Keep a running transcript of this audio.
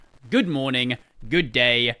good morning, good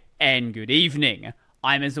day, and good evening.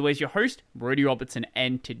 I'm as always your host, Brody Robertson,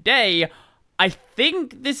 and today, I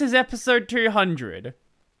think this is episode 200.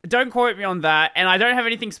 Don't quote me on that, and I don't have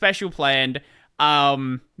anything special planned.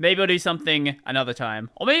 Maybe I'll do something another time.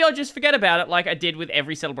 Or maybe I'll just forget about it like I did with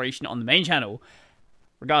every celebration on the main channel.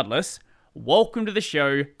 Regardless, welcome to the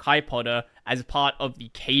show, Kai Potter, as part of the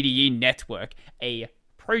KDE network, a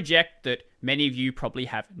project that many of you probably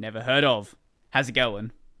have never heard of. How's it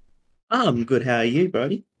going? I'm good. How are you,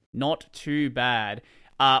 Brody? Not too bad.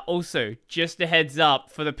 Also, just a heads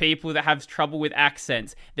up for the people that have trouble with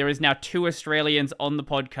accents, there is now 2 Australians on the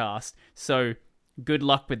podcast, so good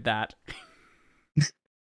luck with that.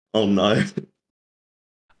 Oh no.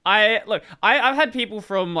 I've had people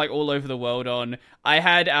from like all over the world on. I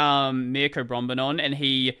had Mirko Bromban on, and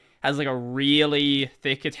he has like a really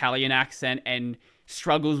thick Italian accent and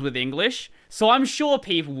struggles with English, so I'm sure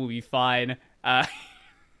people will be fine.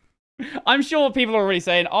 I'm sure people are already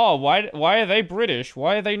saying, "Oh, why are they British?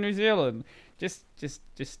 Why are they New Zealand?" Just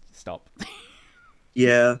stop.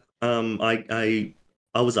 Yeah. I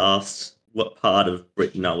was asked what part of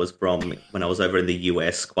Britain I was from when I was over in the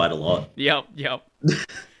US quite a lot. Yep.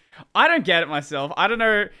 I don't get it myself. I don't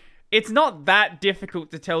know. It's not that difficult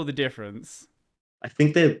to tell the difference. I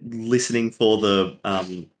think they're listening for the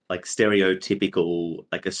like stereotypical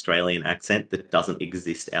like Australian accent that doesn't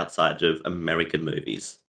exist outside of American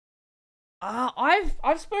movies.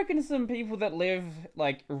 I've spoken to some people that live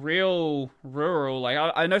like real rural. Like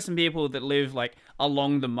I know some people that live like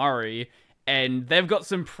along the Murray, and they've got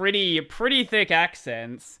some pretty thick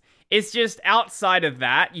accents. It's just outside of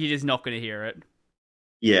that, you're just not going to hear it.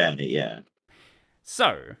 Yeah.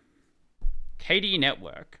 So, KDE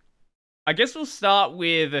Network. I guess we'll start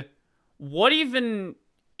with what even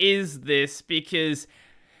is this, because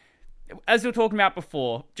as we were talking about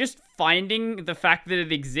before, just finding the fact that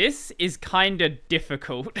it exists is kind of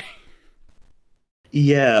difficult.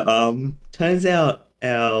 Yeah. Turns out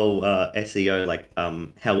our SEO, like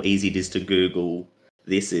how easy it is to Google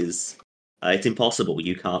this is, it's impossible.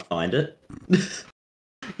 You can't find it.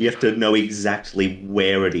 You have to know exactly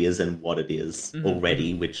where it is and what it is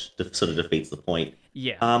already, which sort of defeats the point.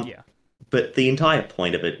 Yeah. But the entire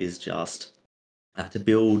point of it is just to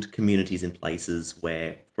build communities in places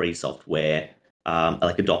where free software,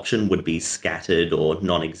 like adoption, would be scattered or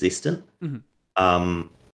non-existent.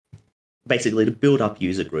 Basically, to build up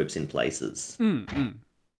user groups in places.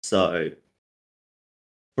 So,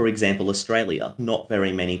 for example, Australia, not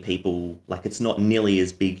very many people, like it's not nearly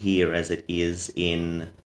as big here as it is in,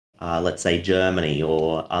 let's say, Germany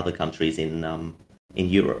or other countries in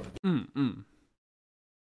Europe.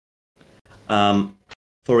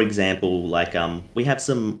 For example, like we have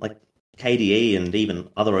some like KDE and even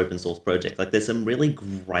other open source projects. Like there's some really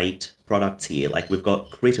great products here. Like we've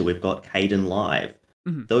got Critter, we've got Kden Live.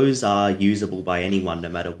 Those are usable by anyone, no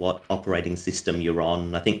matter what operating system you're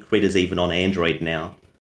on. I think Critter's even on Android now.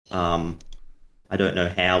 I don't know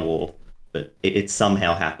how, but it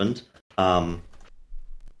somehow happened. Oh,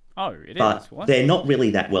 it but is? What? They're not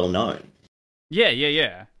really that well known.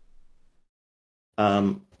 Yeah.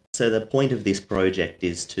 So the point of this project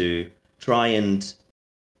is to try and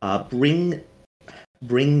bring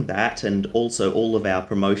that, and also all of our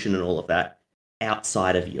promotion and all of that,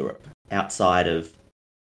 outside of Europe, outside of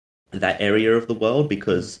that area of the world,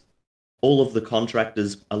 because all of the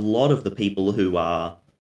contractors, a lot of the people who are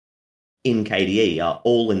in KDE are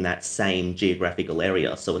all in that same geographical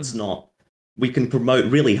area. So it's not, we can promote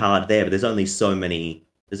really hard there, but there's only so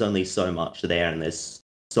much there, and there's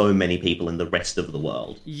so many people in the rest of the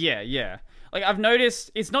world. Yeah. Like, I've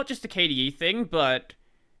noticed it's not just a KDE thing, but,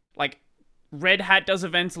 like, Red Hat does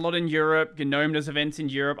events a lot in Europe, GNOME does events in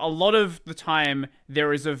Europe. A lot of the time,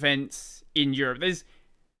 there is events in Europe. There's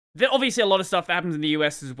obviously a lot of stuff that happens in the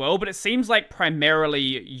US as well, but it seems like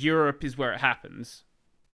primarily Europe is where it happens.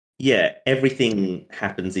 Yeah, everything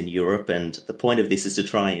happens in Europe, and the point of this is to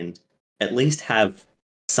try and at least have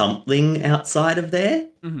something outside of there.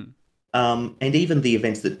 And even the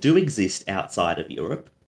events that do exist outside of Europe,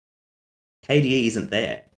 KDE isn't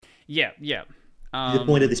there. Yeah. The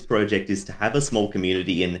point of this project is to have a small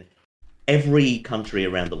community in every country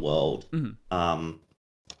around the world,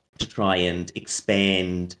 to try and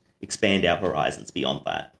expand our horizons beyond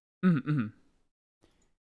that.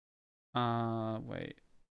 Wait,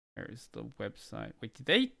 where is the website? Wait, did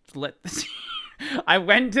they let this? I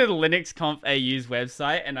went to the LinuxConf AU's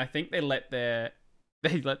website, and I think they let their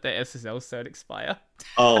SSL cert expire.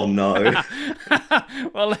 Oh no.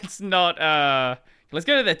 Well, let's not. Let's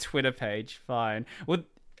go to their Twitter page. Fine. Well,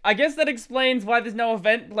 I guess that explains why there's no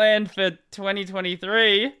event planned for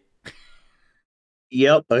 2023.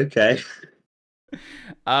 Yep. Okay.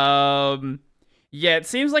 Um, yeah, it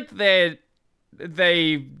seems like they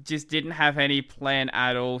just didn't have any plan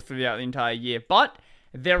at all throughout the entire year. But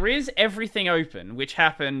there is everything open, which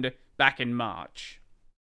happened back in March.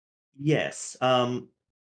 Yes.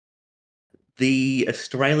 The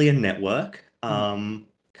Australian network Mhm,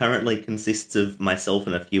 currently consists of myself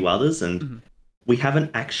and a few others, and mhm, we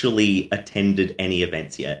haven't actually attended any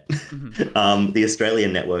events yet. mhm, The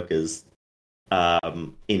Australian network is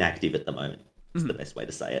inactive at the moment. It's the mhm. best way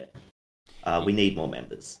to say it. We need more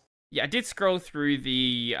members. Yeah, I did scroll through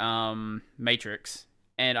the Matrix,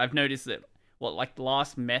 and I've noticed that what like the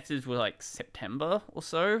last message was like September or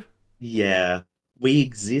so. Yeah, we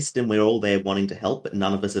exist and we're all there wanting to help, but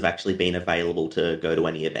none of us have actually been available to go to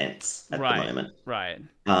any events at the Right, moment. right.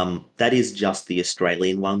 That is just the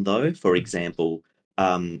Australian one, though. For example,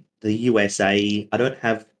 the USA. I don't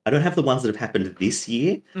have the ones that have happened this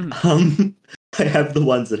year. Mhm. Um, I have the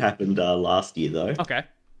ones that happened last year, though. Okay.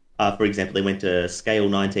 For example, they went to Scale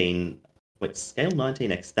 19. Wait, Scale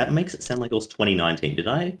 19X. That makes it sound like it was 2019. Did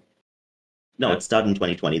I? No, Okay. it started in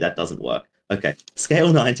 2020. That doesn't work. Okay,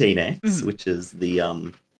 Scale 19X, Mhm. which is the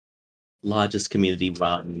largest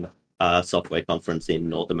community-run software conference in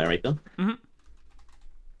North America. Mhm.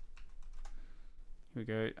 Here we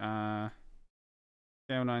go.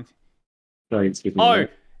 Scale 19. Sorry, just give me a Oh,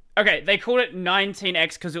 minute. okay. They called it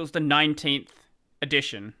 19X because it was the 19th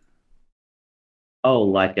edition. Oh,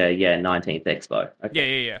 like a yeah, 19th Expo. Yeah,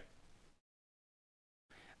 Okay. yeah, yeah.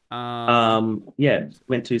 Yeah,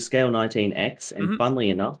 went to Scale 19X, and Mhm. funnily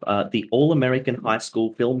enough, the All American High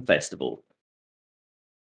School Film Festival.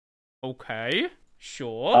 Okay.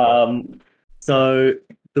 Sure. Um, so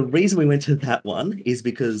the reason we went to that one is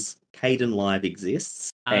because Caden Live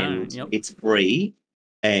exists Ah, and yep. it's free.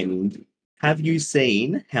 And have you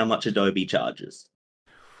seen how much Adobe charges?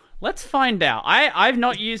 Let's find out. I've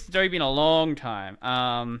not used Adobe in a long time.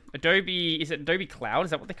 Adobe, is it Adobe Cloud?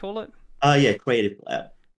 Is that what they call it? Yeah, Creative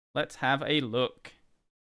Lab. Let's have a look.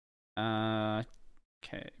 Uh,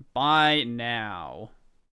 okay. Buy now.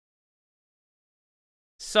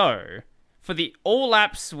 So, for the all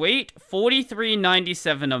app suite,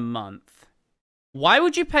 $43.97 a month. Why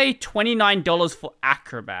would you pay $29 for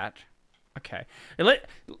Acrobat? Okay.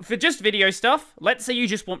 For just video stuff, let's say you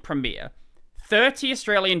just want Premiere. 30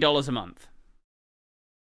 Australian dollars a month.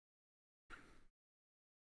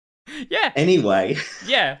 Yeah, Anyway,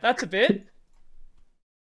 yeah, that's a bit.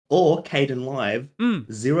 or Caden Live, Mm.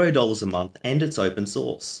 $0 a month, and it's open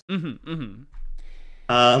source. Mm-hmm. Mm-hmm.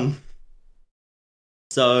 Um,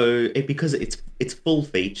 So because it's full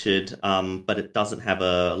featured, but it doesn't have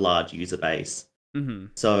a large user base. Mm-hmm.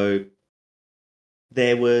 So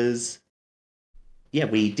there was, yeah,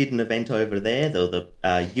 we did an event over there. The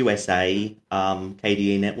USA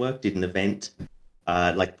KDE network did an event,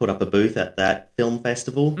 like put up a booth at that film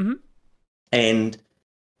festival. Mm-hmm. And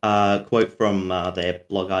quote from their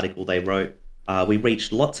blog article they wrote, we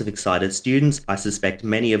reached lots of excited students. I suspect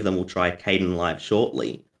many of them will try Caden Live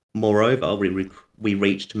shortly. Moreover, we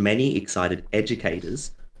reached many excited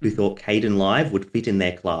educators who Mm-hmm. thought Caden Live would fit in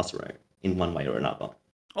their classroom in one way or another.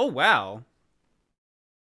 Oh wow.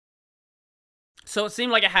 So it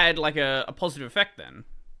seemed like it had like a positive effect then.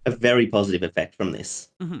 A very positive effect from this.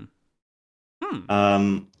 Mm-hmm. Hmm.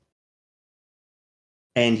 Um,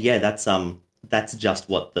 and yeah, that's just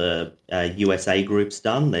what the USA group's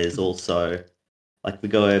done. There's Mm-hmm. also like we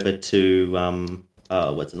go over to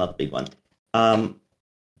what's another big one? Um,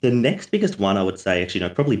 the next biggest one, I would say, actually, no,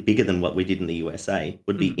 probably bigger than what we did in the USA,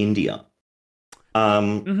 would be Mm-hmm. India.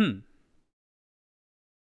 Um, Mm-hmm.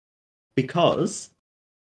 because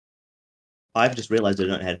I've just realized I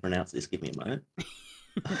don't know how to pronounce this. Give me a moment.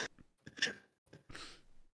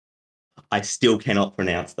 I still cannot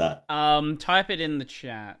pronounce that. Type it in the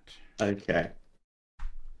chat. Okay.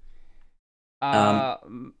 Um, Uh,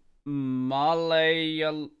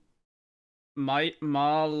 Malayal,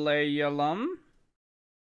 Malayalam.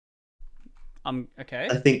 Okay.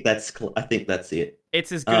 I think that's it.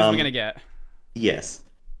 It's as good as we're gonna Um, get. yes.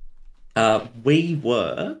 We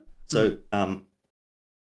were Mm-hmm.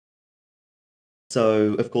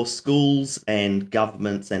 so of course schools and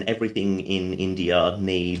governments and everything in India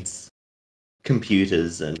needs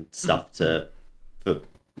computers and stuff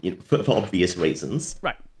Mm-hmm. for for obvious reasons.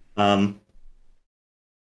 Right. Um,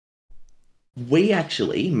 we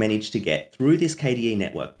actually managed to get through this KDE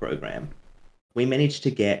network program. We managed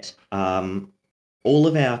to get all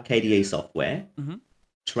of our KDE software Mm-hmm.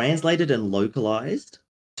 translated and localized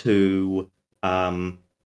to um,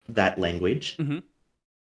 that language Mm-hmm.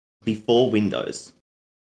 before Windows.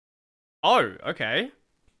 Oh, okay.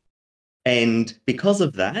 And because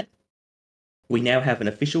of that, we now have an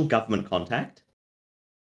official government contact,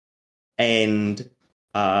 and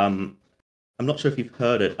I'm not sure if you've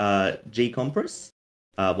heard it. G-Compress,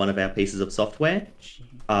 one of our pieces of software,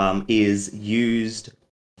 is used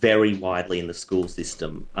very widely in the school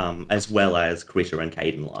system, as well as Critter and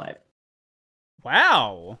Kden Live.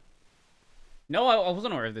 Wow. No, I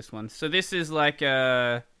wasn't aware of this one. So this is like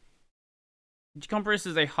Compress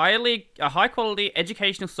is a high quality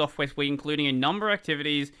educational software suite including a number of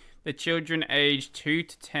activities for children aged 2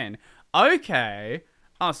 to 10. Okay.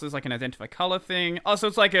 Oh, so it's like an identify color thing. Oh, so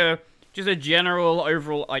it's like just a general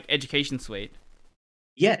overall like education suite.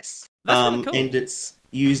 Yes. That's really cool. And it's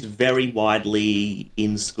used very widely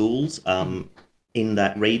in schools in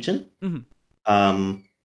that region. Mm-hmm.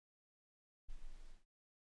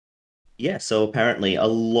 Yeah, so apparently a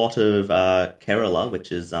lot of Kerala,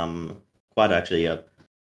 which is quite actually a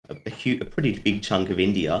pretty big chunk of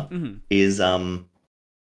India, Mm-hmm.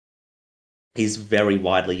 is very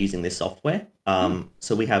widely using this software.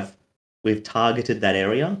 So we've targeted that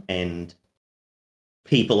area, and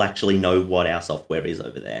people actually know what our software is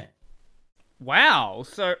over there. Wow.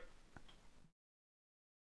 So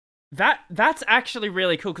that's actually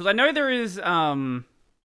really cool because I know there's a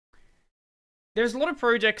lot of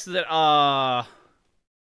projects that are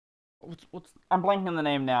what's I'm blanking on the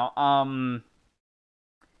name now.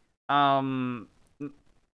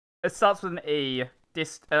 It starts with an E.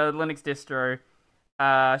 Linux distro.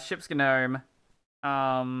 Ships GNOME.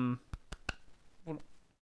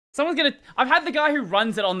 Someone's gonna. I've had the guy who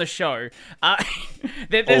runs it on the show. Oh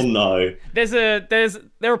no! There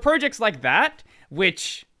are projects like that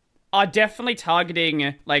which are definitely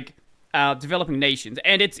targeting like developing nations,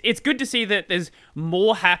 and it's good to see that there's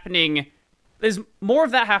more happening. There's more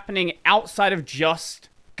of that happening outside of just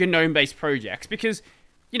GNOME-based projects because,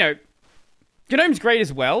 GNOME's great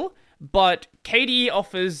as well, but KDE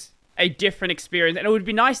offers a different experience, and it would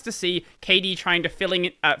be nice to see KDE trying to fill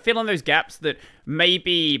in those gaps that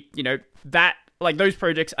maybe that like those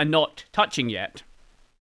projects are not touching yet.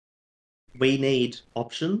 We need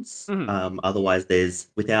options. Mm-hmm. Otherwise,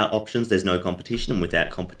 without options, there's no competition, and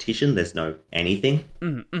without competition, there's no anything.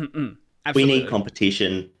 Mm-hmm. Mm-hmm. We Absolutely. need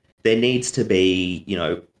competition. There needs to be,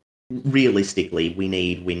 realistically, we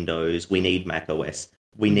need Windows, we need Mac OS,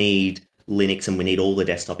 we need Linux, and we need all the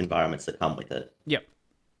desktop environments that come with it. Yep.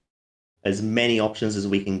 As many options as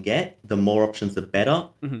we can get, the more options, the better.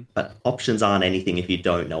 Mm-hmm. But options aren't anything if you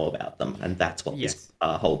don't know about them, and that's what this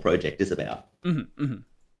whole project is about. Mm-hmm.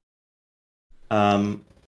 Mm-hmm.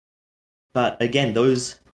 But again,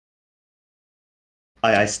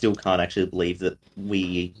 I still can't actually believe that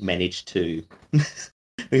we managed to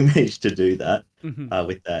do that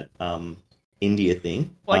with that India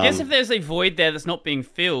thing. Well, I guess if there's a void there that's not being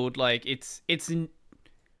filled, like it's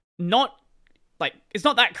not like it's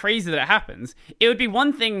not that crazy that it happens. It would be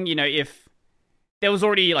one thing, if there was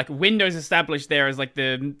already like Windows established there as like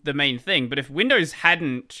the main thing, but if Windows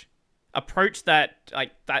hadn't approached that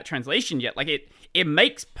translation yet, like it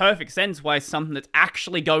makes perfect sense why something that's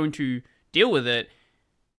actually going to deal with it,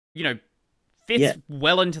 fits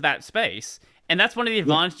well into that space. And that's one of the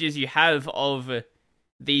advantages you have of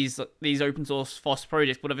these open source FOSS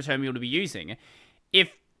projects, whatever term you want to be using.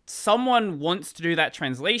 If someone wants to do that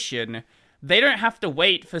translation, they don't have to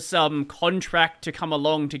wait for some contract to come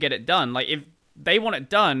along to get it done. Like, if they want it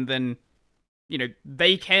done, then,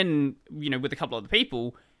 they can, with a couple other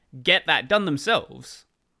people, get that done themselves.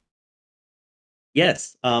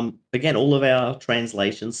 Yes. Again, all of our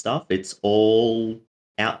translation stuff, it's all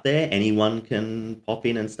out there. Anyone can pop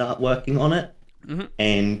in and start working on it. Mm-hmm.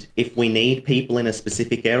 And if we need people in a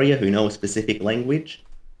specific area who know a specific language,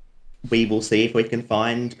 we will see if we can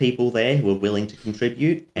find people there who are willing to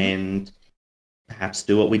contribute and perhaps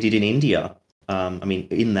do what we did in India. In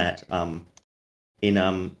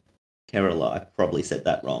Kerala, I probably said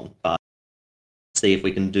that wrong, but see if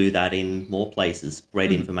we can do that in more places,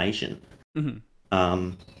 spread information.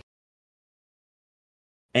 Mm-hmm.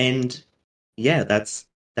 And yeah, that's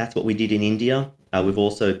what we did in India. We've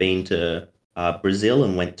also been to Brazil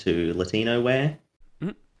and went to Latinoware,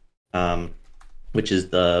 which is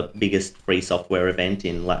the biggest free software event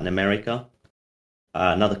in Latin America.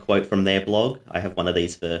 Another quote from their blog. I have one of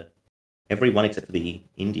these for everyone except for the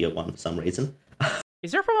India one for some reason.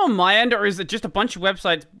 Is there a problem on my end, or is it just a bunch of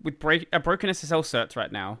websites with broken SSL certs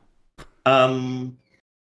right now?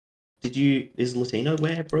 Is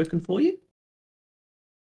Latinoware broken for you?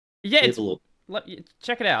 Yeah,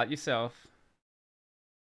 check it out yourself.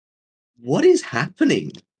 What is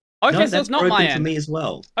happening? Okay, no, so it's not my end. For me as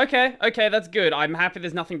well. Okay, that's good. I'm happy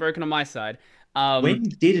there's nothing broken on my side. When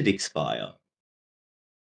did it expire?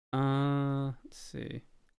 Let's see.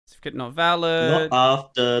 Certificate not Not valid.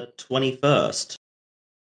 after 21st.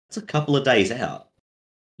 It's a couple of days out.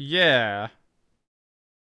 Yeah.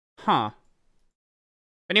 Huh.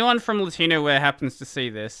 Anyone from Latinoware happens to see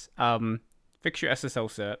this, fix your SSL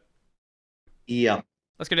cert. Yeah.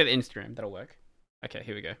 Let's go to the Instagram. That'll work. Okay,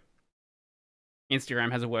 here we go.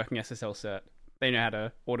 Instagram has a working SSL cert. They know how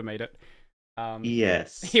to automate it.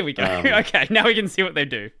 Yes. Here we go. Okay, now we can see what they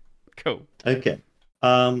do. Cool. Okay.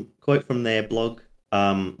 Quote from their blog.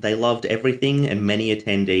 They loved everything, and many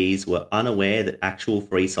attendees were unaware that actual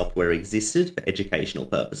free software existed for educational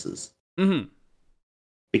purposes. Mm-hmm.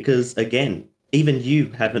 Because, again, even you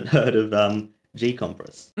haven't heard of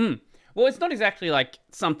Gcompress. Well, it's not exactly like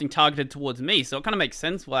something targeted towards me, so it kind of makes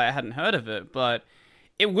sense why I hadn't heard of it, but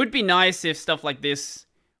it would be nice if stuff like this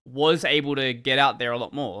was able to get out there a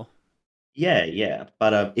lot more. Yeah, yeah.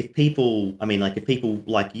 But if people, I mean, like, if people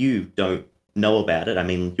like you don't know about it, I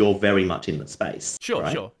mean, you're very much in the space, Sure,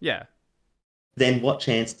 right? sure, yeah. Then what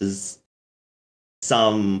chance does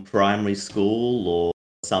some primary school or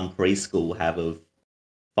some preschool have of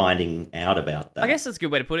finding out about I guess that? that's a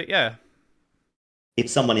good way to put it, yeah. If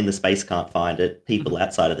someone in the space can't find it, people Mm-hmm.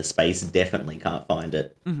 outside of the space definitely can't find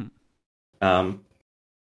it. Mm-hmm. Um,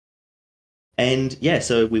 and yeah,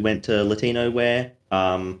 so we went to Latinoware.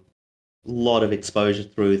 Lot of exposure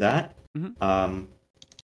through that. Mm-hmm. Um,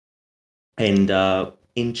 and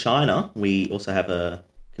in China, we also have a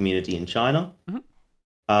community in China.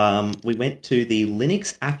 Mm-hmm. We went to the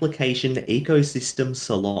Linux Application Ecosystem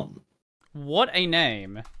Salon. What a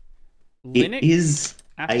name. It Linux is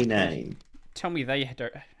a application. name. Tell me they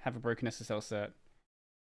don't have a broken SSL cert.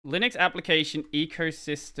 Linux application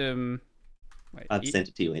ecosystem. Wait, I've sent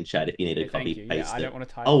it to you in chat if you need to thank copy you. Yeah, paste I don't it. want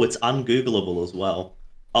to type. Oh, it's ungoogleable as well.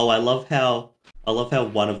 Oh, I love how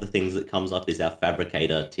one of the things that comes up is our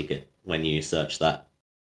fabricator ticket when you search that.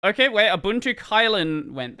 Okay, wait. Ubuntu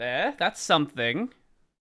Kylan went there. That's something.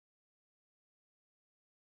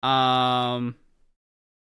 Um.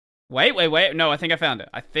 Wait. No, I think I found it.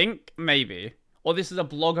 I think maybe. Or this is a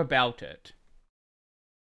blog about it.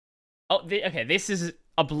 Oh, okay. This is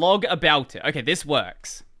a blog about it. Okay, this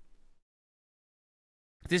works.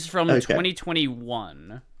 This is from Okay.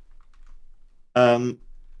 2021. Um.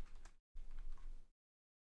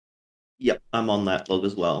 Yep, I'm on that blog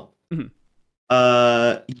as well. Mhm.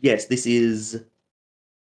 Yes, this is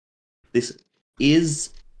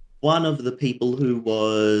one of the people who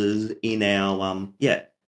was in our yeah,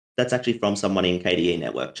 that's actually from someone in KDE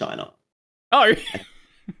Network China. Oh, I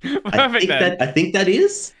perfect think then. that I think that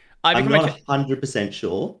is. I I'm become not a 100%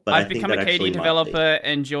 sure, but I I've think become a that KDE actually might be. developer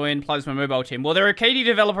and joined Plasma Mobile Team. Well, they're a KDE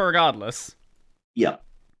developer regardless. Yeah.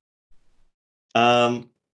 Um.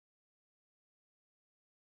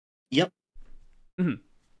 Yep. Mhm.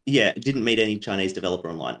 Yeah. Didn't meet any Chinese developer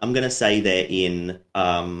online. I'm gonna say they're in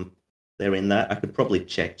that. I could probably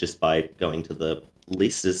check just by going to the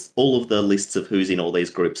list. As all of the lists of who's in all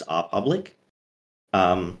these groups are public.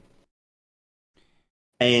 Um.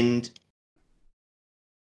 And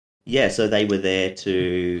yeah, so they were there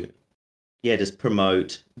to just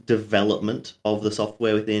promote development of the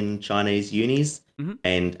software within Chinese unis, Mhm.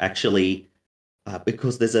 and actually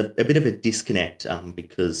because there's a bit of a disconnect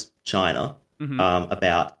because China Mhm.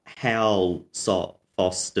 about how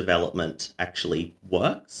FOSS development actually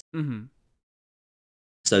works. Mhm.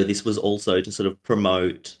 So this was also to sort of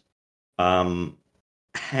promote um,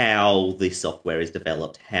 how the software is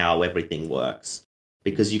developed, how everything works.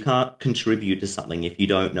 Because you can't contribute to something if you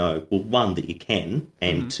don't know, well, one, that you can,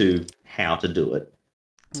 and Mhm. two, how to do it.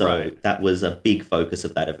 So Right. that was a big focus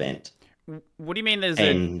of that event. What do you mean? There's a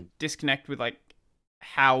And disconnect with like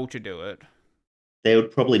how to do it? there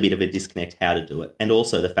would probably be a bit of a disconnect how to do it. And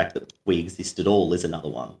also the fact that we exist at all is another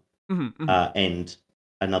one. Mhm. Mhm. And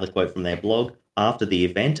another quote from their blog: after the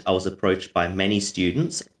event, I was approached by many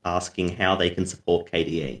students asking how they can support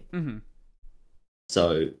KDE. Mhm.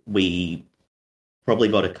 So we probably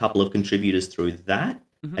got a couple of contributors through that.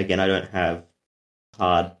 Mhm. Again, I don't have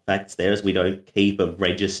hard facts there, as we don't keep a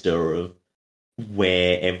register of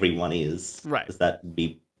where everyone is, Right. because that would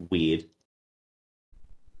be weird.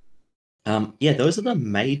 Yeah, those are the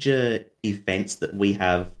major events that we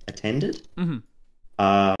have attended. Mhm.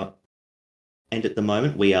 Uh, and at the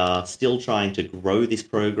moment, we are still trying to grow this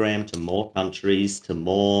program to more countries, to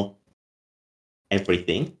more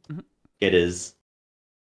everything. Mhm. Get as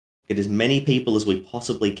get as many people as we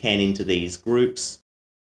possibly can into these groups.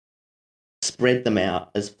 Spread them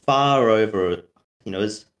out as far over,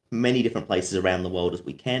 as many different places around the world as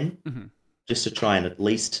we can, Mhm. just to try and at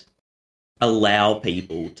least allow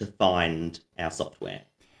people to find our software.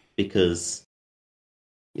 Because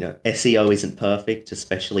SEO isn't perfect,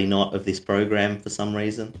 especially not of this program for some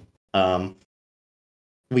reason. Um,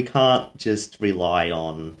 we can't just rely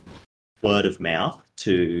on word of mouth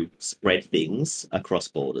to spread things across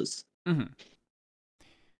borders. Mm-hmm.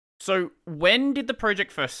 So, when did the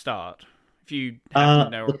project first start? If you happen to Uh,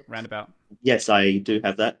 know the, roundabout. yes, I do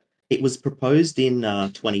have that. It was proposed in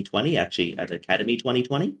 2020, actually, at Academy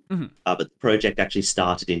 2020, Mm-hmm. but the project actually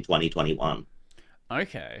started in 2021.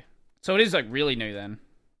 Okay. So it is like really new then.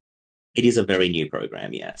 It is a very new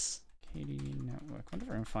program, yes. KDE network. I wonder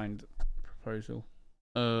if I can find the proposal.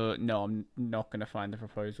 No, I'm not gonna find the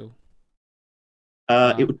proposal.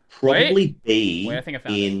 It would Wait, probably wait. I be think I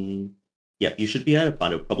found it. in. Yep, you should be able to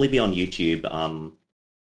find it. It would probably be on YouTube.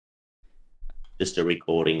 Just a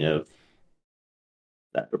recording of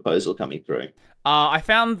that proposal coming through. I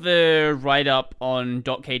found the write up on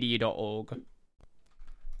 .kde.org.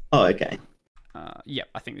 Oh, okay. Yeah,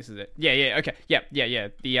 I think this is it. Yeah, okay. Yeah. The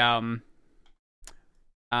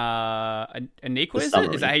Anika, The is it? Is that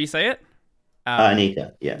summary. how you say it? Um,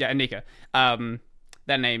 Anika, yeah. yeah, Anika.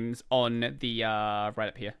 That name's on the write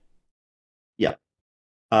up here. Yeah.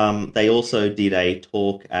 They also did a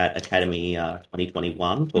talk at Academy 2021,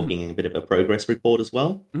 Mm-hmm. talking a bit of a progress report as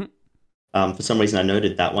well. Mm-hmm. For some reason, I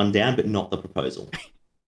noted that one down, but not the proposal.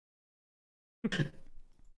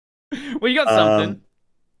 Well, you got something. Um,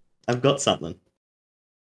 I've got something.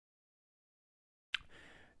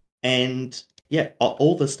 And yeah,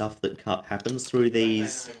 all the stuff that happens through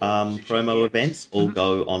these promo events all Mm-hmm.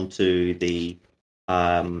 go onto the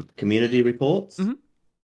community reports,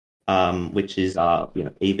 Mm-hmm. which is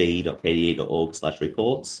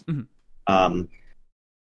ev.kde.org/reports. Mm-hmm. Um,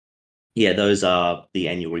 yeah, those are the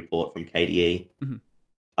annual report from KDE.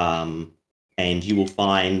 Mm-hmm. And you will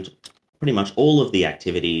find pretty much all of the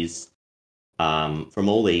activities from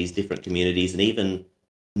all these different communities and even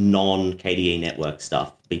non-KDE network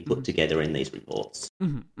stuff be put Mm-hmm. together in these reports.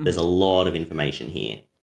 Mm-hmm. There's a lot of information here.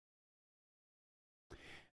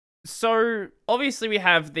 So obviously we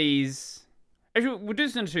have these. We'll do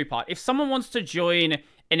this in a two-part. If someone wants to join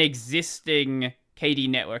an existing KD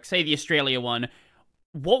network, say the Australia one,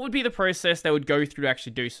 what would be the process they would go through to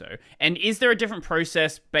actually do so? And is there a different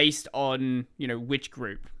process based on, which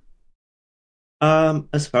group?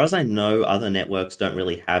 As far as I know, other networks don't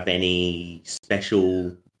really have any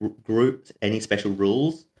special groups, any special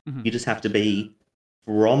rules. Mm-hmm. You just have to be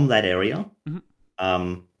from that area.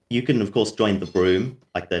 Mm-hmm. You can, of course, join the room,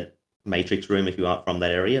 like the matrix room, if you aren't from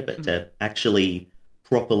that area. But Mm-hmm. to actually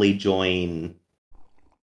properly join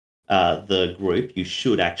the group, you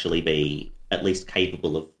should actually be at least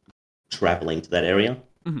capable of traveling to that area.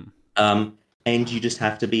 Mm-hmm. And you just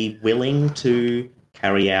have to be willing to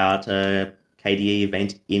carry out a KDE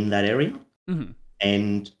event in that area Mm-hmm.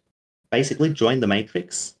 and basically join the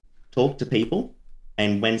matrix, talk to people,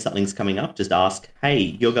 and when something's coming up, just ask, hey,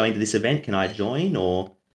 you're going to this event, can I join?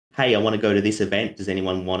 Or, hey, I want to go to this event, does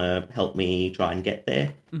anyone want to help me try and get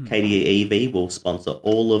there? Mm-hmm. KDE EV will sponsor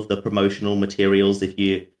all of the promotional materials. If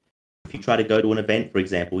you try to go to an event, for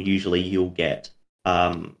example, usually you'll get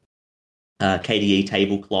KDE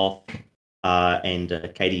tablecloth, and a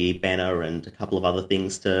KDE banner and a couple of other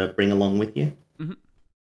things to bring along with you.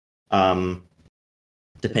 Mm-hmm.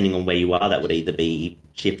 Depending on where you are, that would either be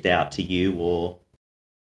shipped out to you or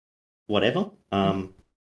whatever.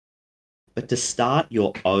 But to start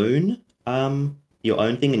your own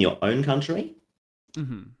thing in your own country,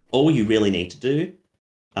 Mm-hmm. all you really need to do,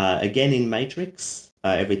 again in Matrix,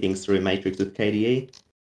 everything's through Matrix with KDE.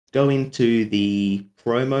 Go into the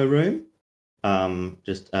promo room,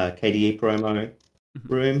 just KDE promo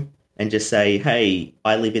room, and just say, "Hey,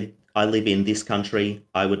 I live in this country.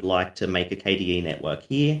 I would like to make a KDE network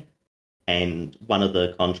here." And one of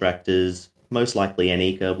the contractors, most likely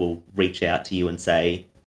Anika, will reach out to you and say,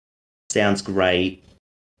 "Sounds great,"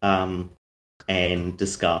 and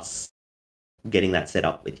discuss getting that set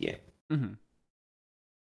up with you. Mm-hmm.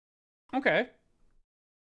 Okay.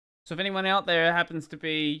 So if anyone out there happens to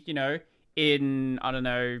be, in, I don't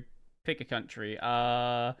know, pick a country.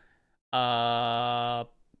 I'm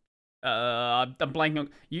blanking on.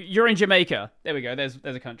 You're in Jamaica. There we go. There's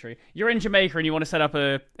a country. You're in Jamaica and you want to set up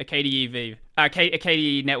a KDE a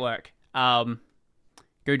KDE network. Go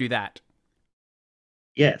do that.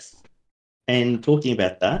 Yes. And talking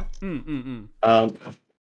about that,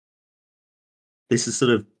 this is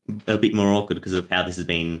sort of a bit more awkward because of how this has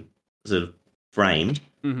been sort of framed.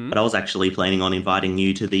 Mm-hmm. But I was actually planning on inviting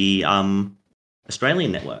you to the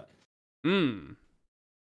Australian network. Hey,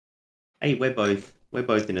 we're both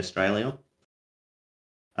in Australia.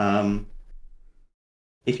 If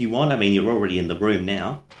you want, I mean, you're already in the room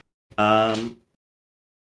now.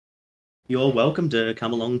 You're welcome to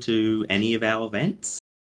come along to any of our events.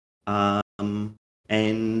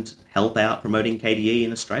 and help out promoting KDE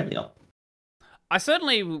in Australia. I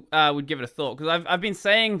certainly would give it a thought, because I've been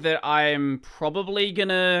saying that I'm probably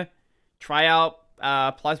gonna try out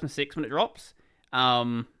Plasma 6 when it drops.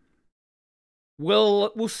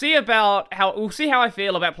 We'll see how I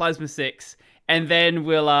feel about Plasma 6, and then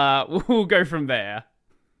we'll go from there.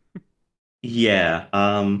 Yeah,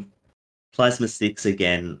 Plasma 6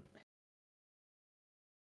 again.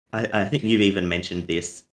 I think you've even mentioned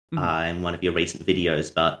this in one of your recent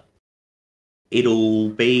videos, but it'll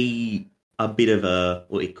be a bit of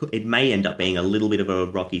it may end up being a little bit of a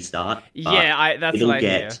rocky start. Yeah, that's it'll what I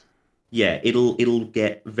get, hear. yeah, it'll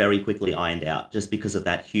get very quickly ironed out just because of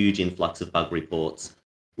that huge influx of bug reports.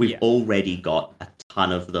 We've already got a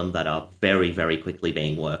ton of them that are very, very quickly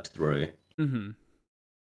being worked through. Mm-hmm.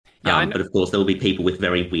 Yeah, but of course, there will be people with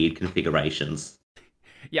very weird configurations.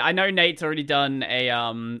 Yeah, I know Nate's already done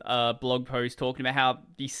a blog post talking about how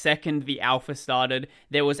the second the alpha started,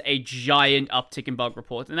 there was a giant uptick in bug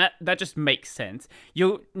reports, and that just makes sense.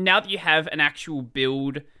 Now that you have an actual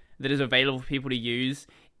build that is available for people to use,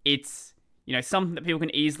 it's something that people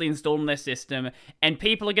can easily install on their system, and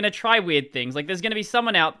people are going to try weird things. Like, there's going to be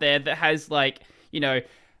someone out there that has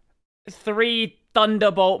 3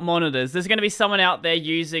 Thunderbolt monitors. There's going to be someone out there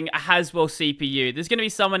using a Haswell CPU. There's going to be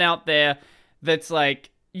someone out there that's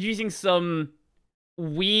using some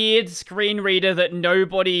weird screen reader that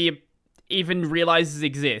nobody even realizes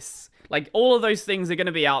exists. All of those things are going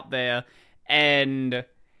to be out there, and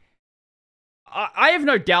I have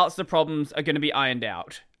no doubts the problems are going to be ironed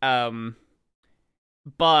out.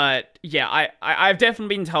 But yeah, I've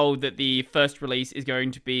definitely been told that the first release is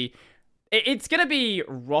going to be... It's going to be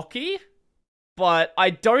rocky, but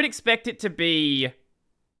I don't expect it to be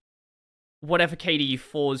whatever KDE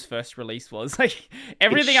 4's first release was.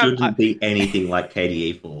 Everything it shouldn't be anything like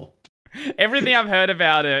KDE 4. Everything I've heard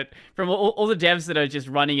about it from all the devs that are just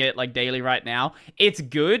running it daily right now, it's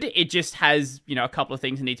good. It just has, a couple of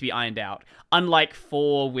things that need to be ironed out. Unlike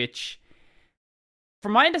 4, which,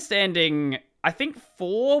 from my understanding, I think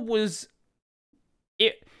 4 was...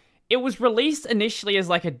 It was released initially as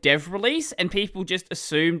a dev release, and people just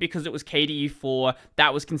assumed because it was KDE 4,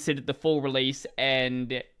 that was considered the full release,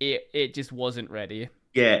 and it just wasn't ready.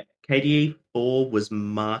 Yeah, KDE 4 was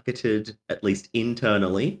marketed, at least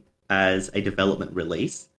internally, as a development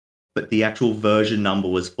release, but the actual version number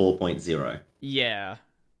was 4.0. Yeah.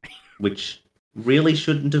 Which really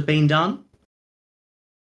shouldn't have been done.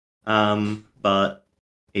 But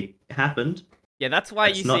it happened. Yeah, that's why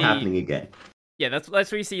it's not happening again. Yeah, that's where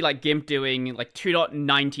you see GIMP doing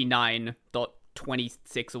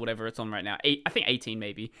 2.99.26 or whatever it's on right now. I think 18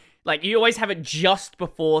 maybe. You always have it just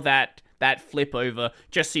before that flip over,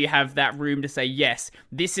 just so you have that room to say, yes,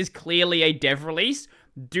 this is clearly a dev release.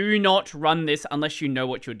 Do not run this unless you know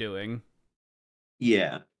what you're doing.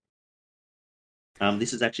 Yeah.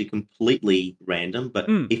 This is actually completely random, but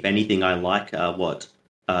if anything, I like what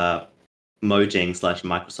Mojang /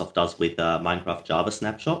 Microsoft does with Minecraft Java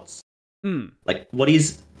snapshots. What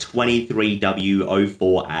is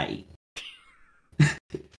 23W04A?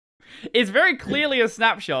 It's very clearly a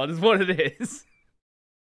snapshot, is what it is.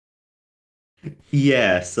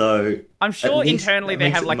 Yeah, so I'm sure internally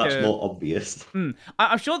they have much more obvious.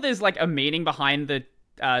 I'm sure there's a meaning behind the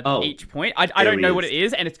each point. I don't know what it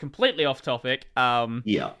is, and it's completely off topic.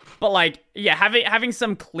 Yeah. But having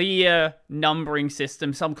some clear numbering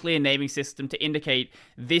system, some clear naming system to indicate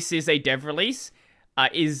this is a dev release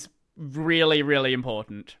is really, really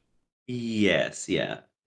important. Yes, yeah.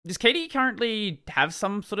 Does KDE currently have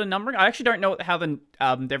some sort of numbering? I actually don't know how the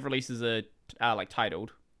dev releases are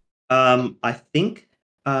titled. I think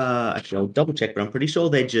actually I'll double check, but I'm pretty sure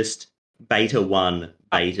they're just beta 1,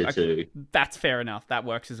 beta 2. That's fair enough. That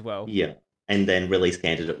works as well. Yeah. And then release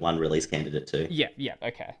candidate 1, release candidate 2. Yeah,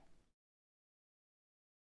 okay.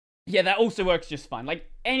 Yeah, that also works just fine.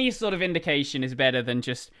 Any sort of indication is better than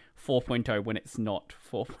just 4.0 when it's not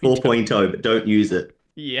 4.0. 4.0, but don't use it.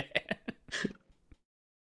 Yeah.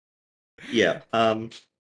 Yeah.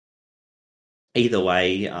 Either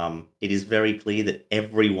way, it is very clear that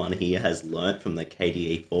everyone here has learnt from the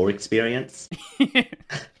KDE 4 experience.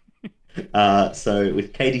 So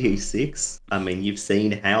with KDE 6, you've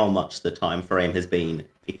seen how much the time frame has been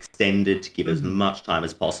extended to give as much time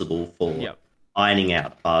as possible for ironing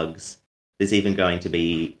out bugs. There's even going to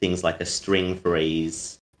be things like a string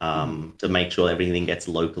freeze to make sure everything gets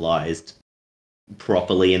localized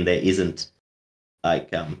properly, and there isn't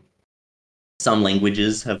some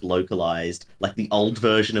languages have localized the old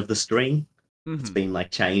version of the string. It's been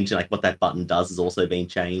changed, and what that button does has also been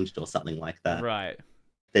changed or something like that. Right.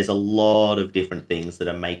 There's a lot of different things that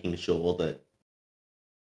are making sure that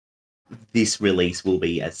this release will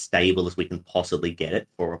be as stable as we can possibly get it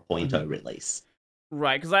for a point oh release.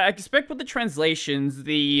 Right, because I expect with the translations,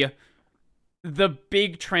 the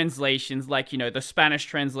big translations, like, you know, the Spanish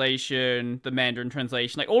translation, the Mandarin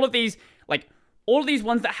translation, like all of these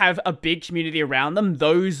ones that have a big community around them,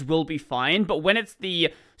 those will be fine. But when it's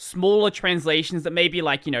the smaller translations that maybe,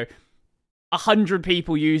 like, you know, 100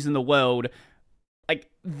 people use in the world, like,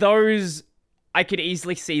 those I could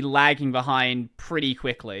easily see lagging behind pretty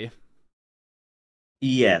quickly.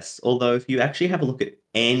 Yes, although if you actually have a look at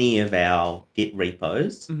any of our Git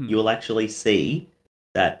repos, you will actually see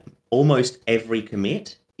that almost every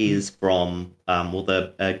commit is from,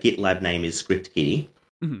 the GitLab name is ScriptKitty,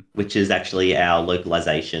 which is actually our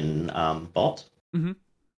localization bot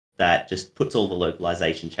that just puts all the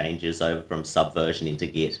localization changes over from Subversion into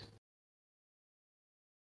Git.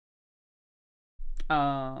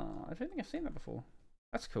 I don't think I've seen that before.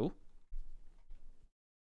 That's cool.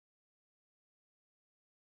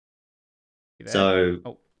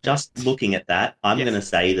 So just looking at that, I'm going to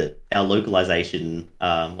say that our localization,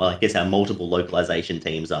 I guess our multiple localization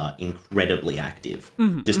teams are incredibly active,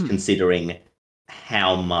 just considering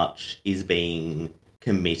how much is being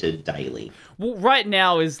committed daily. Well, right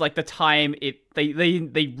now is like the time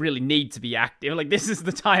they really need to be active. Like, this is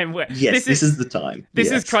the time where this is the time.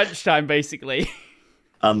 This is crunch time, basically.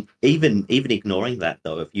 Even ignoring that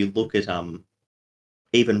though, if you look at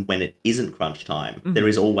even when it isn't crunch time, there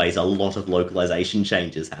is always a lot of localization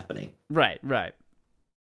changes happening. Right.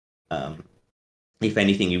 If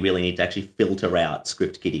anything, you really need to actually filter out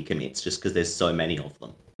ScriptKitty commits just because there's so many of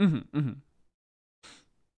them.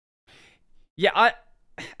 Yeah,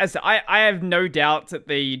 I have no doubt that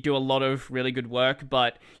they do a lot of really good work,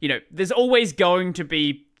 but, you know, there's always going to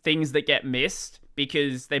be things that get missed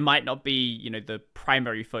because they might not be, you know, the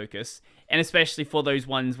primary focus. And especially for those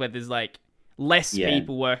ones where there's, like, less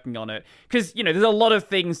people working on it. Because, you know, there's a lot of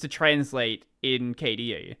things to translate in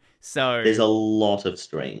KDE. So there's a lot of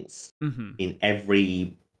strings in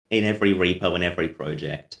every repo, in every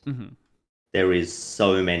project. There is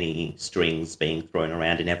so many strings being thrown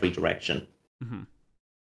around in every direction.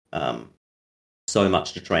 So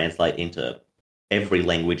much to translate into every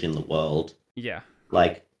language in the world. Yeah.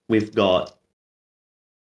 Like, we've got,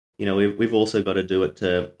 you know, we've also got to do it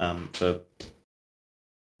to for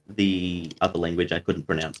the other language I couldn't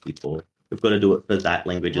pronounce before. We've got to do it for that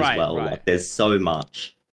language as well. Right. Like, there's so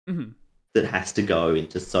much that has to go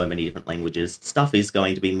into so many different languages. Stuff is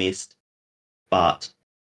going to be missed, but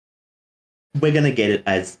we're going to get it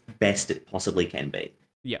as best it possibly can be.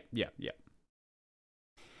 Yeah.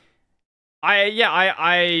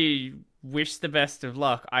 I wish the best of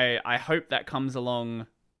luck. I hope that comes along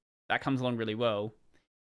really well.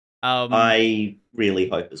 I really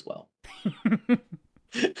hope as well.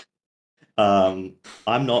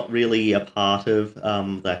 I'm not really a part of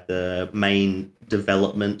like the main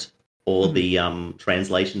development or the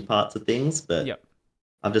translation parts of things, but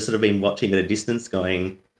I've just sort of been watching at a distance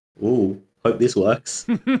going, ooh, hope this works.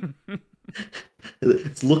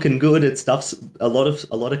 It's looking good. It's stuff's a lot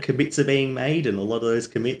of commits are being made, and a lot of those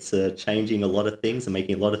commits are changing a lot of things and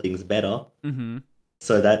making a lot of things better.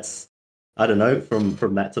 So that's, I don't know, from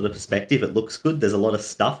that sort of perspective, it looks good. There's a lot of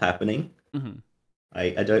stuff happening.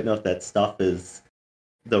 I don't know if that stuff is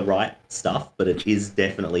the right stuff, but it is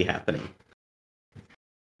definitely happening.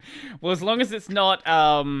 Well, as long as it's not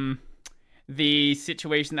the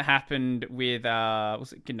situation that happened with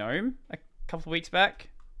was it GNOME a couple of weeks back?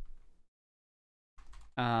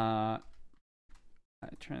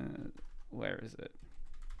 Where is it?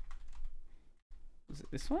 Was it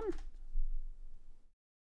this one?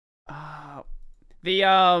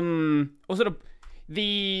 Was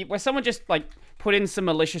it where someone just like put in some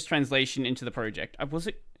malicious translation into the project? Was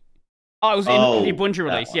it? Oh, it was in the Ubuntu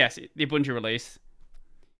release. Yes, the Ubuntu release,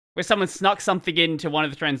 where someone snuck something into one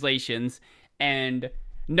of the translations and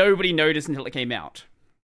nobody noticed until it came out.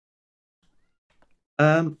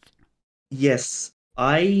 Yes,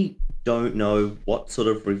 I don't know what sort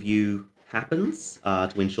of review happens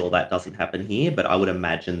to ensure that doesn't happen here, but I would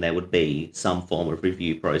imagine there would be some form of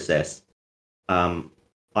review process.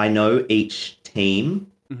 I know each team,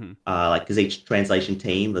 because each translation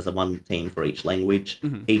team, there's one team for each language.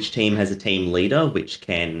 Each team has a team leader, which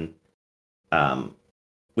can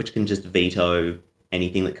just veto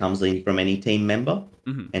anything that comes in from any team member,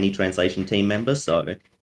 any translation team member. So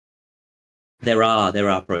there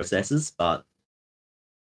are processes, but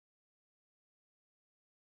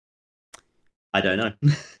I don't know.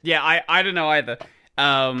 Yeah, I don't know either.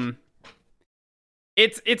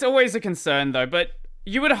 It's always a concern though, but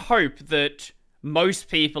you would hope that most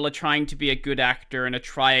people are trying to be a good actor and are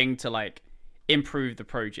trying to like improve the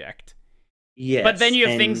project. But then Yes, you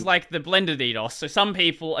have things and like the blended DDoS. So some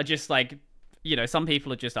people are just like, some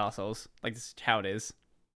people are just assholes. Like, this is how it is.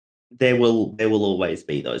 there will always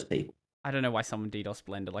be those people. I don't know why someone DDoS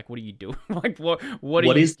Blender. Like, what are you doing? Like, what are What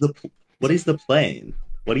you? is the plan?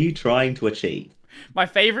 What are you trying to achieve? My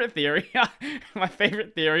favorite theory, my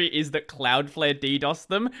favorite theory is that Cloudflare DDoS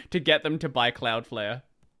them to get them to buy Cloudflare.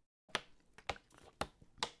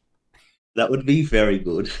 That would be very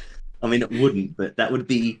good. I mean, it wouldn't, but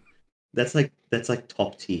that's like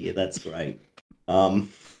top tier. That's great. Um,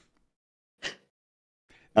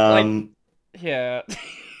 Like, um, yeah.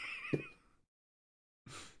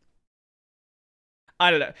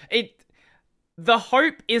 I don't know. The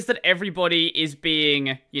hope is that everybody is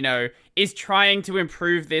being, is trying to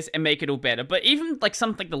improve this and make it all better. But even like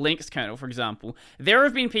something like the Linux kernel, for example, there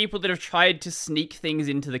have been people that have tried to sneak things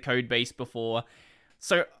into the code base before.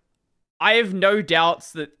 So I have no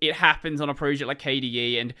doubts that it happens on a project like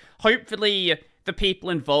KDE, and hopefully the people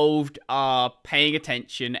involved are paying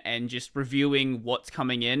attention and just reviewing what's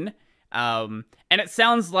coming in. And it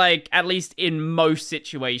sounds like, at least in most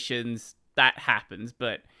situations, that happens,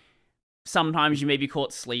 but sometimes you may be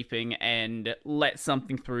caught sleeping and let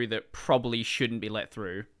something through that probably shouldn't be let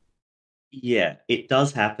through. yeah, it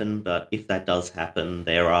does happen, but if that does happen,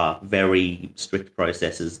 there are very strict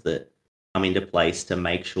processes that come into place to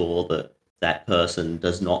make sure that that person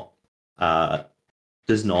uh,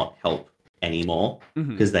 does not help anymore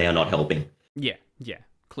Mm-hmm. because they are not helping. Yeah,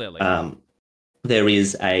 clearly. Um, there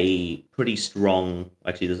is a pretty strong,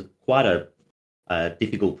 actually, there's quite a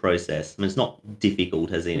difficult process. I mean, it's not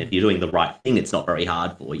difficult as in if Mm-hmm. you're doing the right thing, it's not very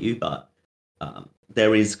hard for you, but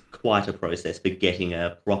there is quite a process for getting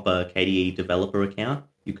a proper KDE developer account.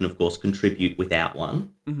 You can, of course, contribute without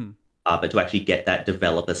one, Mm-hmm. but to actually get that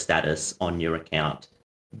developer status on your account,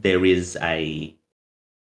 there is a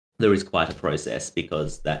there is quite a process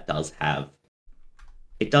because it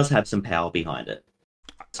does have some power behind it.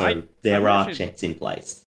 I So I've there are actually checks in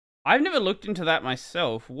place. I've never looked into that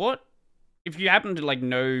myself. What if you happen to like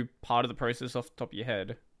know part of the process off the top of your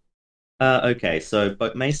head? Okay, so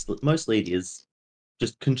but mostly it is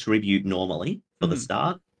just contribute normally for the Mm-hmm.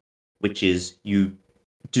 start, which is you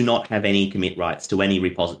do not have any commit rights to any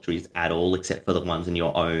repositories at all except for the ones in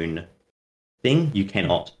your own thing. You Mm-hmm.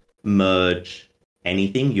 cannot merge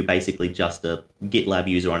anything. You're basically just a GitLab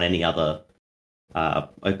user on any other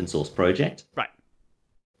open source project. Right.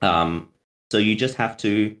 Um, so you just have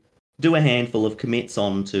to do a handful of commits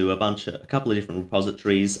onto a couple of different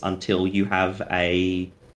repositories until you have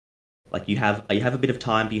you have a bit of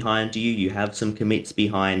time behind you. You have some commits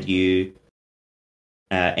behind you,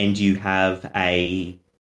 and you have a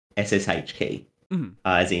SSH key, Mm-hmm.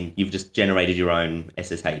 as in you've just generated your own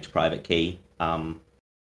SSH private key,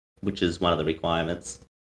 which is one of the requirements.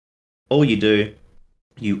 All you do,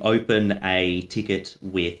 you open a ticket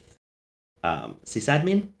with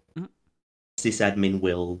sysadmin. Mm-hmm. Sysadmin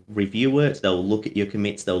will review it. They'll look at your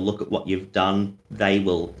commits. They'll look at what you've done. They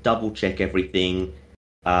will double check everything.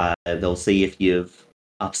 They'll see if you've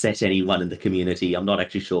upset anyone in the community. I'm not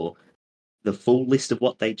actually sure the full list of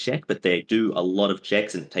what they check, but they do a lot of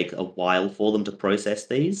checks and it takes a while for them to process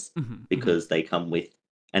these Mm-hmm. Mm-hmm. because they come with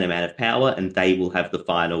an amount of power and they will have the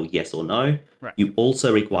final yes or no. Right. You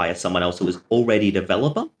also require someone else who is already a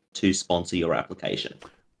developer to sponsor your application.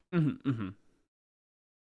 Mm-hmm. Mm-hmm.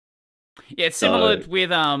 Yeah, it's similar So,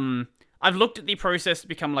 with I've looked at the process to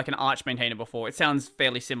become like an Arch maintainer before. It sounds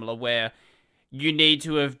fairly similar where you need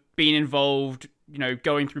to have been involved,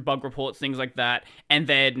 going through bug reports, things like that, and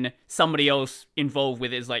then somebody else involved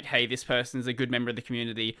with it is like, hey, this person's a good member of the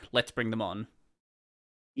community, let's bring them on.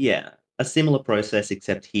 yeah, a similar process,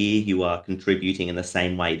 except here you are contributing in the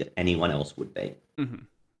same way that anyone else would be. Mm-hmm.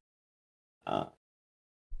 Uh,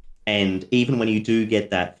 and even when you do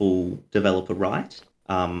get that full developer right,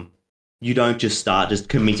 you don't just start just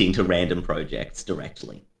committing to random projects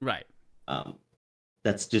directly. Right. Um,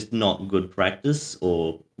 that's just not good practice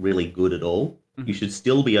or really good at all. You Mm-hmm. should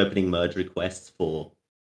still be opening merge requests for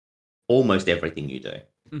almost everything you do.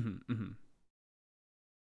 Mm-hmm.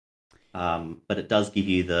 Mm-hmm. But it does give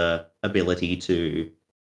you the ability to,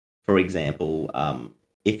 for example,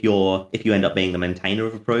 if you end up being the maintainer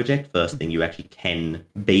of a project, first thing you actually can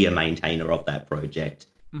be a maintainer of that project.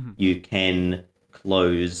 Mm-hmm. You can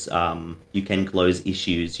close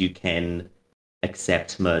issues. You can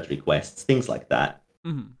accept merge requests, things like that.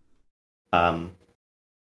 Mm-hmm. Um,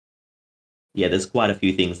 yeah, there's quite a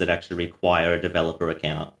few things that actually require a developer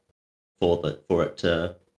account for it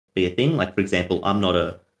to be a thing. Like for example, I'm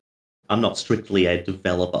not strictly a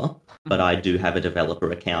developer, but I do have a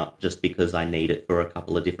developer account just because I need it for a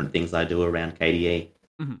couple of different things I do around KDE.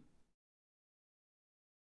 Mm-hmm.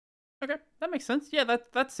 Okay, that makes sense. Yeah,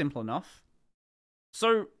 that's simple enough.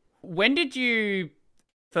 So, when did you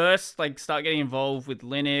first like start getting involved with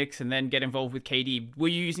Linux and then get involved with KDE? Were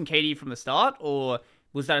you using KDE from the start, or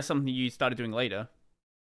was that something you started doing later?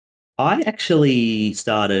 I actually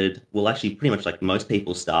started, well, actually, pretty much like most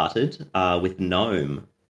people started with GNOME.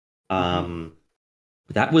 Mm-hmm. Um,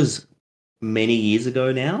 that was many years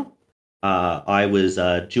ago now. I was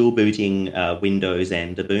dual booting Windows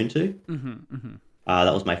and Ubuntu. Mm-hmm. Mm-hmm.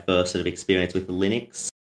 That was my first sort of experience with Linux.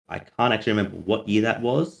 I can't actually remember what year that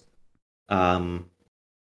was, um,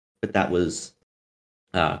 but that was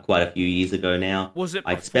quite a few years ago now. Was it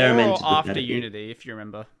I before or experimented with that after a bit. Unity, if you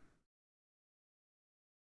remember?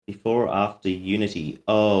 Before or after Unity?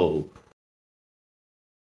 Oh,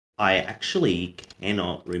 I actually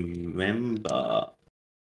cannot remember.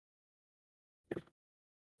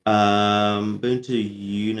 Ubuntu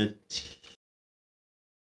Unity.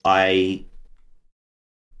 I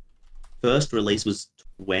first release was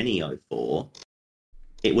 2004.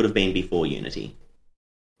 It would have been before Unity.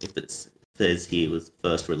 If it says here was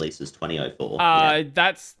first release was 2004. Yeah.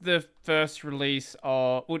 That's the first release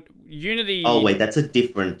of Oh Unity. wait, that's a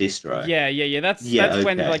different distro. Yeah. Yeah. That's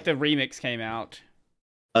when Okay. like the remix came out.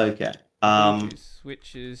 Okay. Ubuntu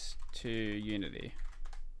switches to Unity.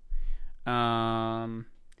 Um,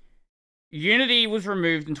 Unity was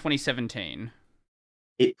removed in 2017.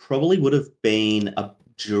 It probably would have been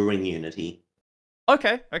during Unity.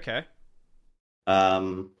 Okay.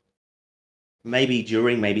 Um, maybe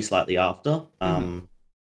during, maybe slightly after. Mm-hmm.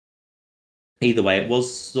 Either way, it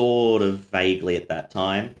was sort of vaguely at that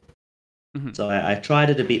time. Mm-hmm. So I tried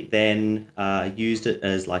it a bit then, used it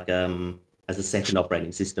as like as a second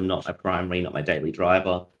operating system, not my primary, not my daily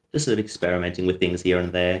driver, just sort of experimenting with things here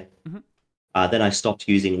and there. Mm-hmm. Then I stopped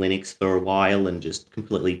using Linux for a while and just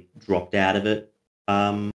completely dropped out of it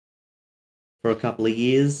for a couple of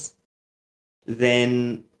years.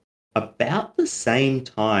 Then about the same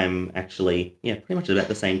time, actually, yeah, pretty much about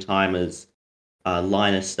the same time as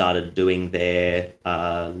Linus started doing their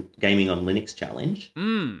gaming on Linux challenge.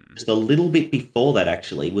 Mm. Just a little bit before that,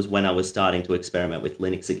 actually, was when I was starting to experiment with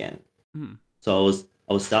Linux again. Mm. So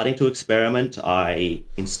I was starting to experiment. I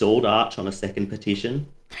installed Arch on a second petition,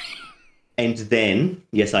 and then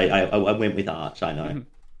yes, I went with Arch. I know.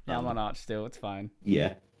 Yeah, I'm Um, on Arch still. It's fine.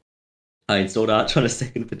 yeah, I installed Arch on a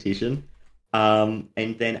second petition, and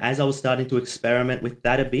then as I was starting to experiment with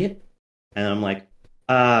that a bit, and I'm like,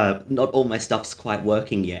 not all my stuff's quite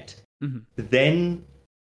working yet. Mm-hmm. Then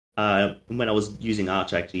when I was using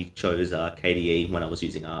Arch, I actually chose KDE when I was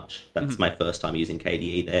using Arch. That's Mm-hmm. my first time using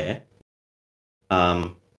KDE there.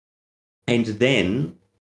 Um, and then,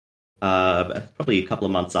 probably a couple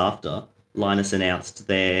of months after, Linus announced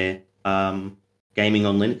their Gaming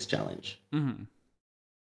on Linux challenge. Mm-hmm.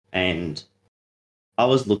 And I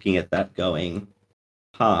was looking at that going,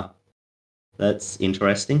 huh, that's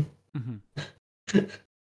interesting. Mm-hmm.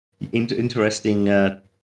 Interesting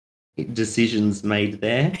decisions made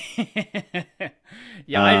there.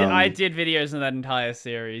 Yeah, I Um, did videos on that entire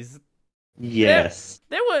series. There, yes.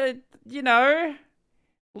 there were,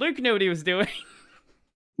 Luke knew what he was doing.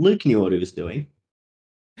 Luke knew what he was doing.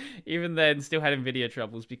 Even then, still had Nvidia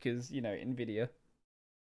troubles because, Nvidia.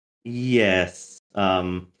 Yes.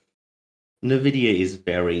 NVIDIA is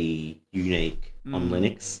very unique on Mm.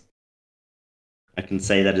 Linux. I can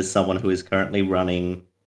say that as someone who is currently running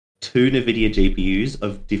two NVIDIA GPUs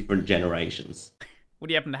of different generations. What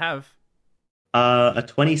do you happen to have? A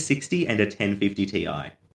 2060 and a 1050 Ti.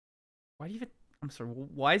 Why do you even? I'm sorry.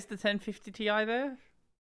 Why is the 1050 Ti there?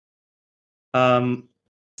 Um,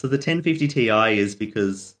 so the 1050 Ti is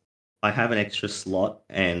because I have an extra slot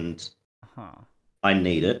and Huh. I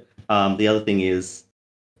need it. The other thing is,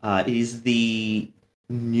 it is the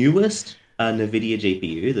newest NVIDIA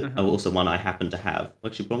GPU that Uh-huh. also one I happen to have.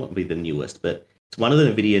 Actually, probably the newest, but it's one of the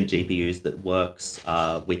NVIDIA GPUs that works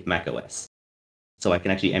with macOS. So I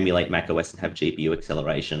can actually emulate macOS and have GPU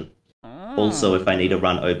acceleration. Also, if I need to Oh.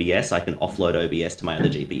 run OBS, I can offload OBS to my other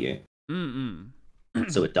GPU, Mm-mm.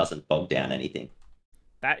 so it doesn't bog down anything.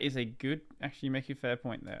 That is a good. Actually, you make a fair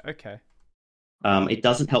point there. Okay. It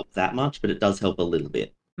doesn't help that much, but it does help a little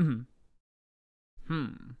bit. Mm-hmm.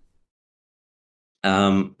 Hmm.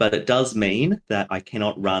 But it does mean that I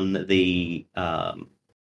cannot run the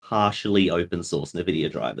partially open source NVIDIA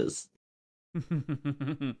drivers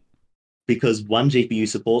because one GPU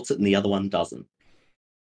supports it and the other one doesn't.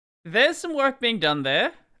 There's some work being done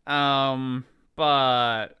there.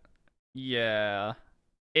 But yeah,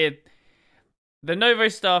 it the Novo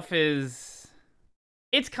stuff is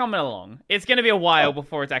it's coming along. It's going to be a while Oh,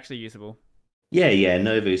 before it's actually usable. yeah,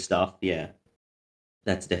 Novu stuff. Yeah,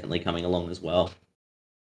 that's definitely coming along as well.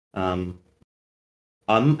 Um,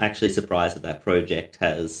 I'm actually surprised that that project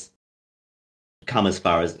has come as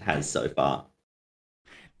far as it has so far.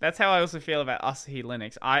 That's how I also feel about Asahi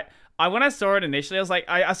Linux. I when I saw it initially, I was like,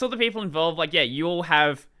 I saw the people involved, like, yeah, you all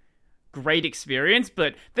have great experience,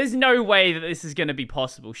 but there's no way that this is going to be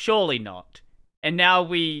possible. Surely not. And now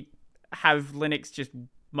we have Linux just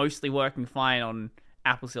mostly working fine on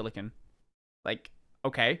Apple Silicon. Like,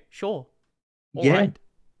 okay, sure. All Yeah, right.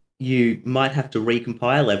 you might have to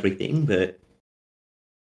recompile everything, but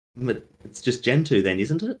it's just Gen 2 then,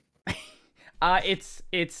 isn't it? It's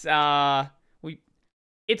we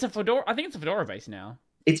it's a Fedora. I think it's a Fedora base now.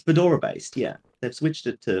 It's Fedora based, yeah. They've switched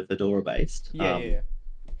it to Fedora based. Yeah, yeah,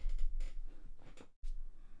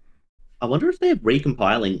 I wonder if they're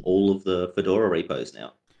recompiling all of the Fedora repos now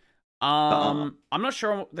for yeah. ARM. I'm not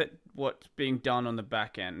sure that what's being done on the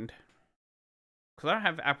back end because I don't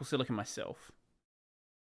have Apple Silicon myself.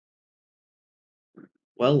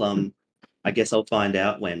 Well, I guess I'll find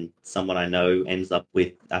out when someone I know ends up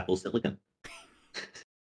with Apple Silicon.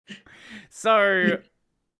 So,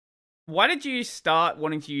 why did you start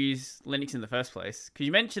wanting to use Linux in the first place? Because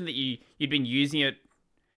you mentioned that you'd been using it.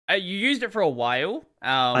 You used it for I a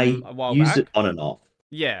while used it back. on and off.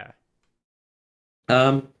 Yeah.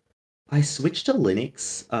 Um, I switched to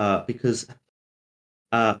Linux because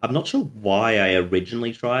I'm not sure why I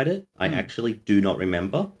originally tried it. I Mm. actually do not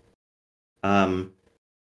remember. Um,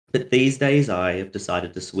 but these days I have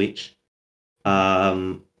decided to switch.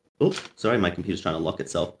 Mhm. Oops, sorry, my computer's trying to lock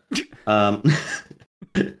itself. Um,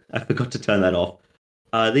 I forgot to turn that off.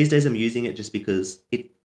 These days I'm using it just because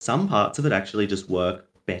some parts of it actually just work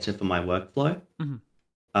better for my workflow. Mhm.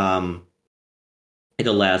 Um, it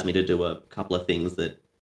allows me to do a couple of things that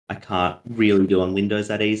I can't really do on Windows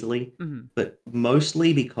that easily, Mhm. but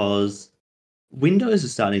mostly because Windows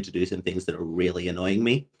is starting to do some things that are really annoying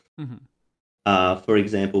me. Mhm. For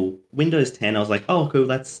example, Windows 10, I was like, oh, cool,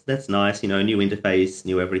 that's nice, new interface,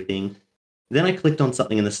 new everything. Then I clicked on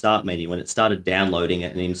something in the start menu and it started downloading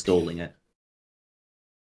it and installing it.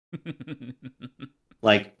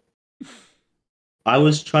 Like, I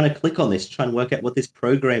was trying to click on this, trying to work out what this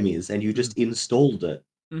program is, and you Mhm. just installed it.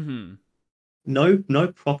 Mhm.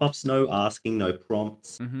 No pop-ups, no asking, no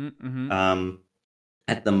prompts. Mhm. Mhm. Um,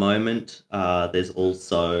 at the moment, there's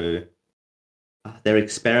also they're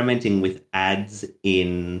experimenting with ads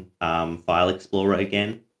in File Explorer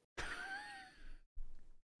again.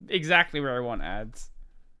 Exactly where I want ads.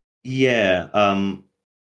 Yeah,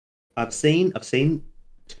 I've seen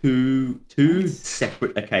two What?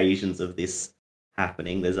 separate occasions of this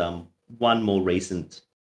happening. There's one more recent.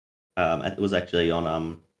 It was actually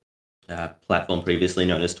on a platform previously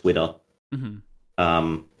known as Twitter. Mhm.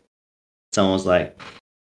 Um, someone was like,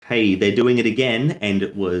 "Hey, they're doing it again," and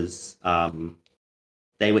it was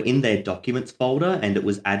they were in their documents folder, and it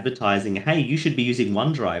was advertising, "Hey, you should be using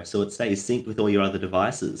OneDrive, so it stays synced with all your other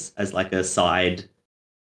devices as like a side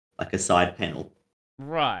panel."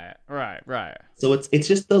 Right. Right. Right. So it's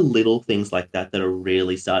just the little things like that that are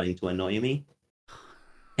really starting to annoy me.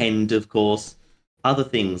 And of course, other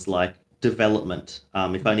things like development.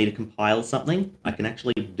 If I need to compile something, I can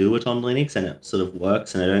actually do it on Linux and it sort of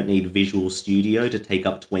works, and I don't need Visual Studio to take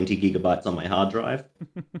up 20 gigabytes on my hard drive.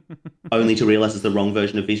 Only to realize it's the wrong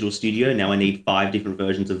version of Visual Studio. Now I need five different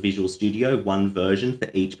versions of Visual Studio, one version for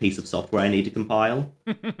each piece of software I need to compile.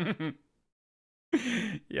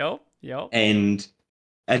 Yep. Yep. And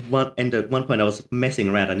at one point I was messing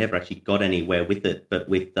around. I never actually got anywhere with it, but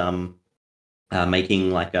with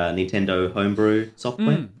making like a Nintendo homebrew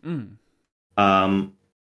software. Mm. Mm. Um,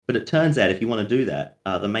 but it turns out if you want to do that,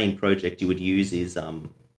 the main project you would use is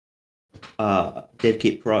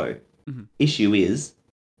DevKit Pro. Mhm. Issue is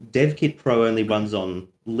DevKit Pro only runs on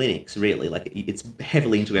Linux, really. Like it's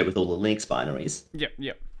heavily integrated with all the Linux binaries, Yep.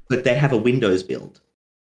 Yep. but they have a Windows build.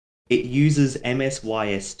 It uses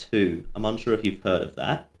MSYS2. I'm unsure if you've heard of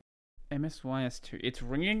that. MSYS2. It's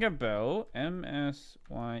ringing a bell.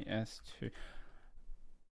 MSYS2.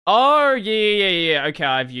 Oh, yeah, yeah, yeah, yeah. Okay,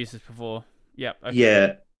 I've used this before. Yep, okay.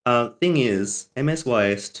 Yeah. Thing is,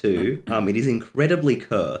 MSYS2, it is incredibly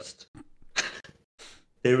cursed.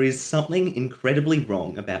 There is something incredibly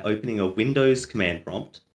wrong about opening a Windows command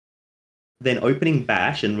prompt, then opening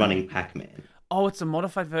Bash and running Pac-Man. Oh, it's a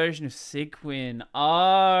modified version of Sigwin.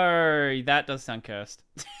 Oh, that does sound cursed.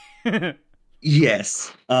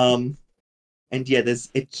 Yes. And yeah,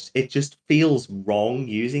 it just feels wrong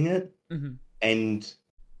using it. Mhm. And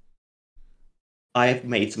I have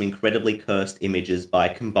made some incredibly cursed images by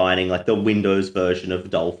combining like the Windows version of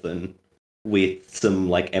Dolphin with some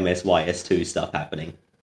like MSYS2 stuff happening.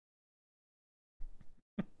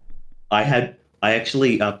 I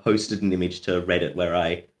actually posted an image to Reddit where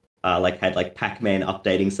I like had like Pac-Man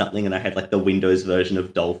updating something, and I had like the Windows version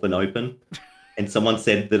of Dolphin open, and someone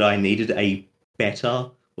said that I needed a better,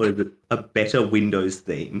 what is it, a better Windows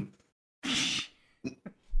theme.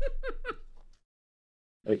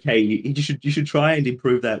 Okay, you should try and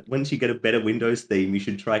improve that. Once you get a better Windows theme, you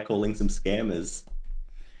should try calling some scammers.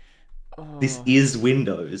 This Oh, is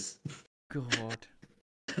Windows. God.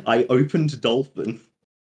 I opened Dolphin.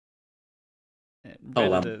 And Oh,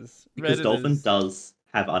 Redditors. because Dolphin Redditors. does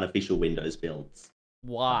have unofficial Windows builds.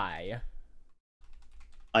 Why?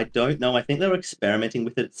 I don't know. I think they were experimenting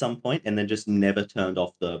with it at some point and then just never turned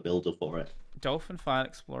off the builder for it. Dolphin File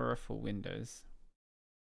Explorer for Windows.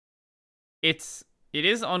 It's it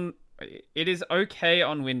is on it is okay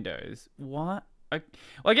on Windows. What? Well,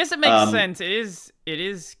 I guess it makes Um, sense. It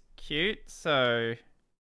is cute. So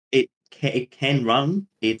it can run.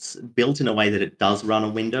 It's built in a way that it does run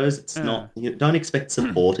on Windows. It's uh, not. You don't expect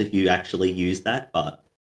support if you actually use that, but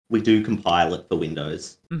we do compile it for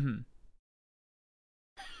Windows. mhm.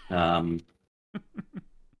 Um,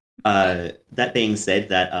 that being said,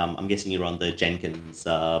 that I'm guessing you're on the Jenkins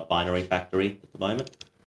binary factory at the moment.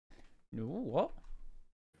 Ooh, what?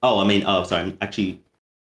 Oh, sorry. I'm actually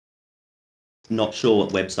not sure what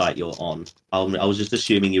website you're on. I was just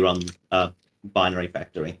assuming you're on binary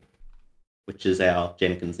factory, which is our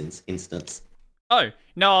Jenkins instance. Oh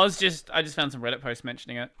no, I just found some Reddit posts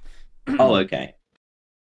mentioning it. Oh, okay.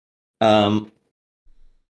 Um,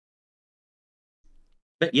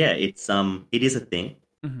 but yeah, it is a thing,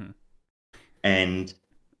 Mhm. and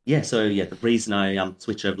yeah, so yeah, the reason I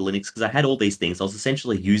switched over to Linux because I had all these things. I was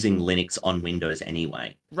essentially using Linux on Windows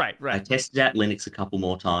anyway. Right, I right. tested out Linux a couple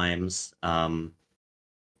more times, and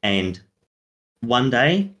one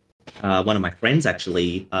day, one of my friends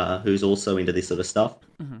actually, who's also into this sort of stuff,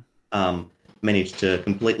 Mhm. um, managed to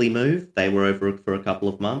completely move. They were over for a couple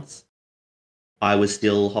of months. I was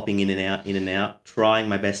still hopping in and out, trying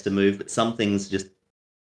my best to move, but some things just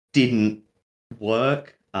didn't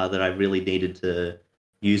work that I really needed to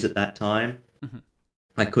use at that time. Mhm.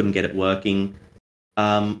 I couldn't get it working.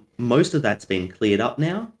 Most of that's been cleared up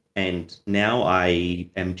now, and now I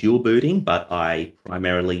am dual booting, but I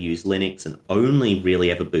primarily use Linux and only really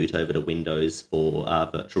ever boot over to Windows for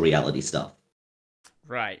virtual reality stuff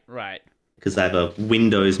Right, right. because I have a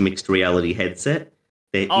Windows mixed reality headset.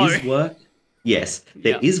 There Oh, is work, yes,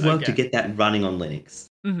 there yeah. is work to Okay. get that running on Linux.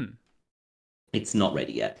 Mhm. It's not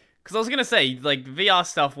ready yet. Because I was gonna say, like, VR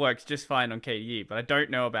stuff works just fine on KDE, but I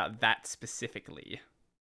don't know about that specifically.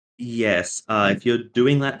 Yes, if you're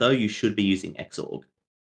doing that though, you should be using Xorg.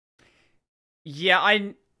 Yeah,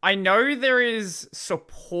 I know there is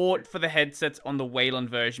support for the headsets on the Wayland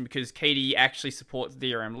version because KDE actually supports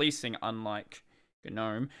DRM leasing, unlike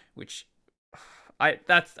GNOME, which I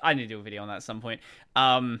need to do a video on that at some point.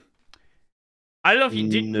 I don't know if you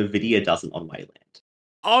did. NVIDIA doesn't on Wayland.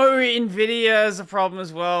 Oh, Nvidia is a problem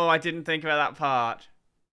as well. I didn't think about that part.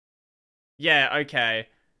 Yeah, okay.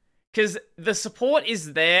 Because the support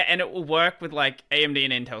is there and it will work with like AMD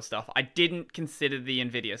and Intel stuff. I didn't consider the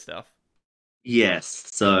Nvidia stuff. Yes,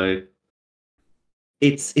 so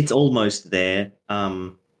it's almost there.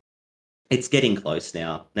 It's getting close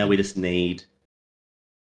now. Now we Mhm. just need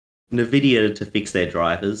NVIDIA to fix their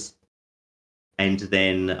drivers, and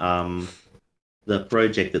then the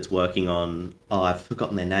project that's working on I've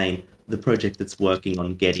forgotten their name. The project that's working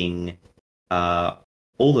on getting uh,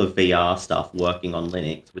 all the VR stuff working on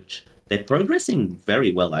Linux, which they're progressing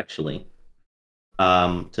very well actually.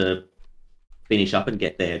 To finish up and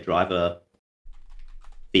get their driver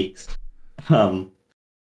fixed. Um,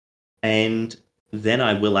 and then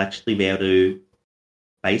I will actually be able to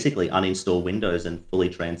basically uninstall Windows and fully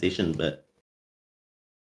transition. But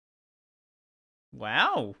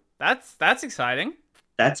Wow, that's exciting.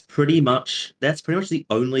 that's pretty much the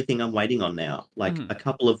only thing I'm waiting on now. Like Hmm. a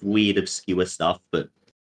couple of weird obscure stuff, but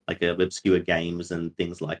like obscure games and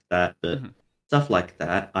things like that. But Hmm. stuff like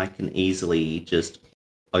that, I can easily just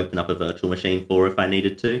open up a virtual machine for if I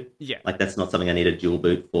needed to. Yeah. Like that's not something I need a dual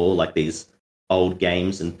boot for. Like these old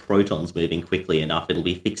games and Proton's moving quickly enough, it'll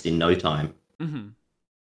be fixed in no time. Hmm.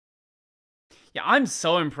 Yeah, I'm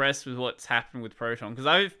so impressed with what's happened with Proton because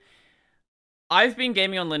I've been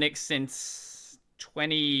gaming on Linux since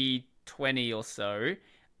 2020 or so.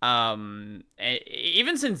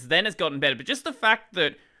 Even since then, it's gotten better. But just the fact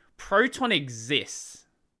that Proton exists.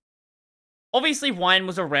 Obviously, Wine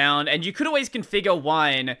was around, and you could always configure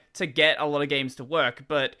Wine to get a lot of games to work.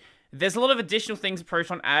 But there's a lot of additional things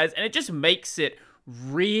Proton adds, and it just makes it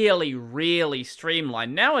really, really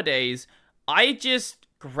streamlined. Nowadays, I just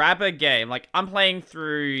grab a game. Like, I'm playing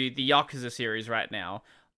through the Yakuza series right now.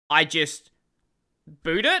 I just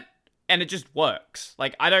boot it, and it just works.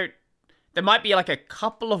 Like, there might be like a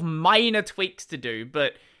couple of minor tweaks to do,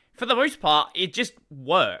 but for the most part, it just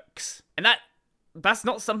works. And that's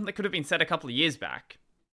not something that could have been said a couple of years back.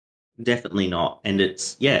 Definitely not. And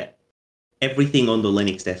it's, yeah, everything on the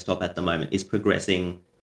Linux desktop at the moment is progressing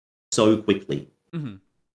so quickly. Mm-hmm.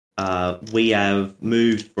 We have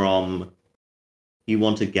moved from, you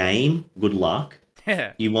want a game, good luck.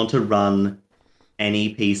 You want to run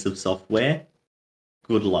any piece of software,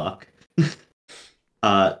 good luck.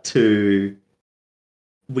 To,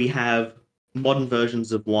 we have modern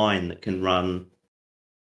versions of Wine that can run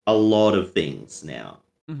a lot of things now.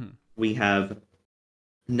 Mm-hmm. We have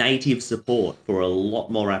native support for a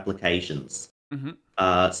lot more applications. Mm-hmm.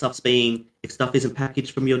 If stuff isn't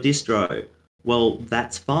packaged from your distro, well,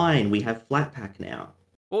 that's fine. We have Flatpak now.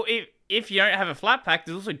 Well, if you don't have a Flatpak,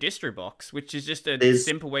 there's also DistroBox, which is just a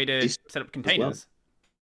simple way to set up containers. Well.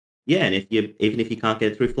 Yeah, and even if you can't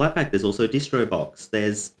get it through Flatpak, there's also DistroBox.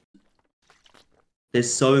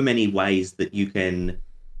 There's so many ways that you can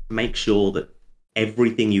make sure that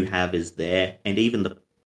everything you have is there, and even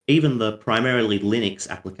the primarily Linux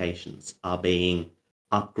applications are being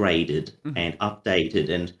upgraded and updated,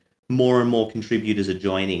 and more contributors are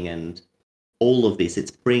joining, and all of this,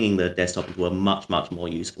 it's bringing the desktop into a much, much more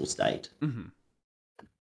useful state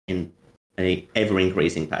in an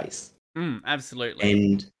ever-increasing pace. Absolutely.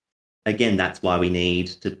 And again, that's why we need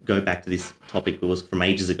to go back to this topic that was from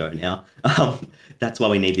ages ago now. That's why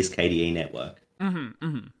we need this KDE network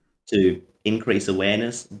to increase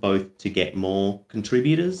awareness, both to get more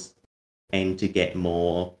contributors and to get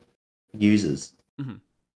more users.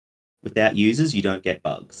 Without users, you don't get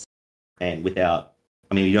bugs, and without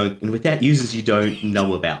users, you don't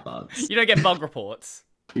know about bugs. You don't get bug reports.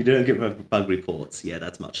 You don't get bug reports. Yeah,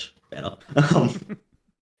 that's much better.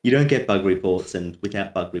 You don't get bug reports, and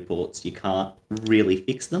without bug reports, you can't really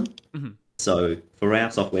fix them. So for our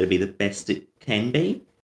software to be the best it can be,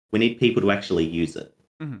 we need people to actually use it.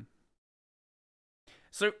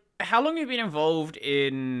 So how long have you been involved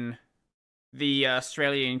in the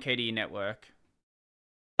Australian KDE network?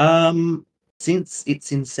 Since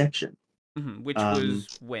its inception. Which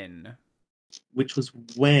was when?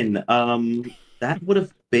 That would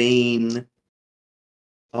have been...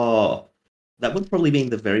 that would probably be in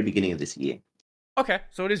the very beginning of this year. Okay,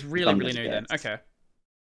 so it is really new then. Okay.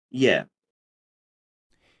 Yeah.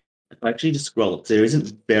 If I actually just scroll up, there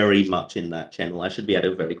isn't very much in that channel. I should be able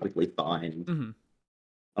to very quickly find...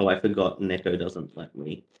 Oh, I forgot Neko doesn't let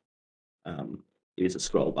me use a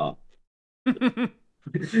scroll bar.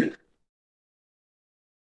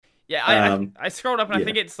 Yeah, I scrolled up and I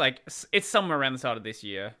think it's somewhere around the start of this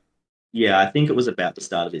year. Yeah, I think it was about the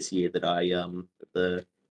start of this year that the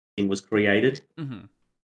thing was created. You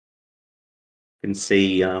can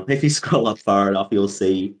see, if you scroll up far enough, you'll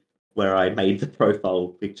see where I made the profile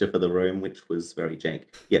picture for the room, which was very jank.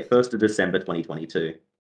 Yeah, 1st of December 2022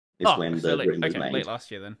 is when the room was made. Late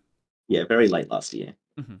last year then. Yeah, very late last year.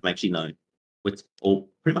 Actually, no, it's all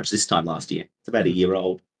pretty much this time last year. It's about a year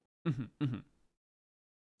old.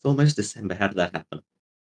 It's almost December. How did that happen?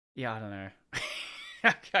 Yeah, I don't know.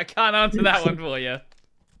 I can't answer that one for you.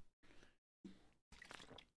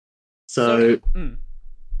 So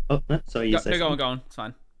oh, no, sorry, you said go on. It's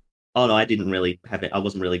fine. Oh no, I didn't really have it. I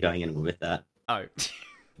wasn't really going anywhere with that. Oh,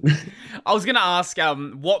 I was gonna ask,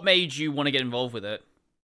 what made you want to get involved with it?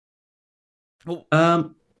 Well,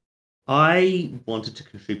 I wanted to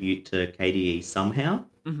contribute to KDE somehow,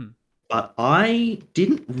 but I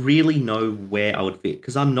didn't really know where I would fit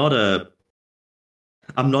because I'm not a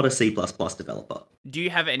C++ developer. Do you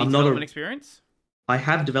have any development experience? I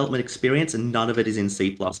have development experience, and none of it is in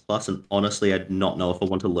C++. And honestly, I do not know if I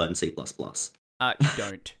want to learn C++. You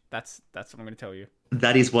don't. That's what I'm going to tell you.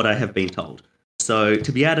 That is what I have been told. So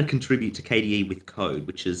to be able to contribute to KDE with code,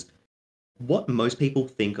 which is what most people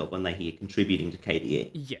think of when they hear contributing to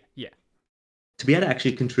KDE. Yeah. To be able to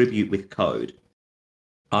actually contribute with code,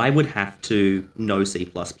 I would have to know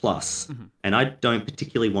C++, and I don't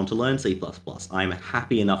particularly want to learn C++. I'm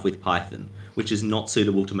happy enough with Python, which is not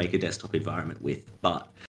suitable to make a desktop environment with, but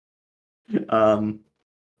I'm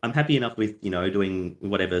happy enough with, doing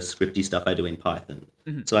whatever scripty stuff I do in Python.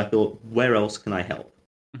 So I thought, where else can I help?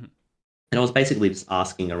 And I was basically just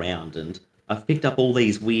asking around, and I've picked up all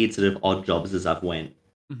these weird sort of odd jobs as I've went.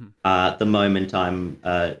 At the moment, I'm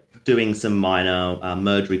doing some minor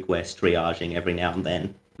merge request triaging every now and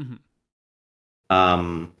then.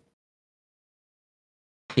 Some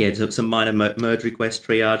minor merge request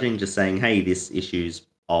triaging, just saying, hey, this issue's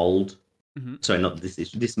old. Sorry, not this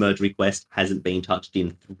issue. This merge request hasn't been touched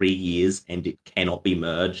in 3 years and it cannot be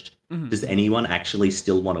merged. Does anyone actually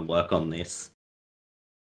still want to work on this?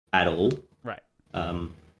 at all. Right.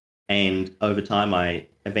 And over time, I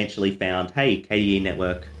eventually found, hey, KDE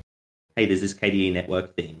network. Hey, there's this KDE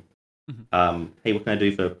network thing. Hey, what can I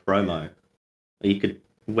do for promo?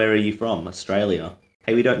 Where are you from? Australia.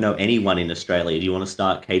 Hey, we don't know anyone in Australia. Do you want to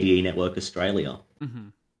start KDE Network Australia? Mm-hmm.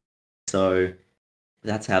 So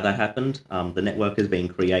that's how that happened. The network has been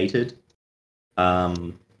created,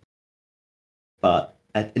 but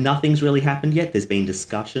nothing's really happened yet. There's been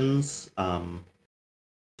discussions.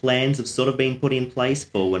 Plans have sort of been put in place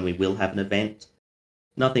for when we will have an event.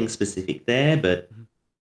 Nothing specific there, but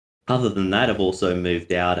other than that, I've also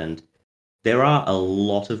moved out, and there are a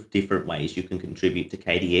lot of different ways you can contribute to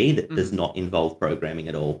KDE that does not involve programming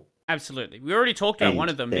at all. Absolutely. We already talked about one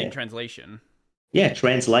of them being there. translation. Yeah,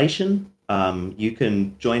 translation. You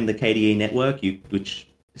can join the KDE network, which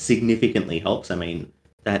significantly helps. I mean,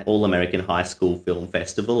 that All American High School Film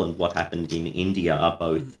Festival and what happened in India are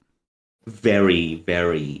both very,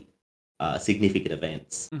 very significant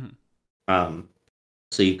events.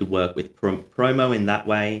 So you could work with promo in that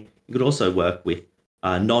way. You could also work with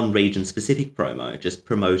non-region specific promo, just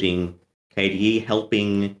promoting KDE,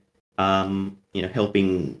 helping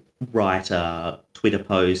write Twitter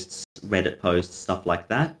posts, Reddit posts, stuff like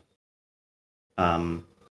that.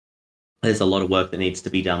 There's a lot of work that needs to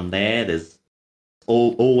be done there. There's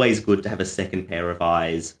always good to have a second pair of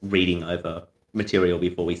eyes reading over material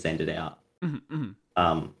before we send it out.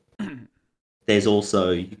 There's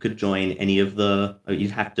also, you could join any of the, you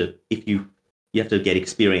have to get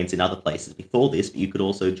experience in other places before this, but you could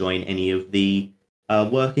also join any of the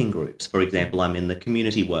working groups. For example, I'm in the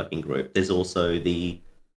community working group. There's also the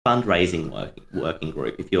fundraising working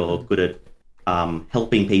group. If you're good at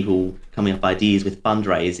helping people coming up ideas with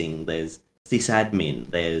fundraising, there's sysadmin.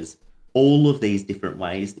 There's all of these different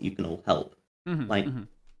ways that you can all help.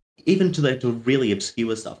 Even to really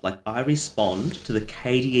obscure stuff. Like, I respond to the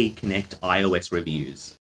KDE Connect iOS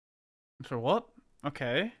reviews. For what?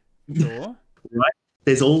 Okay. Sure. Right?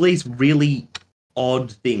 There's all these really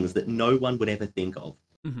odd things that no one would ever think of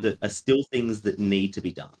that are still things that need to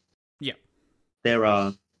be done. Yeah. There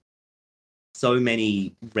are so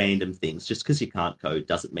many random things. Just because you can't code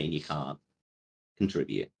doesn't mean you can't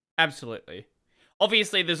contribute. Absolutely.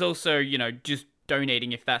 Obviously, there's also, just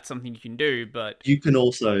donating if that's something you can do, but... You can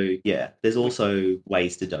also, there's also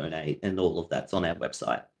ways to donate, and all of that's on our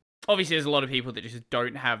website. Obviously, there's a lot of people that just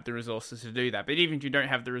don't have the resources to do that, but even if you don't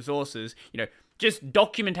have the resources, just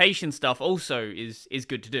documentation stuff also is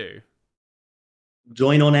good to do.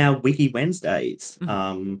 Join on our Wiki Wednesdays,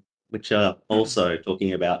 which are also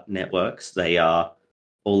talking about networks. They are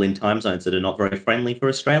all in time zones that are not very friendly for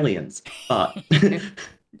Australians, but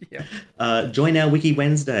join our Wiki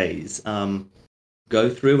Wednesdays. Go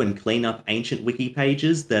through and clean up ancient wiki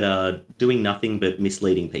pages that are doing nothing but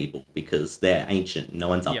misleading people because they're ancient. No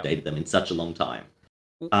one's updated them in such a long time.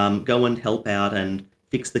 Go and help out and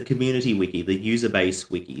fix the community wiki, the user base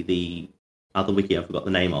wiki, the other wiki I forgot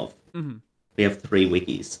the name of. We have 3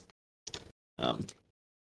 wikis.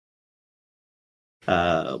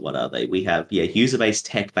 What are they? We have, user base,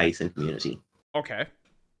 tech base, and community. Okay.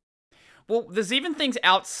 Well, there's even things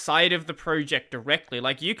outside of the project directly.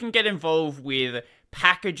 Like, you can get involved with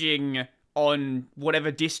packaging on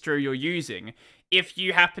whatever distro you're using. If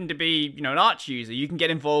you happen to be, an Arch user, you can get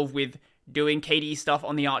involved with doing KDE stuff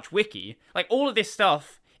on the Arch wiki. Like, all of this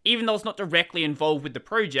stuff, even though it's not directly involved with the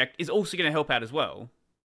project, is also going to help out as well.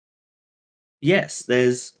 Yes,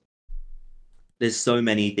 there's so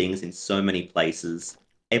many things in so many places.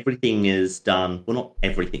 Everything is done, well, not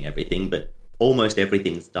everything, but almost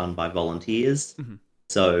everything's done by volunteers.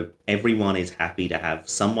 So everyone is happy to have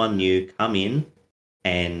someone new come in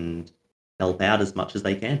and help out as much as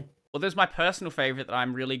they can. Well, there's my personal favorite that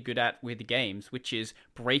I'm really good at with games, which is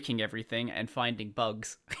breaking everything and finding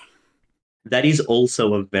bugs. That is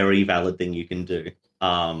also a very valid thing you can do.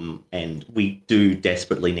 And we do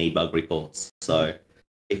desperately need bug reports. So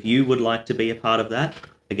if you would like to be a part of that,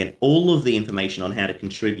 again, all of the information on how to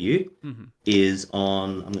contribute is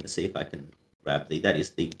on, I'm going to see if I can grab that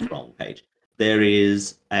is the wrong page. There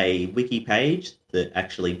is a wiki page that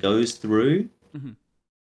actually goes through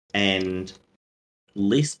and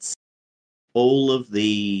lists all of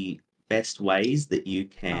the best ways that you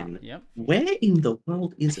can... Where in the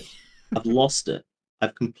world is it? I've lost it.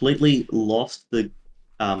 I've completely lost the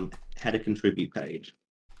how to contribute page.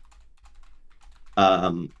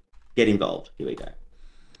 Get involved. Here we go.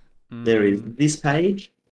 There is this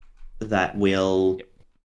page that will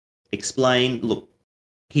explain, look,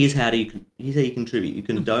 here's how you contribute. You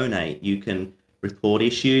can donate, you can report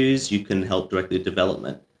issues, you can help directly with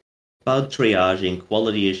development, bug triaging,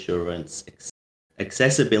 quality assurance,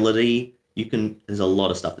 accessibility, There's a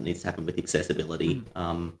lot of stuff that needs to happen with accessibility.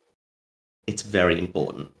 It's very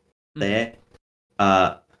important there.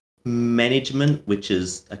 Uh, Management, which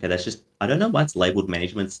is okay, that's just I don't know why it's labeled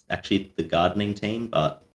management. It's actually the gardening team,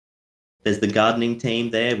 but there's the gardening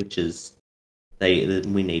team there, which is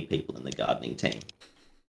we need people in the gardening team.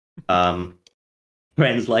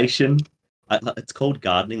 Translation, it's called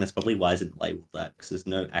gardening. That's probably why it's labeled that, because there's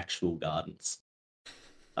no actual gardens.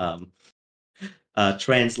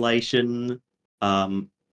 Translation, human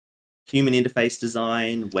interface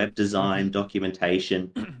design, web design,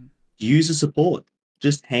 documentation, user support.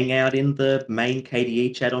 Just hang out in the main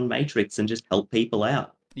KDE chat on Matrix and just help people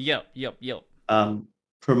out. Yep.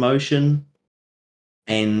 Promotion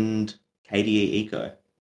and KDE Eco.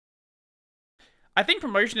 I think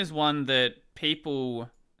promotion is one that people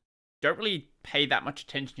don't really pay that much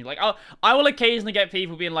attention to. Like, oh, I will occasionally get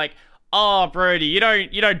people being like, "Oh, Brody, you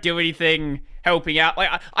don't do anything helping out."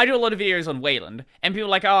 Like, I do a lot of videos on Wayland, and people are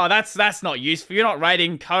like, "Oh, that's not useful. You're not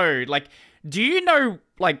writing code." Like, do you know,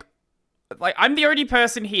 like I'm the only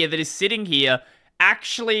person here that is sitting here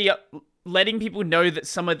actually letting people know that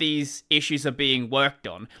some of these issues are being worked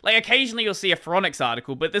on. Like, occasionally you'll see a Phoronix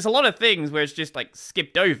article, but there's a lot of things where it's just, like,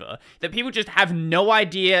 skipped over, that people just have no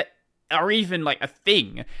idea are even, like, a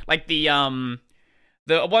thing. Like, the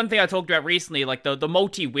one thing I talked about recently, like, the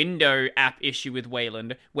multi-window app issue with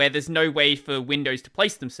Wayland, where there's no way for windows to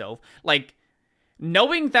place themselves. Like,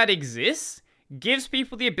 knowing that exists gives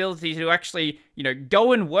people the ability to actually,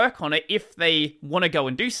 go and work on it if they want to go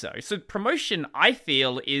and do so. So promotion, I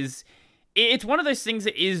feel, it's one of those things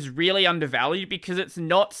that is really undervalued because it's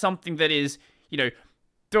not something that is,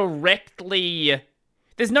 directly...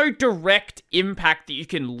 There's no direct impact that you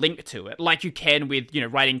can link to it, like you can with,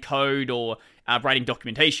 writing code or writing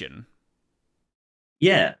documentation.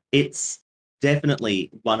 Yeah, it's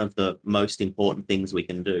definitely one of the most important things we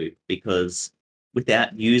can do, because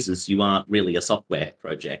without users, you aren't really a software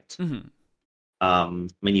project. Mm-hmm. I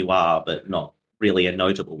mean, you are, but not really a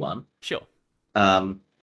notable one. Sure.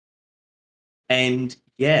 And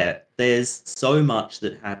yeah, there's so much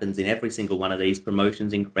that happens in every single one of these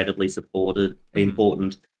promotions. Incredibly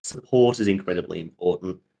important. Support is incredibly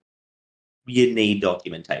important. You need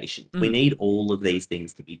documentation. We need all of these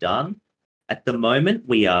things to be done. At the moment,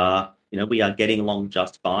 we are getting along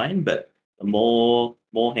just fine, but the more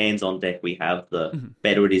hands on deck we have, the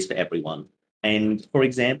better it is for everyone. And for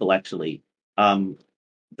example, actually, the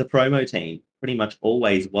promo team pretty much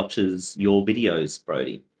always watches your videos,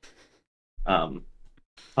 Brody.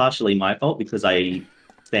 Partially my fault, because I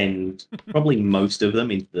spend probably most of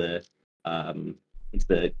them into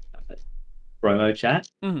the promo chat,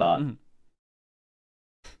 but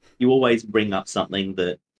you always bring up something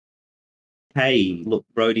that, hey, look,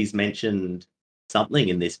 Brody's mentioned something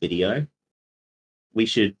in this video. We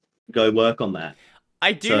should go work on that.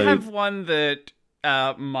 I do have one that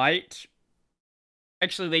might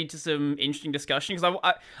actually lead to some interesting discussion, because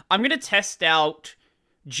I'm going to test out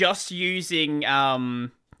just using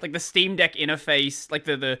like the Steam Deck interface, like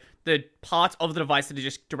the part of the device that is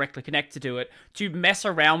just directly connected to it, to mess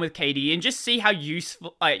around with KDE and just see how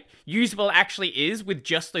useful it actually is with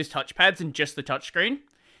just those touchpads and just the touchscreen.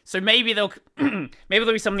 So maybe there'll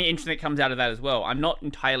be something interesting that comes out of that as well. I'm not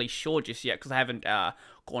entirely sure just yet because I haven't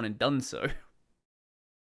gone and done so.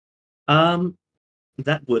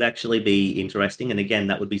 That would actually be interesting, and again,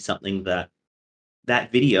 that would be something that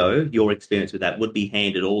video, your experience with that, would be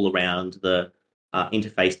handed all around the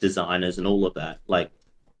interface designers and all of that. Like,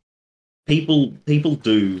 people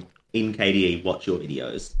do in KDE watch your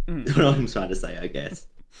videos. That's what I'm trying to say, I guess.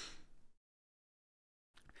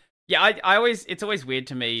 Yeah, it's always weird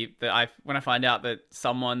to me that when I find out that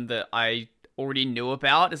someone that I already knew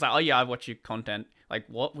about is like, oh yeah, I watch your content. Like,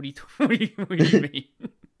 what? What do you mean?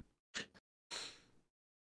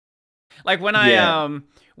 Like when a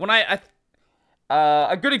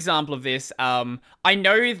good example of this, I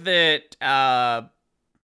know that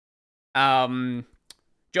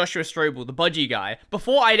Joshua Strobel, the budgie guy,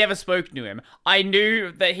 before I'd ever spoken to him, I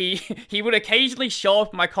knew that he would occasionally show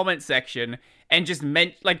up in my comment section and just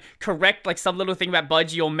correct like some little thing about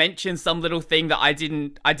budgie, or mention some little thing that I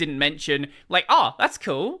didn't mention. Like, oh, that's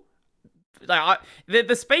cool. Like,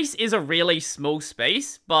 the space is a really small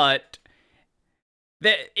space, but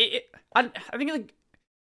I think, like,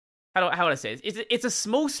 how would I say this? It's a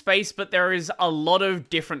small space, but there is a lot of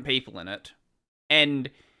different people in it, and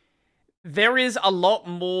there is a lot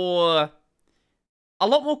more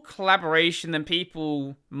collaboration than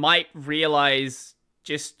people might realize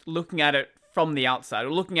just looking at it from the outside,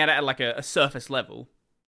 or looking at it at like a surface level.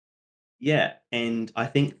 Yeah, and I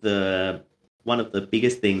think one of the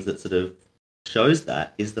biggest things that sort of shows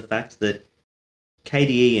that is the fact that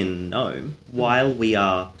KDE and GNOME, while we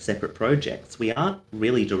are separate projects, we aren't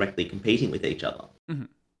really directly competing with each other. Mhm.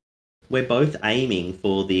 We're both aiming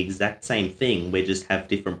for the exact same thing. We just have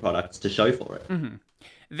different products to show for it.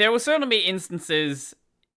 There will certainly be instances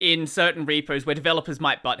in certain repos where developers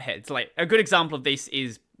might butt heads. Like, a good example of this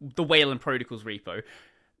is the Wayland Protocols repo.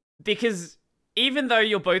 Because even though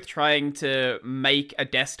you're both trying to make a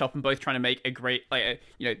desktop and both trying to make a great,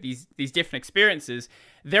 these different experiences,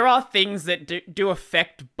 there are things that do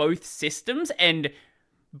affect both systems, and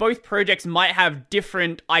both projects might have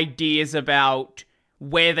different ideas about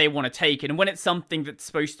where they want to take it. And when it's something that's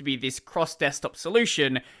supposed to be this cross-desktop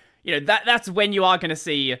solution, that's when you are going to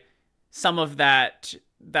see some of that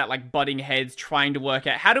like butting heads, trying to work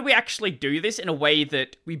out how do we actually do this in a way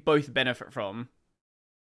that we both benefit from.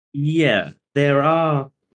 Yeah, there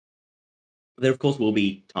of course will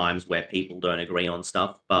be times where people don't agree on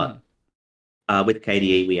stuff, but with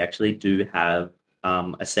KDE we actually do have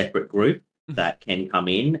a separate group that can come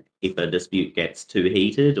in if a dispute gets too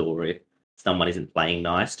heated or if someone isn't playing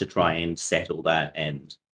nice, to try and settle that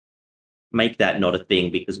and make that not a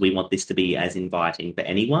thing, because we want this to be as inviting for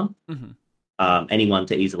anyone. Anyone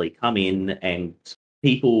to easily come in, and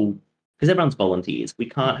people, because everyone's volunteers, we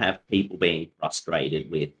can't have people being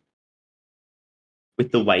frustrated with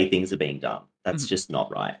the way things are being done. That's just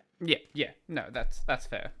not right. Yeah. No, that's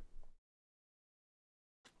fair.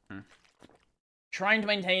 Trying to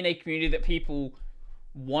maintain a community that people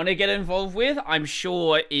want to get involved with, I'm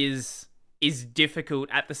sure is difficult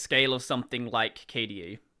at the scale of something like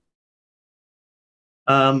KDE.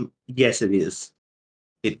 Yes, it is.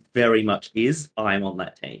 It very much is. I'm on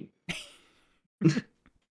that team.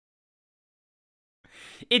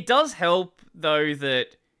 It does help, though,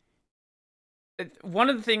 that one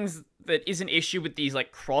of the things that is an issue with these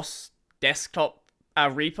like cross desktop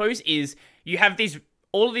repos is you have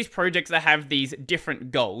all of these projects that have these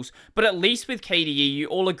different goals, but at least with KDE, you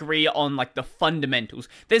all agree on like the fundamentals.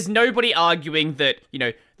 There's nobody arguing that,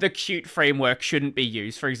 the Qt framework shouldn't be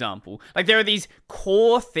used, for example. Like, there are these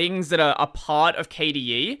core things that are a part of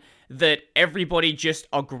KDE that everybody just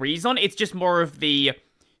agrees on. It's just more of the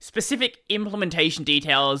specific implementation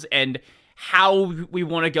details and how we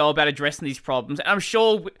want to go about addressing these problems. And I'm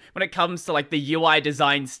sure when it comes to like the UI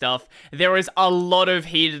design stuff, there is a lot of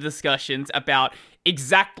heated discussions about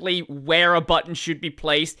exactly where a button should be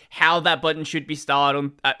placed, how that button should be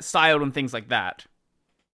styled, and things like that.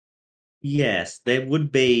 Yes, there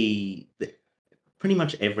would be, pretty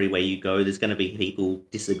much everywhere you go, there's going to be people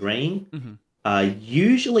disagreeing.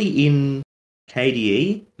 Usually in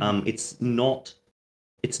KDE, it's not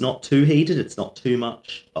too heated. It's not too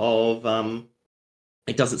much of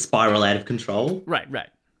it doesn't spiral out of control. Right.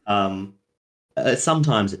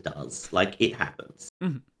 Sometimes it does. Like, it happens.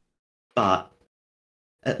 But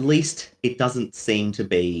at least it doesn't seem to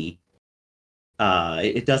be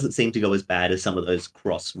it doesn't seem to go as bad as some of those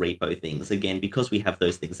cross repo things, again, because we have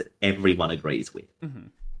those things that everyone agrees with.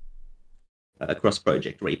 Cross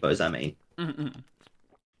project repos, I mean.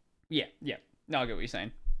 Yeah. No, I get what you're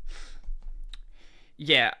saying.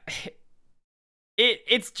 Yeah.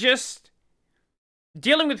 It's just,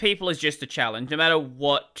 dealing with people is just a challenge, no matter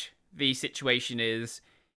what the situation is.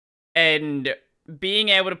 And being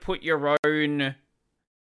able to put your own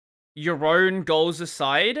goals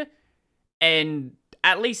aside and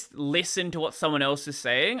at least listen to what someone else is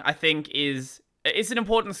saying, I think it's an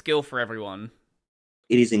important skill for everyone.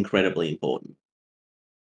 It is incredibly important.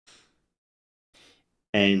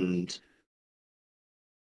 And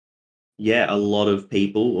yeah, a lot of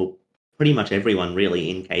people, or pretty much everyone really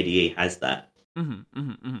in KDE has that.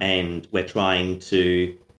 And we're trying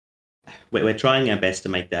our best to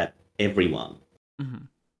make that everyone.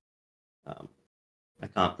 I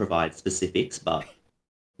can't provide specifics, but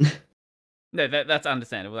no, that's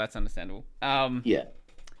understandable. Yeah.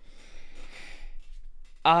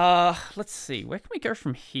 Let's see. Where can we go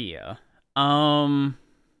from here? I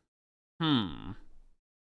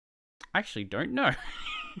actually don't know.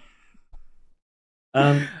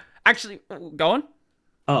 Actually, go on.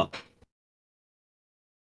 Oh.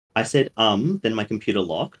 I said then my computer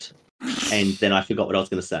locked, and then I forgot what I was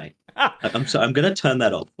going to say. I'm sorry, I'm going to turn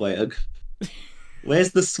that off. Wait,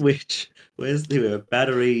 where's the switch? Where's the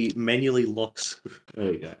battery manually locks?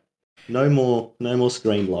 There we go. No more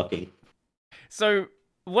screen locking. So,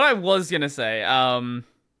 what I was going to say,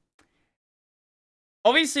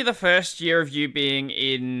 obviously the first year of you being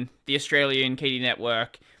in the Australian KDE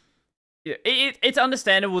network, it's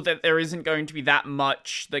understandable that there isn't going to be that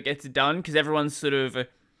much that gets done, because everyone's sort of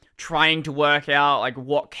trying to work out like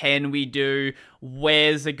what can we do,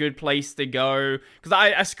 where's a good place to go. Because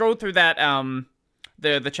I scrolled through that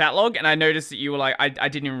the chat log, and I noticed that you were like, I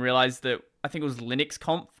didn't even realize that I think it was Linux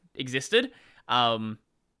Conf existed. So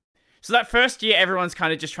that first year, everyone's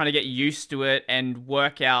kind of just trying to get used to it and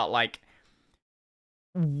work out like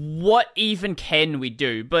what even can we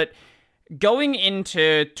do. But going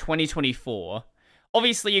into 2024,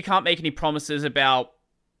 obviously you can't make any promises about,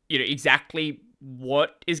 exactly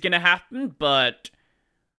what is going to happen, but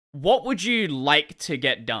what would you like to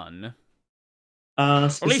get done? Or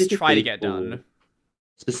at least try to get done.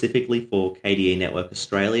 Specifically for KDE Network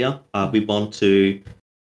Australia, we want to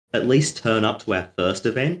at least turn up to our first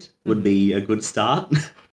event would be a good start.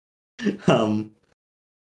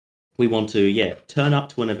 We want to, turn up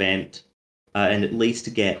to an event and at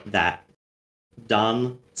least get that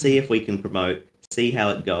done, see if we can promote, see how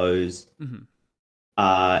it goes,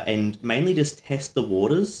 and mainly just test the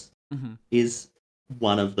waters is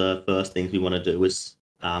one of the first things we want to do is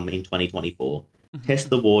in 2024. Test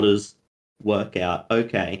the waters, work out,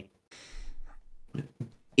 okay,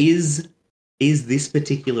 is this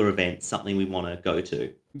particular event something we want to go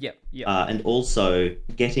to? Yep. And also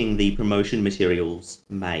getting the promotion materials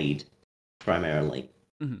made primarily.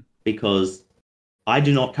 Because I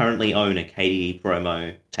do not currently own a KDE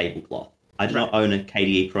promo tablecloth. I do not own a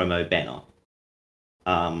KDE promo banner.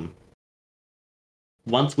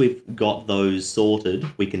 Once we've got those sorted,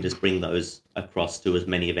 we can just bring those across to as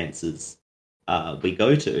many events as we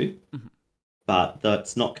go to. But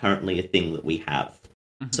that's not currently a thing that we have.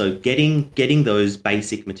 So getting those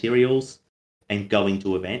basic materials and going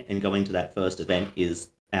to that first event is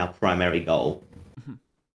our primary goal.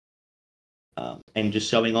 And just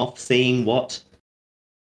showing off, seeing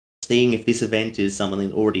if this event is someone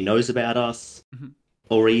that already knows about us,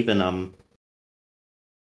 or even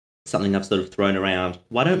something I've sort of thrown around.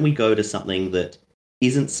 Why don't we go to something that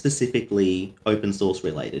isn't specifically open source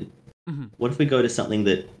related? What if we go to something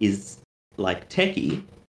that is like techie?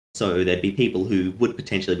 So there'd be people who would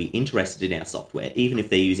potentially be interested in our software, even if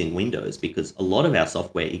they're using Windows, because a lot of our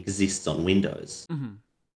software exists on Windows.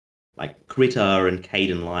 Like Critter and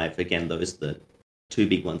Kden Live, again, those are the two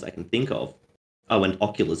big ones I can think of. Oh, and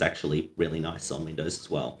Ocula's actually really nice on Windows as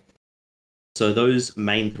well. So those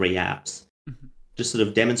main three apps, just sort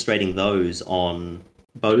of demonstrating those on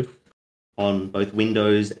both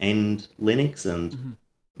Windows and Linux and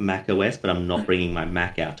Mac OS, but I'm not bringing my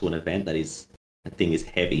Mac out to an event. That thing is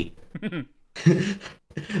heavy.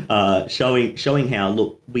 Showing how,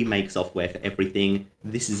 look, we make software for everything.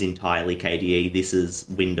 This is entirely KDE. This is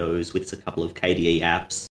Windows with a couple of KDE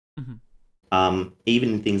apps.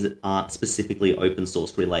 Even things that aren't specifically open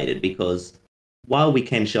source related, because while we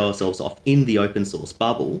can show ourselves off in the open source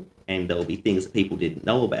bubble, and there'll be things that people didn't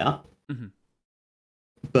know about,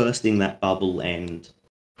 bursting that bubble and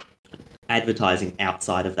advertising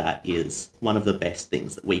outside of that is one of the best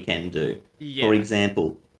things that we can do. For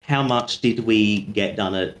example, how much did we get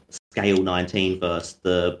done at Scale 19 versus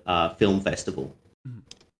the film festival?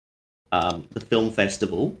 The film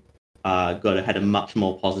festival had a much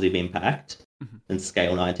more positive impact than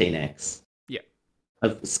Scale 19X.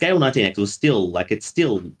 Scale 19X was still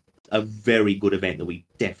a very good event that we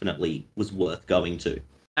definitely was worth going to.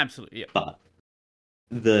 Absolutely, yeah. But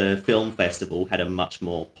the film festival had a much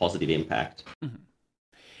more positive impact.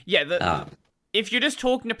 Yeah, if you're just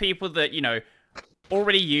talking to people that,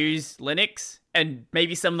 already use Linux, and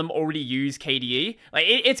maybe some of them already use KDE, like,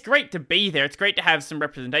 it's great to be there, it's great to have some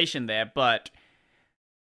representation there, but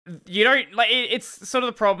you don't, like, it's sort of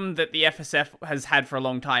the problem that the FSF has had for a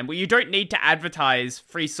long time, where you don't need to advertise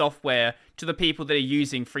free software to the people that are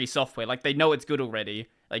using free software. Like, they know it's good already.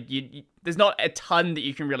 Like, there's not a ton that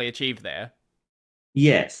you can really achieve there.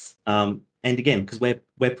 Yes, and again, because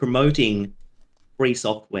we're promoting free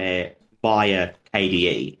software via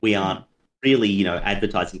KDE, we aren't really,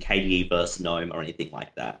 advertising KDE versus GNOME or anything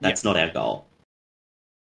like that. That's not our goal.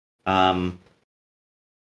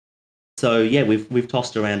 So yeah, we've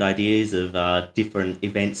tossed around ideas of different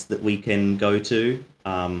events that we can go to.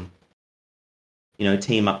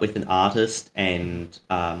 Team up with an artist and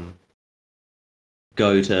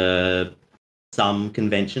go to some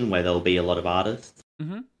convention where there'll be a lot of artists.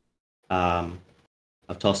 I've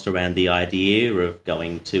tossed around the idea of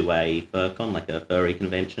going to a FurCon, like a furry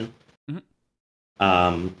convention.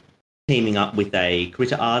 Teaming up with a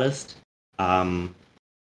Critter artist,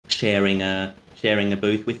 sharing a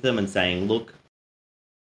booth with them and saying, look,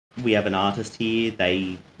 we have an artist here,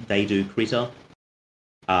 they do Critter.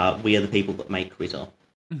 We are the people that make Critter.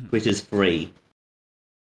 Critter's free.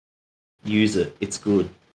 Use it, it's good.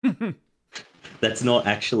 that's not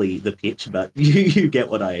actually the pitch, but you get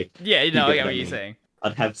what I Yeah, you I get get what what I you're mean. saying.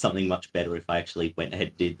 I'd have something much better if I actually went ahead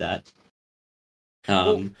and did that.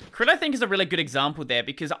 Well, Um, Crit, I think, is a really good example there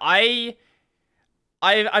because I've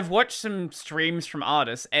watched some streams from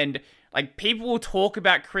artists, and like people will talk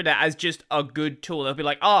about Critter as just a good tool. They'll be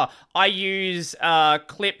like, "Oh, I use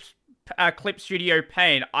Clip Studio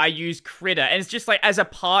Paint. I use Critter," and it's just like as a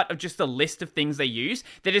part of just a list of things they use.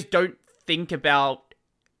 They just don't think about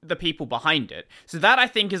the people behind it. So that I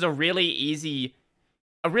think is a really easy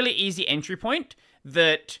entry point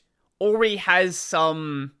that already has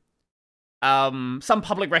some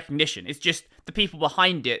public recognition. It's just the people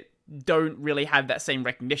behind it don't really have that same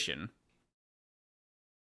recognition.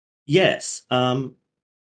 yes,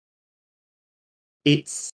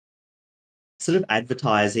 it's sort of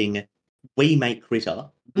advertising. We make Critter.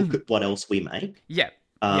 Look Mhm. at what else we make. Yeah.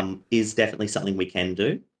 Yeah. Is definitely something we can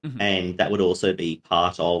do, Mhm. and that would also be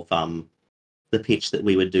part of the pitch that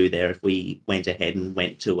we would do there if we went ahead and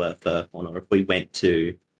went to a Furcon, or if we went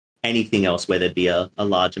to anything else where there'd be a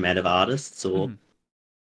large amount of artists. Or Mhm.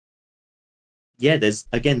 yeah, there's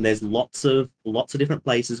lots of different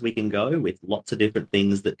places we can go with lots of different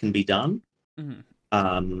things that can be done. Mhm.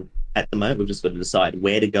 At the moment, we've just got to decide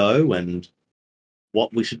where to go and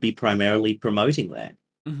what we should be primarily promoting there.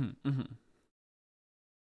 Mhm. Mhm.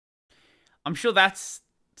 I'm sure that's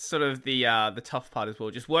sort of the tough part as well.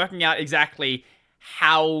 Just working out exactly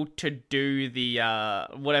how to do the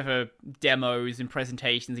whatever demos and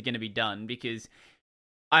presentations are going to be done because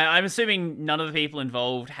I'm assuming none of the people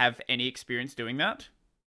involved have any experience doing that.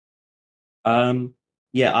 Um,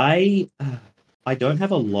 yeah, I don't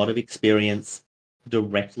have a lot of experience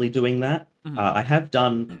directly doing that. Mhm. I have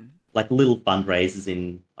done like little fundraisers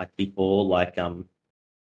in like before, like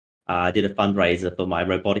I did a fundraiser for my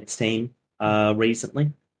robotics team Mhm.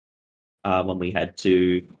 recently when we had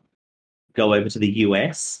to go over to the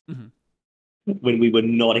US Mhm. when we were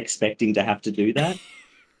not expecting to have to do that.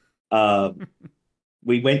 Uh,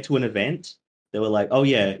 we went to an event. They were like, "Oh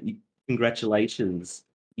yeah, congratulations,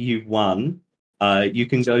 you won. You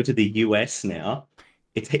can go to the US now.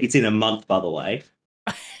 It's in a month, by the way."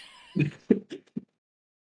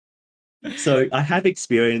 So I have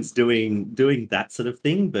experience doing that sort of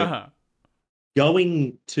thing, but Uh-huh.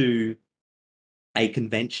 going to a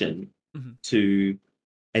convention Mhm. to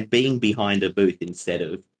and being behind a booth instead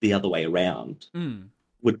of the other way around Mm.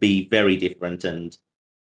 would be very different, and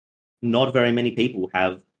not very many people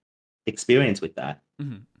have experience with that.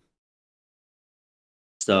 Mhm.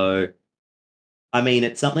 So, I mean,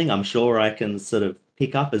 it's something I'm sure I can sort of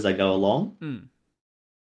pick up as I go along, Mm.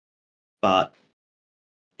 but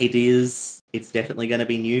it's definitely going to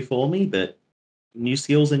be new for me, but new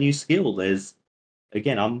skills are new skill. There's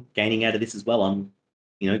again, I'm gaining out of this as well. I'm,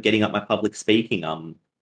 getting up my public speaking.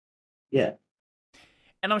 Yeah.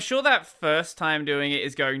 And I'm sure that first time doing it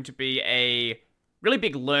is going to be a really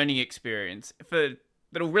big learning experience for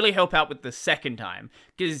that'll really help out with the second time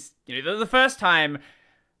because the first time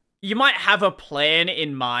you might have a plan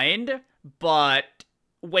in mind, but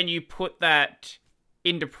when you put that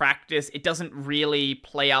into practice, it doesn't really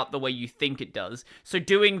play out the way you think it does. So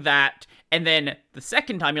doing that, and then the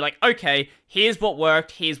second time, you're like, okay, here's what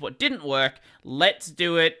worked, here's what didn't work. Let's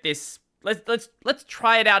do it this. Let's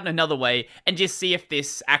try it out in another way and just see if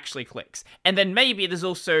this actually clicks. And then maybe there's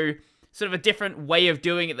also sort of a different way of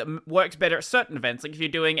doing it that works better at certain events. Like if you're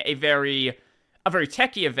doing a very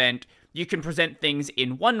techie event, you can present things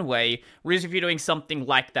in one way, whereas if you're doing something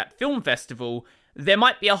like that film festival, there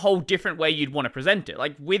might be a whole different way you'd want to present it.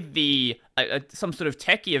 Like with the some sort of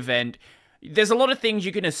techie event, there's a lot of things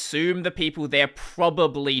you can assume the people there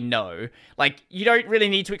probably know. Like, you don't really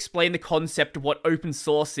need to explain the concept of what open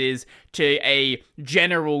source is to a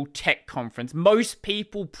general tech conference. Most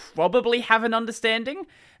people probably have an understanding,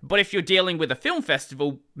 but if you're dealing with a film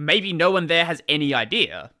festival, maybe no one there has any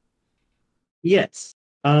idea. Yes.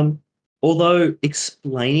 Um, Although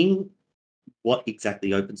explaining what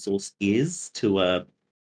exactly open source is to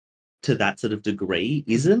that sort of degree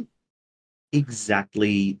isn't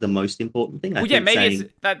exactly the most important thing. I Well, yeah, think maybe it's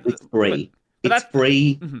saying that, it's but free. It's that's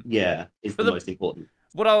free, mhm. yeah, is But the most important.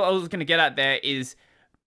 what I was going to get at there is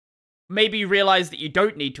maybe you realize that you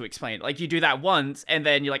don't need to explain it. Like, you do that once, and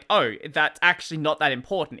then you're like, oh, that's actually not that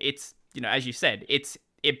important. It's, as you said, it's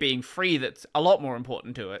it being free that's a lot more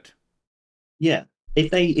important to it. Yeah. If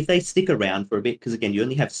they stick around for a bit, because again, you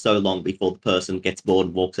only have so long before the person gets bored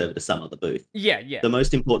and walks over to some other booth. Yeah, yeah. The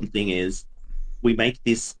most important thing is we make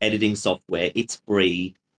this editing software. It's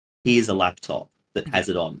free. Here's a laptop that Yeah. has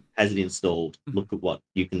it on, has it installed. Mhm. Look at what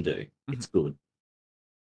you can do. Mhm. It's good.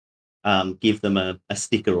 Give them a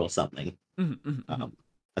sticker or something. Mhm. Mhm. Um, Mhm.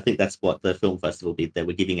 I think that's what the film festival did. They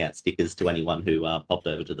were giving out stickers to anyone who popped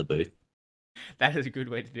over to the booth. That is a good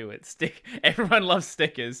way to do it. Everyone loves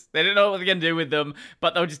stickers. They don't know what they're gonna do with them,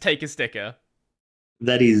 but they'll just take a sticker.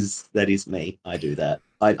 That is me. I do that.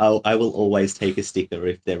 I will always take a sticker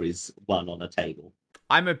if there is one on a table.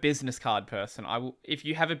 I'm a business card person. I will. If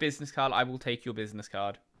you have a business card, I will take your business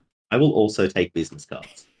card. I will also take business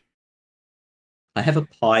cards. I have a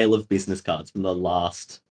pile of business cards from the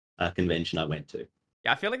last convention I went to.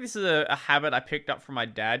 Yeah, I feel like this is a habit I picked up from my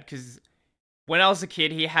dad because when I was a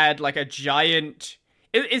kid, he had like a giant.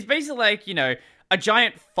 It's basically like, a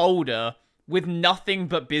giant folder with nothing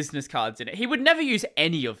but business cards in it. He would never use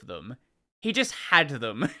any of them. He just had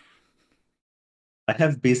them. I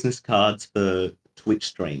have business cards for Twitch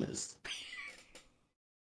streamers.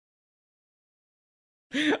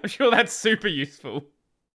 I'm sure that's super useful.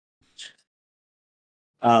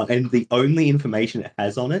 And the only information it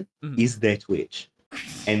has on it Mhm. is their Twitch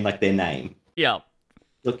and like their name. Yeah.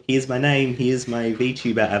 Look, here's my name, here's my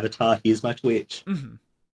VTuber avatar, here's my Twitch. Mhm.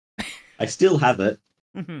 I still have it.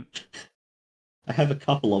 Mhm. I have a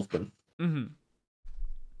couple of them. Mhm.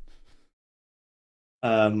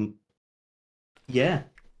 Yeah.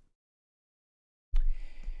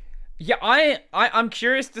 Yeah, I'm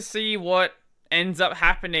curious to see what ends up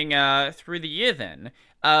happening through the year then.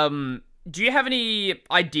 Do you have any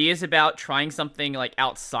ideas about trying something like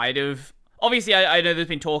outside of obviously I know there's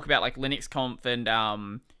been talk about like Linux Conf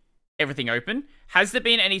and everything open. Has there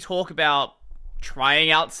been any talk about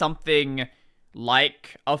trying out something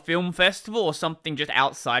like a film festival or something just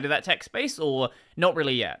outside of that tech space, or not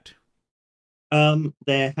really yet?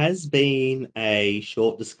 There has been a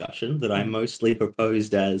short discussion that I Mhm. mostly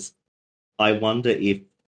proposed as I wonder if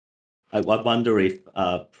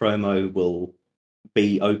promo will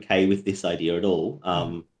be okay with this idea at all.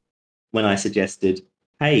 Mhm. When I suggested,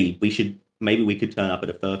 hey, we could turn up at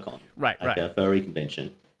a FurCon, Right, like right. a furry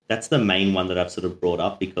convention. That's the main one that I've sort of brought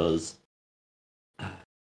up because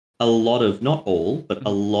a lot of, not all, but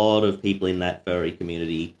a Mhm. lot of people in that furry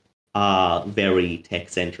community are very tech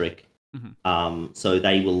centric. Mhm. So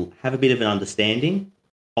they will have a bit of an understanding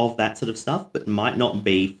of that sort of stuff, but might not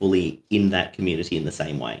be fully in that community in the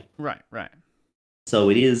same way. Right, right. So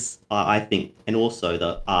it is, I think, and also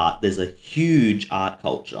the art, there's a huge art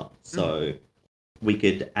culture. Mhm. So we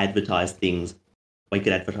could advertise things, we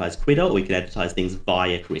could advertise Critter, or we could advertise things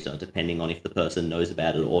via Critter, depending on if the person knows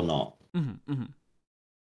about it or not. Mhm. Mhm.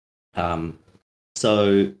 Um,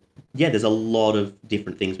 so yeah, there's a lot of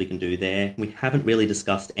different things we can do there. We haven't really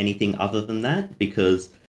discussed anything other than that because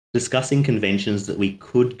discussing conventions that we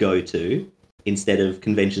could go to instead of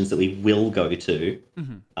conventions that we will go to,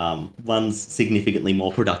 Mhm. one's significantly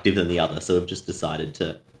more productive than the other. So we've just decided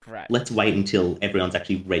to Right. let's wait until everyone's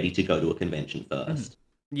actually ready to go to a convention Mhm. first.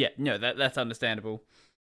 Yeah, no, that's understandable.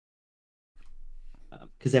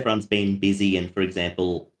 Because everyone's been busy, and for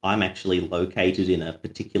example, I'm actually located in a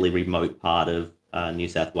particularly remote part of New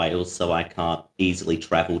South Wales, so I can't easily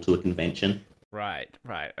travel to a convention. Right,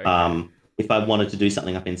 right. Okay. If I wanted to do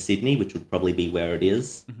something up in Sydney, which would probably be where it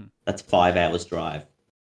is, Mhm. that's 5 hours drive.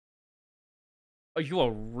 Oh, you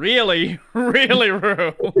are really, really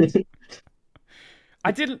rural.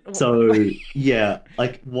 I didn't. So yeah,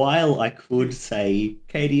 like while I could say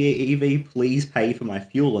KDE EV, please pay for my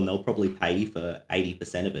fuel, and they'll probably pay for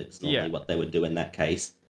 80% of it. It's Yeah. normally what they would do in that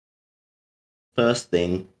case. First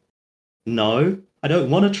thing, no, I don't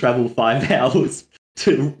want to travel 5 hours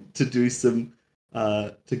to do some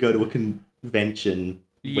to go to a convention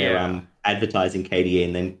where Yeah. I'm advertising KDE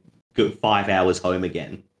and then go 5 hours home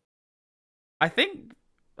again. I think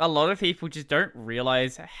a lot of people just don't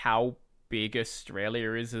realize how big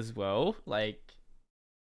Australia is as well. Like,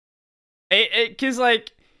 because,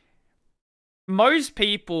 like, most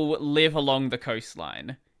people live along the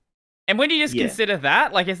coastline. And when you just Yeah, consider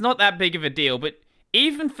that, like, it's not that big of a deal. But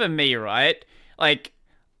even for me, right? Like,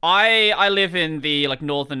 I live in the, like,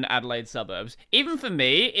 northern Adelaide suburbs. Even for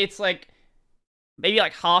me, it's like maybe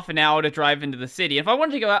like half an hour to drive into the city. If I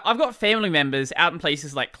wanted to go out, I've got family members out in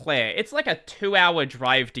places like Clare. It's like a 2 hour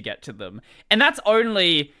drive to get to them. And that's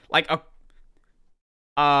only like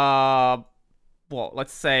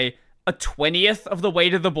let's say a 20th of the way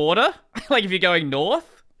to the border. Like if you're going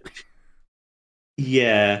north.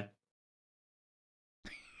 yeah,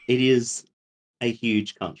 it is a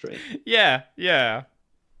huge country. Yeah, yeah.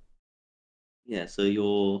 Yeah,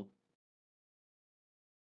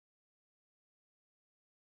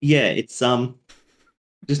 yeah, it's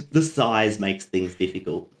just the size makes things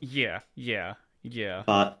difficult. Yeah, yeah, yeah.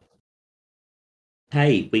 But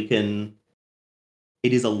hey,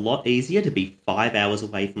 it is a lot easier to be 5 hours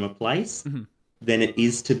away from a place Mhm. than it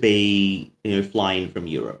is to be, flying from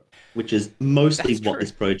Europe, which is mostly That's what true.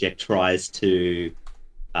 this project tries to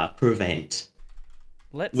prevent.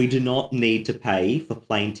 Let's. We do not need to pay for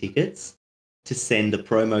plane tickets to send the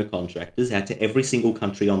promo contractors out to every single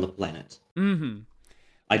country on the planet. Mm-hmm.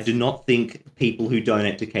 I do not think people who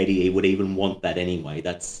donate to KDE would even want that anyway.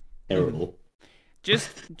 That's Mm-hmm. terrible.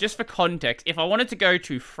 Just for context, if I wanted to go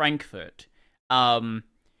to Frankfurt, um,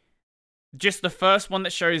 just the first one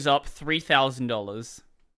that shows up, $3,000.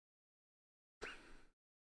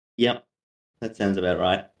 Yep, that sounds about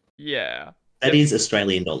right. Yeah. That is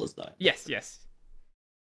Australian dollars, though. Yes, yes.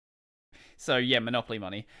 So yeah, Monopoly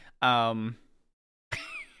money. Um,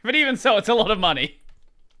 but even so, it's a lot of money.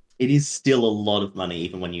 It is still a lot of money,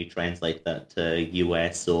 even when you translate that to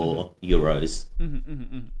US or euros.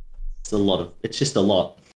 It's a lot of. It's just a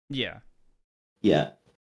lot. Yeah. Yeah.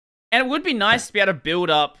 And it would be nice to be able to build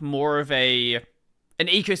up more of an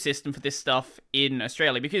ecosystem for this stuff in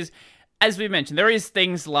Australia, because, as we mentioned, there is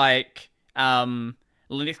things like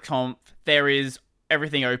Linux Conf, there is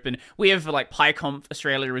everything open. We have like PyConf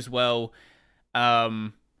Australia as well,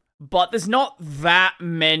 but there's not that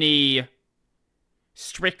many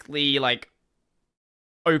strictly like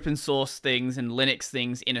open source things and Linux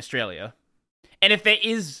things in Australia. And if there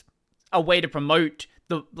is a way to promote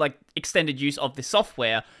the like extended use of the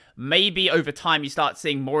software, maybe over time you start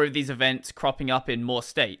seeing more of these events cropping up in more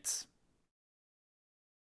states.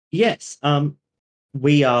 Yes.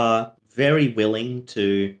 We are very willing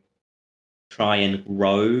to try and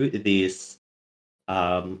grow this,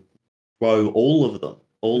 grow all of them,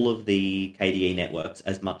 all of the KDE networks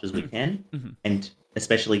as much as we can, and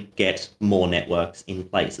especially get more networks in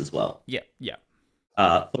place as well. Yeah, yeah.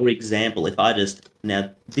 For example, if I just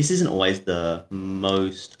now this isn't always the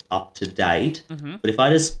most up to date, but if I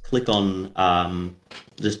just click on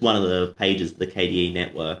just one of the pages of the KDE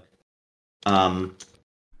network,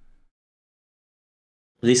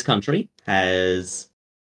 this country has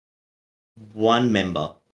one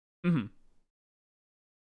member,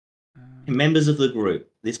 members of the group,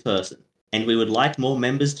 this person, and we would like more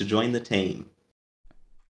members to join the team.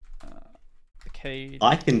 Okay.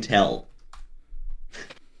 I can tell.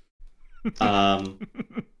 We've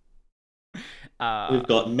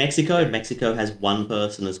got Mexico. Mexico has one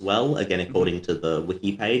person as well. Again, according to the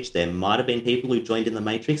wiki page, there might have been people who joined in the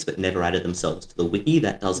Matrix but never added themselves to the wiki.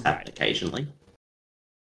 That does happen occasionally.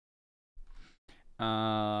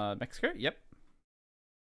 Mexico. Yep.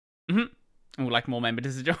 We would like more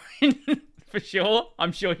members to join for sure.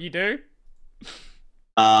 I'm sure you do.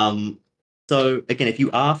 So again, if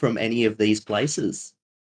you are from any of these places,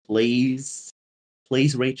 please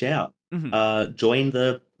reach out. Join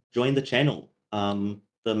the channel.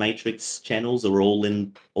 The Matrix channels are all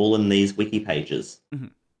in these wiki pages.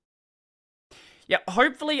 Yeah,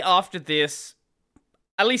 hopefully after this,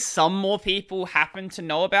 at least some more people happen to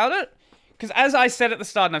know about it. Because as I said at the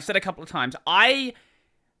start, and I've said a couple of times, I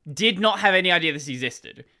did not have any idea this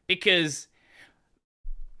existed. Because,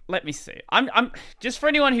 let me see. I'm just for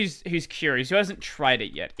anyone who's curious, who hasn't tried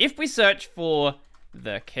it yet. If we search for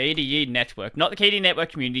the KDE network, not the KDE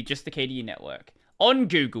network community, just the KDE network on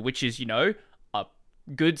Google, which is, a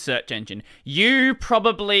good search engine, you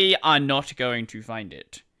probably are not going to find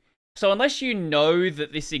it. So unless you know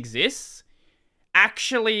that this exists,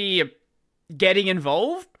 actually getting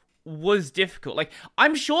involved was difficult. Like,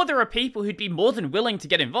 I'm sure there are people who'd be more than willing to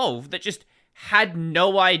get involved that just had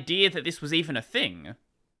no idea that this was even a thing.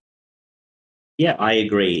 Yeah, I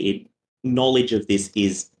agree. Knowledge of this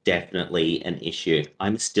is definitely an issue.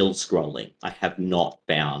 I'm still scrolling. I have not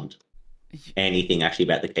found anything actually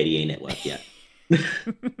about the KDE network yet.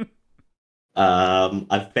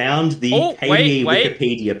 I've found the KDE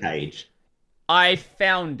Wikipedia page. I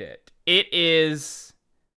found it. It is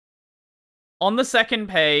on the second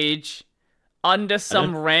page under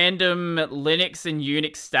some random Linux and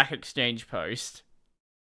Unix Stack Exchange post.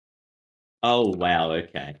 Oh, wow,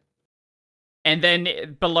 okay. And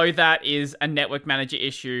then below that is a network manager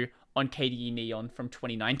issue on KDE Neon from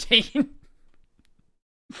 2019.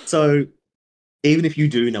 So, even if you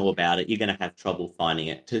do know about it, you're going to have trouble finding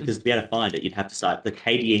it. Because to be able to find it, you'd have to cite the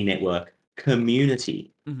KDE network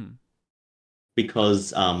community.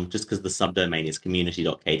 Because, just because the subdomain is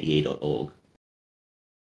community.kde.org.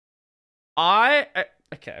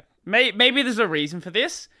 Okay. Maybe there's a reason for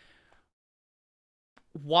this.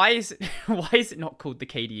 Why is it not called the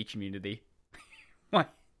KDE community? Why?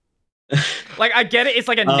 Like, I get it. It's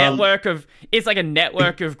like a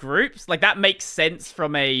network of groups. Like, that makes sense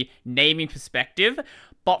from a naming perspective,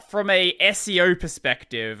 but from a SEO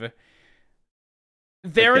perspective,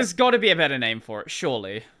 there has got to be a better name for it,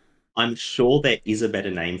 surely. I'm sure there is a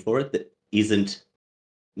better name for it. isn't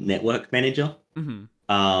network manager.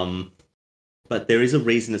 Mm-hmm. But there is a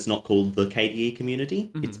reason it's not called the KDE community.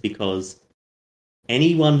 Mm-hmm. It's because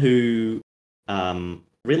anyone who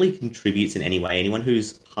really contributes in any way, anyone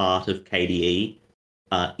who's part of KDE,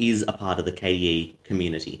 is a part of the KDE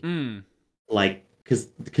community. Mm. Like, because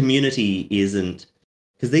the community isn't,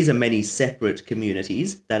 because these are many separate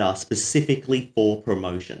communities that are specifically for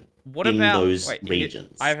promotion What in about those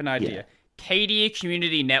regions. I have an idea. Yeah. KDE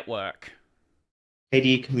Community Network.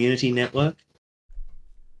 KDE Community Network.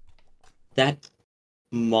 That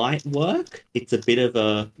might work. It's a bit of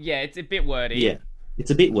a... Yeah, it's a bit wordy. Yeah,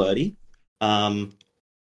 it's a bit wordy. I'm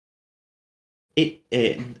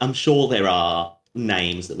sure there are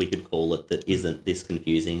names that we could call it that isn't this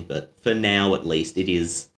confusing, but for now, at least, it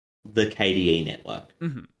is the KDE network.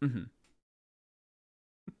 Mm-hmm.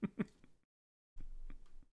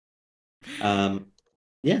 Mm-hmm.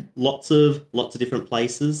 Yeah, lots of different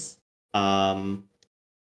places.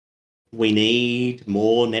 We need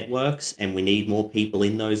more networks, and we need more people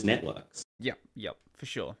in those networks. Yep, for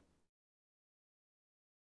sure.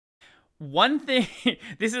 One thing,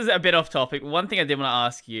 this is a bit off topic. One thing I did want to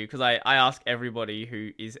ask you, because I ask everybody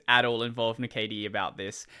who is at all involved in KDE about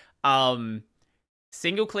this.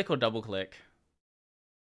 Single click or double click?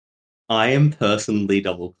 I am personally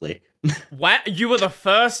double click. What? You were the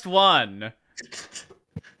first one.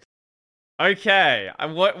 Okay.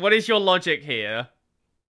 What is your logic here?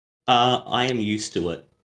 I am used to it.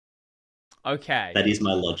 Okay. That is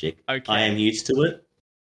my logic. Okay. I am used to it.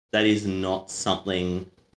 That is not something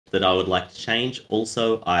that I would like to change.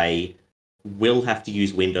 Also, I will have to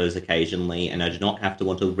use Windows occasionally, and I do not have to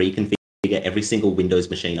want to reconfigure every single Windows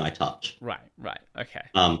machine I touch. Right. Okay.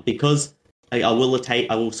 Because I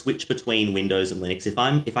will switch between Windows and Linux.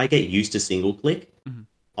 If I get used to single click, mm-hmm.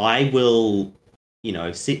 I will,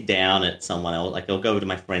 sit down at someone else. Like, I'll go to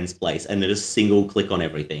my friend's place and then just single click on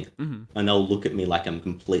everything, mm-hmm. and they'll look at me like I'm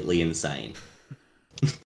completely insane.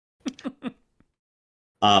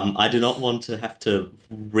 I do not want to have to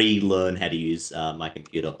relearn how to use my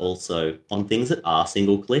computer. Also, on things that are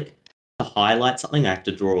single click, to highlight something, I have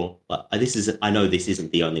to draw. But I know this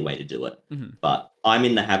isn't the only way to do it, mm-hmm. but I'm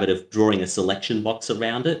in the habit of drawing a selection box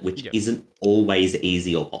around it, which Yep. isn't always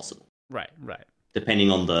easy or possible. Right.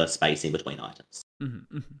 Depending on the spacing between items.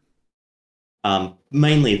 Mm-hmm. Mm-hmm.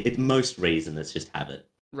 Mainly, most reason it's just habit.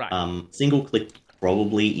 Right. Single click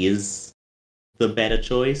probably is the better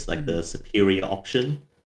choice, like the superior option.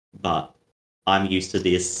 But I'm used to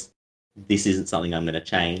this. This isn't something I'm going to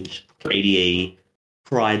change. KDE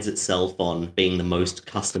prides itself on being the most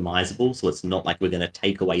customizable, so it's not like we're going to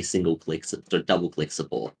take away single clicks or double click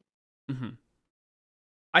support. Mm-hmm.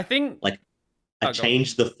 I think I've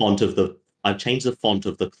changed the font of the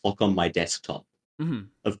clock on my desktop. Mm-hmm.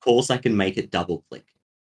 Of course, I can make it double click.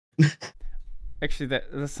 Actually,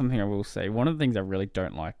 that's something I will say. One of the things I really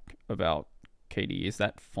don't like about KDE is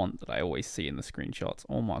that font that I always see in the screenshots.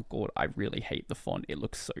 Oh my god, I really hate the font. It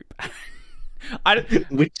looks so bad.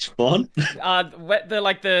 Which font? The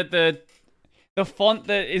font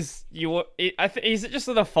that is is it just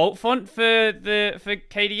the default font for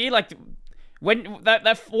KDE? Like when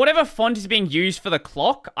that whatever font is being used for the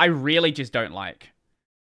clock, I really just don't like.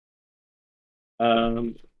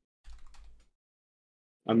 I'm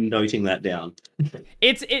noting that down.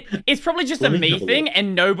 It's probably just a me thing,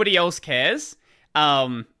 and nobody else cares.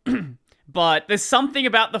 But there's something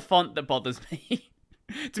about the font that bothers me.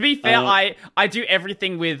 To be fair, I do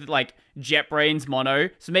everything with like JetBrains mono,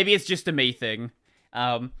 so maybe it's just a me thing.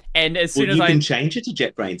 And as soon as you can change it to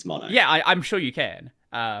JetBrains mono. Yeah, I'm sure you can.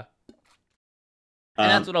 And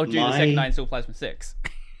that's what I'll do the second I install Plasma 6.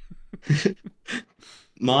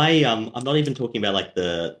 I'm not even talking about like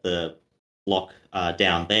the clock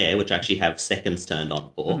down there, which I actually have seconds turned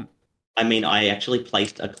on for. Mm. I mean, I actually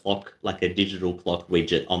placed a clock, like a digital clock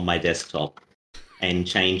widget on my desktop and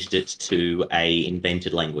changed it to a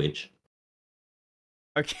invented language.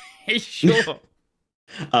 Okay, sure.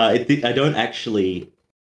 I don't actually,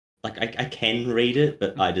 like, I can read it,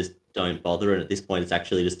 but I just don't bother. And at this point, it's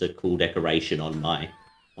actually just a cool decoration on my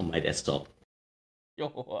desktop.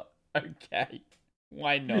 Okay.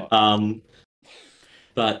 Why not?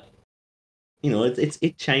 But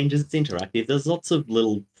it changes. It's interactive. There's lots of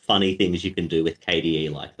little funny things you can do with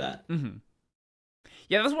KDE like that. Mm-hmm.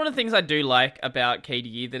 Yeah, that's one of the things I do like about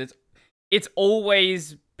KDE, that it's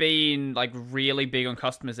always been like really big on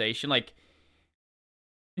customization. Like,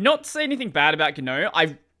 not to say anything bad about GNOME,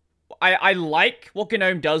 I like what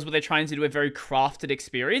GNOME does, where they're trying to do a very crafted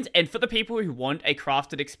experience. And for the people who want a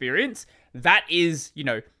crafted experience, that is,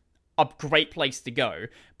 a great place to go.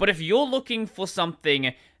 But if you're looking for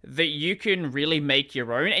something that you can really make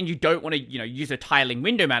your own, and you don't want to, use a tiling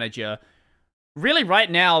window manager. Really, right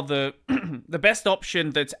now, the the best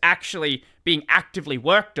option that's actually being actively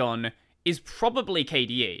worked on is probably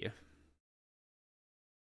KDE.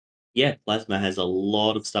 Yeah, Plasma has a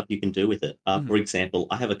lot of stuff you can do with it. For example,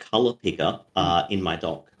 I have a color picker in my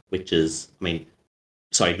dock, which is,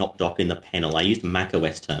 sorry, not dock, in the panel. I used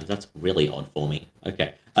macOS terms. That's really odd for me.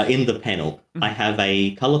 Okay. In the panel, I have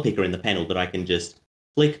a color picker in the panel that I can just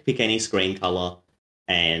pick any screen color,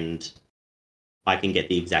 and I can get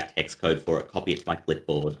the exact hex code for it, copy it to my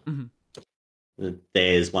clipboard.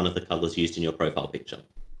 There's one of the colors used in your profile picture.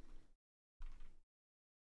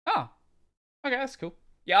 Oh, okay, that's cool.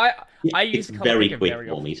 Yeah, I use it's color very picker quick very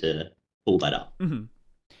for often. me to pull that up.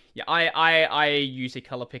 Yeah, I use a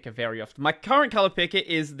color picker very often. My current color picker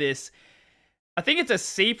is this. I think it's a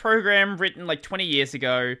C program written like 20 years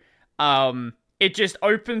ago. It just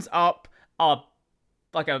opens up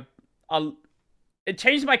it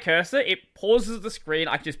changes my cursor. It pauses the screen.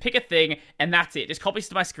 I can just pick a thing, and that's it. Just copies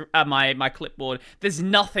to my clipboard. There's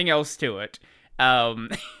nothing else to it.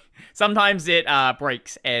 Sometimes it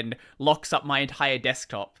breaks and locks up my entire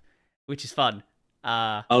desktop, which is fun.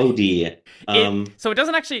 Oh dear. So it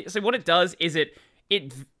doesn't actually. So what it does is it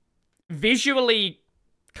visually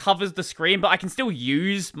covers the screen, but I can still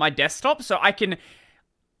use my desktop. So I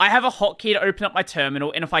have a hotkey to open up my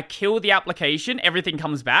terminal, and if I kill the application, everything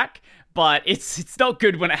comes back. But it's not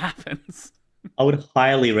good when it happens. I would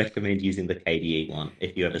highly recommend using the KDE one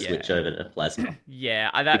if you ever switch over to Plasma.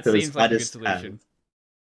 Yeah, that seems like a good solution.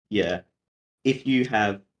 If you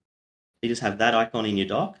just have that icon in your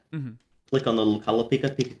dock, click on the little color picker,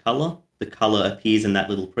 pick a color. The color appears in that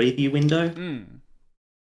little preview window.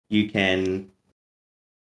 You can...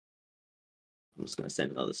 I'm just going to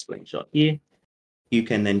send another screenshot here. You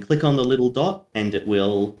can then click on the little dot, and it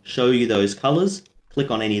will show you those colors. Click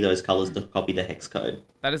on any of those colors to copy the hex code.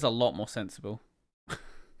 That is a lot more sensible.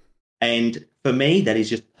 And for me, that is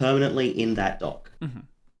just permanently in that dock.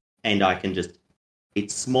 And I can just...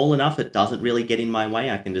 It's small enough, it doesn't really get in my way.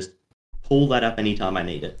 I can just pull that up anytime I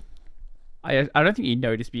need it. I don't think you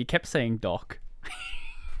noticed, but you kept saying dock.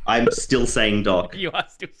 I'm still saying dock. You are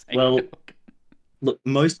still saying dock. Look,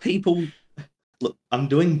 most people... Look, I'm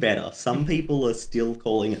doing better. Some people are still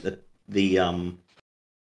calling it the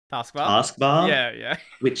taskbar. Yeah.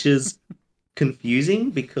 Which is confusing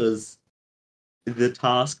because the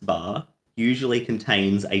taskbar usually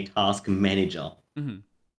contains a task manager,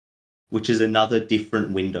 which is another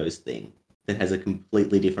different Windows thing that has a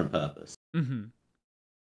completely different purpose.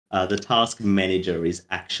 The task manager is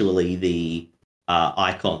actually the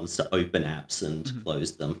icons to open apps and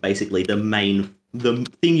close them. Basically, the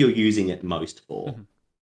thing you're using it most for.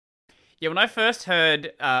 Yeah, when I first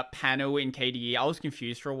heard panel in KDE, I was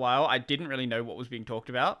confused for a while. I didn't really know what was being talked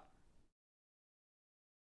about.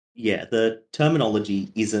 Yeah, the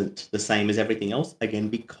terminology isn't the same as everything else. Again,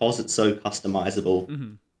 because it's so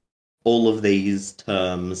customizable, all of these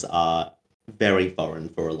terms are very foreign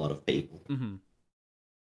for a lot of people.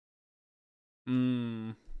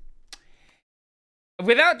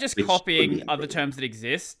 Without just copying other terms that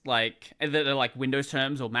exist, like that are like Windows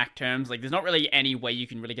terms or Mac terms, like there's not really any way you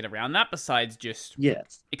can really get around that besides just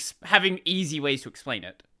having easy ways to explain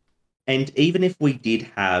it. And even if we did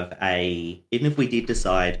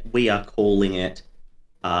decide we are calling it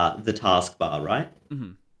the taskbar, right?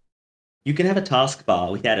 You can have a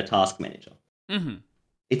taskbar without a task manager.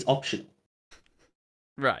 It's optional.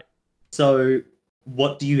 Right. So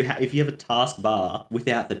what do you have if you have a taskbar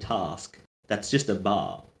without the task? That's just a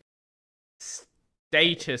bar.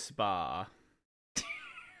 Status bar.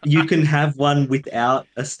 You can have one without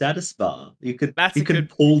a status bar. You can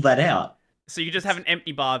pull that out. So you just have an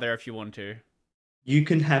empty bar there if you want to. You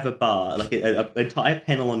can have a bar, like an entire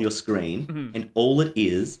panel on your screen, and all it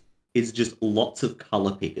is just lots of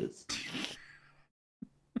color pickers.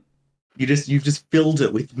 You've just filled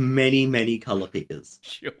it with many, many color pickers.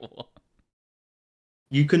 Sure.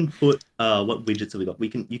 You can put what widgets have we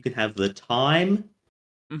got? You can have the time.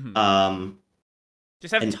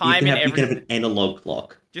 Just have time in every... You can have an analog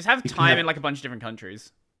clock. Just have time in like a bunch of different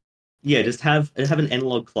countries. Yeah, just have an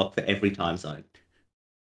analog clock for every time zone.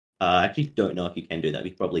 I actually don't know if you can do that. We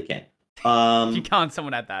probably can. If you can't,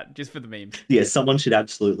 someone add that just for the memes. Yeah, someone should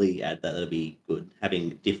absolutely add that. That'd be good.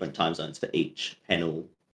 Having different time zones for each panel,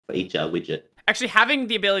 for each widget. Actually, having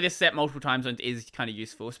the ability to set multiple time zones is kind of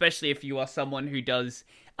useful, especially if you are someone who does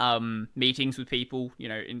meetings with people. You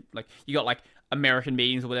know, in like you got like American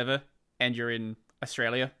meetings or whatever, and you're in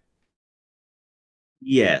Australia.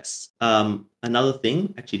 Yes. Another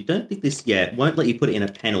thing, actually, don't think this. Yeah, it won't let you put it in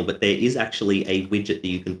a panel, but there is actually a widget that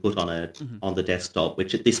you can put Mm-hmm. on the desktop.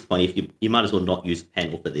 Which at this point, if you might as well not use a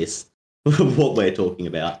panel for this, what we're talking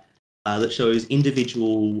about, that shows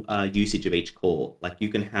individual usage of each core. Like you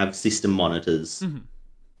can have system monitors Mm-hmm.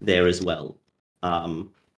 there as well.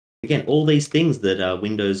 Um, Again, all these things that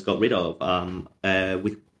Windows got rid of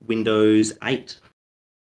with Windows 8.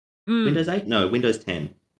 Mm. Windows 8? No, Windows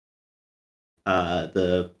 10.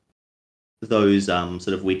 The those sort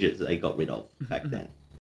of widgets that they got rid of back Mm-hmm. then.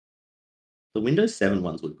 The Windows 7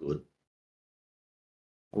 ones were good.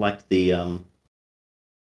 I liked the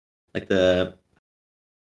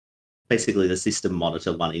basically the system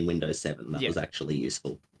monitor one in Windows 7. That Yeah. was actually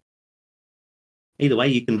useful. Either way,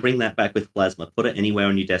 you can bring that back with Plasma, put it anywhere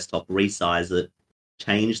on your desktop, resize it,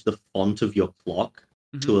 change the font of your clock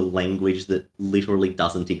Mm-hmm. to a language that literally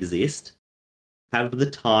doesn't exist. Have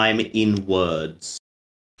the time in words.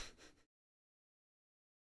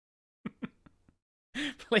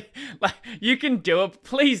 Please, like, you can do it.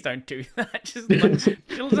 Please don't do that. Just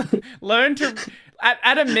learn to,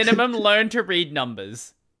 at a minimum, learn to read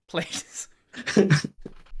numbers. Please.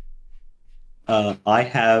 uh, I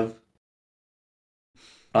have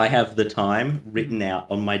I have the time Mhm. written out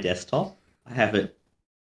on my desktop. I have it.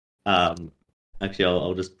 Um, Actually,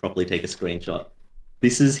 I'll just properly take a screenshot.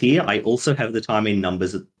 This is here. I also have the time in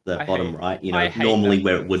numbers at the I bottom hate, right. I hate Normally that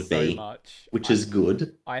where it would so be, much. which is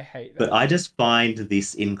good. I hate But that. I just find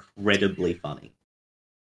this incredibly funny.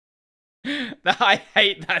 I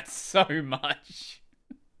hate that so much.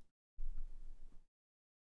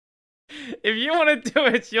 If you want to do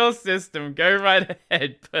it, it's your system. Go right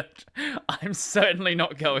ahead, but I'm certainly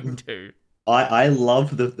not going to. I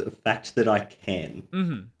love the fact that I can.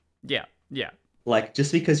 Mm-hmm. Yeah, yeah. Like,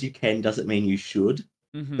 just because you can doesn't mean you should.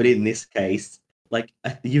 But Mm-hmm. in this case, like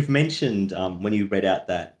you've mentioned when you read out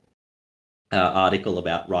that article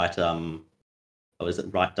about what was it,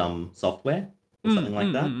 Right Dumb Software or something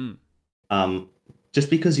like that. Mm-hmm. Um, just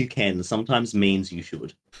because you can sometimes means you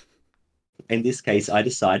should. In this case, I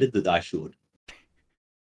decided that I should.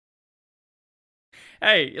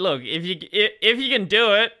 Hey, look, if you can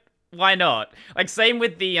do it, why not? Like same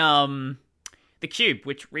with the cube,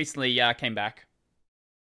 which recently came back.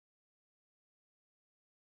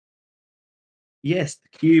 Yes,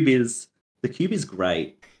 the cube is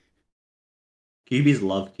great. Cube is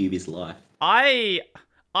love, cube is life. I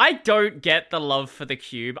I don't get the love for the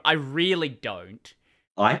cube. I really don't.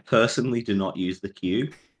 I personally do not use the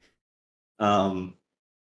cube. Um,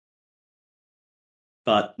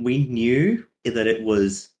 but we knew that it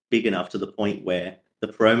was big enough to the point where the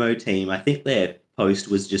promo team, I think their post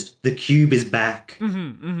was just the cube is back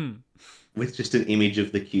Mm-hmm. Mm-hmm. with just an image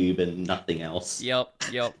of the cube and nothing else. Yep.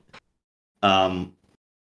 Yep. Um,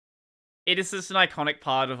 It is just an iconic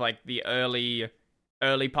part of like the early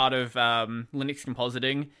part of Linux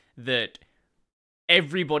compositing that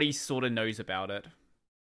everybody sort of knows about it.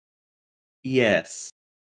 yes.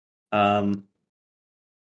 Um,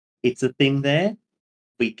 it's a thing there.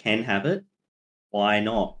 We can have it. Why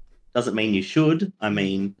not? Doesn't mean you should. I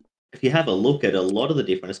mean, if you have a look at a lot of the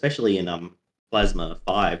different, especially in Plasma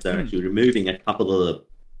 5, they're Mm-hmm. actually removing a couple of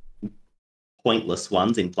the pointless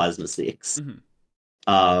ones in Plasma 6.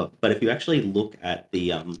 Mm-hmm. But if you actually look at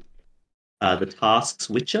the task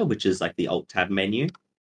switcher, which is like the Alt Tab menu,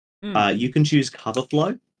 Mm. you can choose cover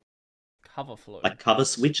flow, Cover flow. like cover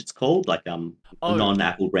switch. It's called like Oh.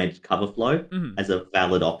 non-Apple branded cover flow Mm-hmm. as a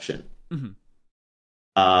valid option. Mm-hmm.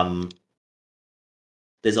 Um,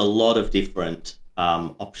 there's a lot of different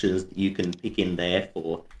options that you can pick in there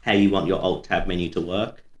for how you want your Alt Tab menu to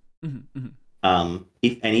work. Mm-hmm. Mm-hmm.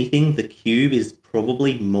 If anything, the cube is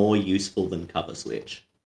probably more useful than cover switch.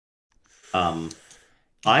 Um,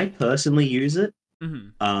 I personally use it.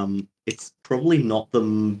 Mm-hmm. It's probably not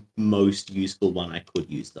the most useful one I could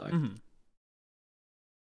use though. Mm-hmm.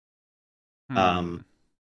 Hmm. Um,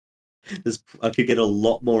 I could get a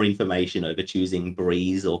lot more information over choosing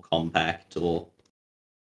Breeze or Compact or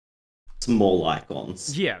small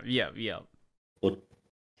icons Yeah, yeah, yeah. or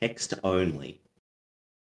text only.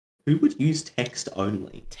 Who would use text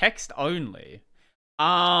only? Text only.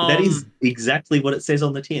 That is exactly what it says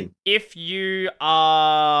on the tin. If you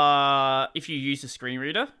use a screen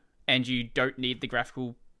reader and you don't need the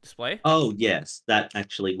graphical display. Oh, yes, that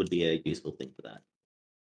actually would be a useful thing for that.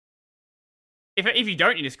 If you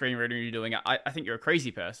don't need a screen reader and you're doing it, I think you're a crazy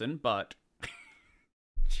person, but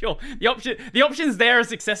sure. The options there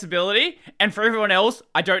is accessibility, and for everyone else,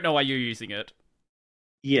 I don't know why you're using it.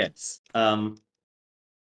 Yes. Again,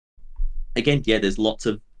 yeah, there's lots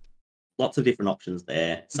of lots of different options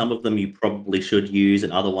there. Some of them you probably should use,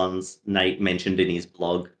 and other ones Nate mentioned in his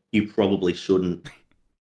blog you probably shouldn't.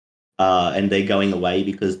 And they're going away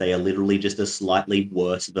because they are literally just a slightly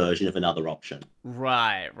worse version of another option.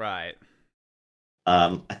 Right, right.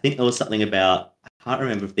 I think there was something about, I can't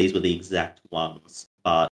remember if these were the exact ones,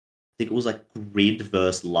 but I think it was like grid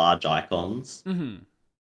versus large icons, Mm-hmm.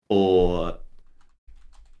 or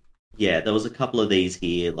yeah, there was a couple of these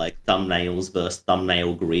here, like thumbnails versus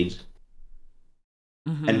thumbnail grid,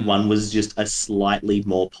 and Mm-hmm. one was just a slightly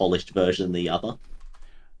more polished version than the other.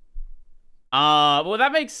 Well,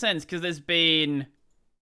 that makes sense because there's been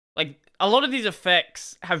like a lot of these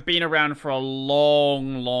effects have been around for a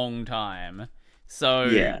long, long time. So,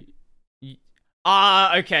 Yeah,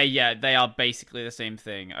 okay, yeah, they are basically the same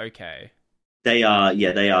thing. Okay. they are.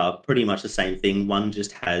 Yeah, they are pretty much the same thing. One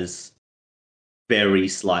just has very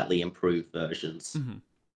slightly improved versions Mm-hmm.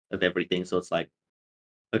 of everything. So it's like,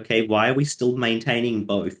 okay, why are we still maintaining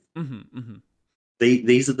both? Mm-hmm. Mm-hmm.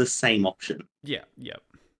 These are the same option, Yeah. Yeah.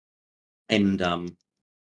 and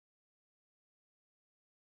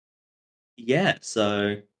yeah.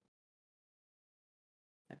 So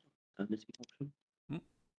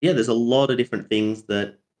yeah, there's a lot of different things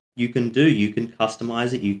that you can do. You can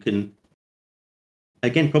customize it. You can,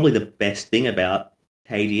 again, probably the best thing about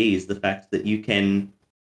KDE is the fact that you can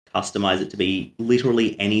customize it to be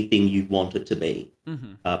literally anything you want it to be.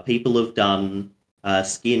 Mm-hmm. People have done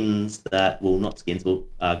skins that, well, not skins, well,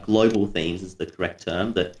 global themes is the correct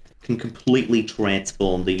term, that can completely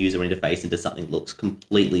transform the user interface into something that looks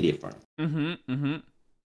completely different. Mm-hmm. Mm-hmm.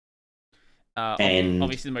 And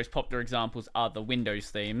Obviously, the most popular examples are the Windows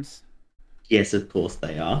themes. yes, of course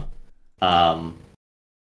they are. Um,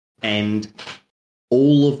 and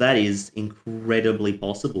all of that is incredibly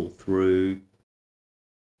possible through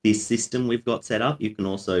this system we've got set up. You can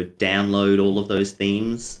also download all of those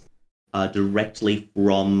themes directly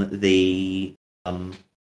from um,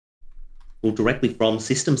 directly from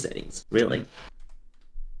system settings, really.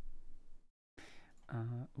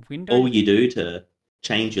 Windows. All you do to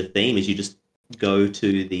change your theme is you just go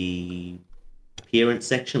to the appearance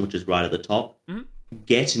section, which is right at the top, Mhm.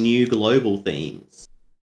 get new global themes,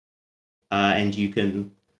 and you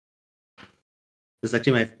can. There's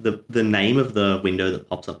actually the name of the window that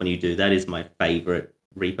pops up when you do that is my favorite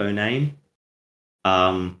repo name.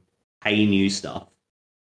 Hey new stuff.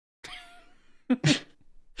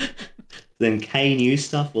 Then K new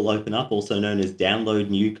stuff will open up, also known as download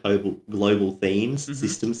new global themes Mm-hmm.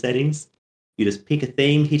 system settings. You just pick a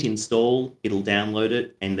theme, hit install, it'll download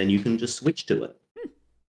it, and then you can just switch to it.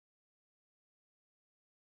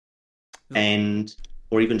 And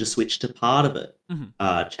or even just switch to part of it.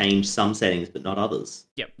 Mm-hmm. Change some settings but not others.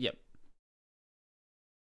 Yep. Yep.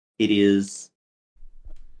 It is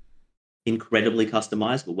incredibly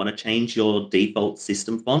customizable. Want to change your default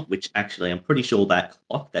system font, which actually I'm pretty sure that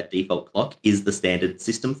default clock, is the standard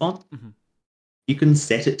system font. Mm-hmm. You can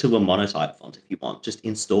set it to a monotype font if you want. Just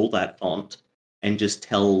install that font and just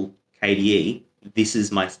tell KDE this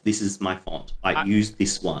is my font. I use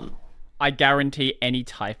this one. I guarantee any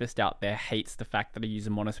typist out there hates the fact that I use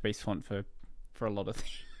a monospace font for a lot of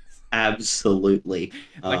things. Absolutely.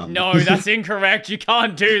 Like, no, that's incorrect. You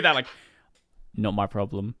can't do that. Like, not my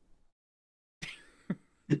problem.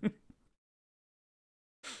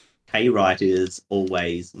 KWrite is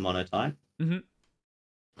always monotype.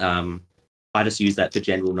 Mm-hmm. I just use that for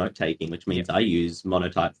general note taking, which means Yeah. I use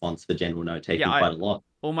monotype fonts for general note taking Yeah, quite a lot.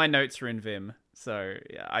 all my notes are in Vim, so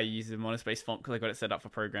yeah, I use a monospace font because I got it set up for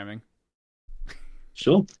programming.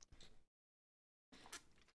 Sure.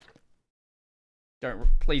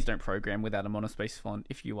 Please don't program without a monospace font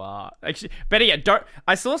if you are. Actually, better yet, don't.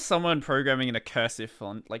 I saw someone programming in a cursive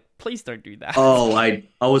font. Like, please don't do that. Oh, I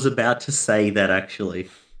was about to say that actually.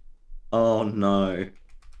 Oh no.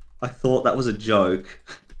 I thought that was a joke.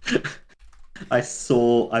 I've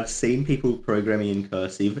seen people programming in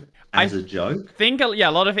cursive as a joke. think yeah,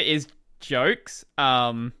 a lot of it is jokes.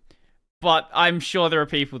 But I'm sure there are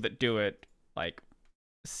people that do it like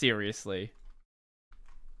seriously.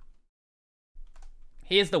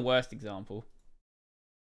 Here's the worst example.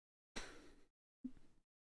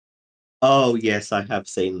 Oh yes, I have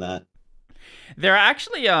seen that. There are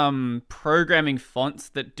actually programming fonts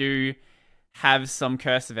that do have some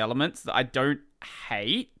cursive elements that I don't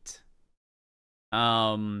hate.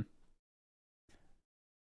 Oh,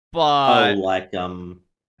 But like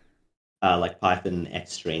Python F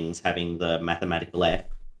strings having the mathematical F.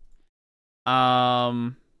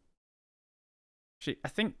 um I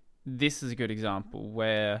think this is a good example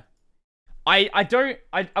where I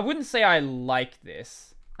wouldn't say I like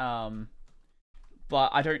this. But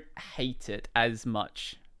I don't hate it as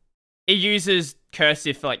much It uses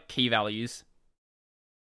cursive for like key values.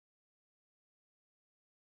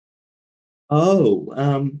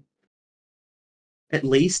 Oh, at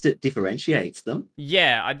least it differentiates them.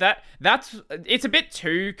 Yeah, that's it's a bit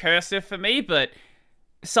too cursive for me, but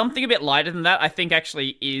something a bit lighter than that I think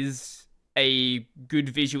actually is a good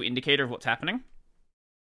visual indicator of what's happening.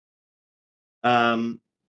 Um,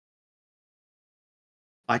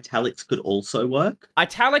 italics could also work.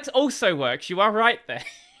 Italics also works. You are right there.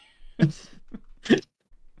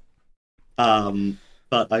 Um,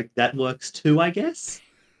 but that works too, I guess.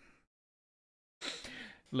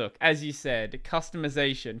 Look, as you said,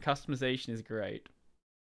 customization is great.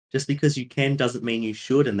 Just because you can doesn't mean you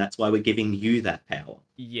should, and that's why we're giving you that power.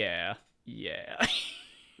 Yeah. Yeah.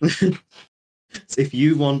 So if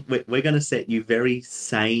you want, we're going to set you very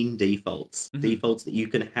sane defaults, Mhm. defaults that you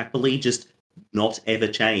can happily just not ever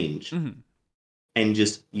change, Mhm. and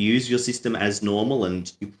just use your system as normal,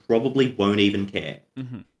 and you probably won't even care.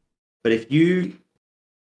 Mhm. But if you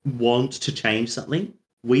want to change something,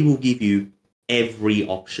 we will give you every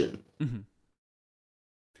option. Mhm.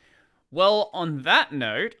 Well, on that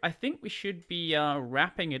note, I think we should be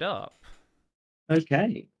wrapping it up.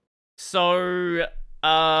 Okay. So,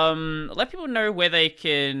 let people know where they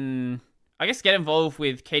can, I guess, get involved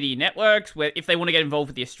with KDE networks. Where if they want to get involved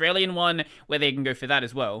with the Australian one, where they can go for that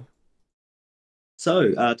as well.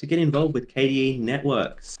 So to get involved with KDE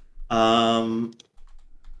networks, um,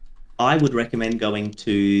 I would recommend going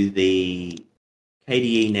to the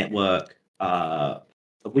KDE network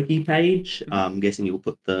wiki page. Mhm. I'm guessing you'll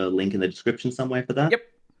put the link in the description somewhere for that.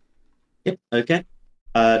 Yep. Yep. Okay.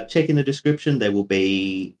 Check in the description. There will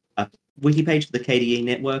be a wiki page for the KDE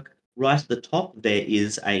network. Right at the top, there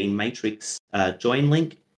is a Matrix join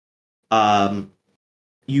link. Um,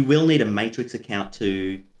 you will need a Matrix account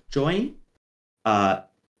to join. Uh,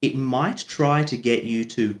 it might try to get you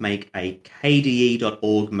to make a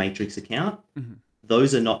kde.org Matrix account. Mhm.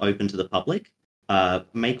 Those are not open to the public.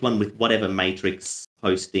 Make one with whatever Matrix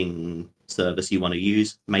hosting service you want to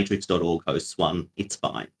use. Matrix.org hosts one. It's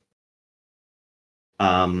fine.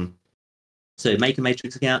 Um, so make a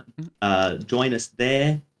Matrix account. Mhm. Join us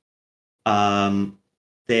there. Um,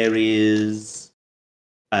 there is,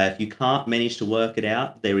 if you can't manage to work it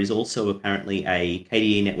out, there is also apparently a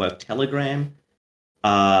KDE Network Telegram.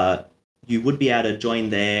 Uh, you would be able to join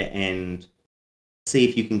there and see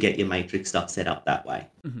if you can get your Matrix stuff set up that way.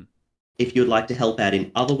 Mhm. If you'd like to help out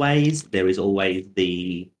in other ways, there is always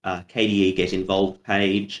the KDE Get Involved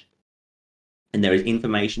page, and there is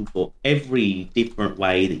information for every different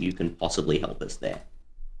way that you can possibly help us there.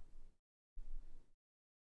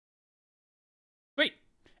 Sweet.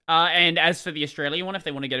 And as for the Australian one, if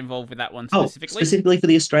they want to get involved with that one Oh, specifically. specifically for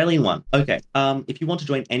the Australian one. Okay. If you want to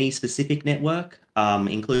join any specific network,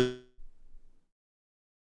 include.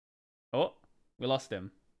 Oh, we lost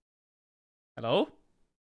him. Hello?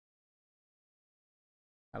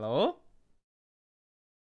 Hello?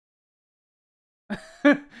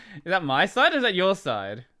 Is that my side or is that your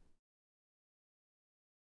side?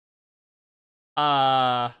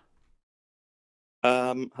 Uh,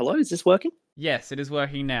 Hello, is this working? yes, it is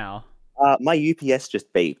working now. My UPS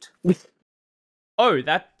just beeped. Oh,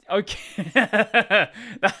 that okay.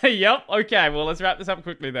 Yep. Okay. Well, let's wrap this up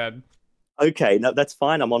quickly then. Okay, no, that's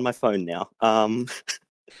fine. I'm on my phone now.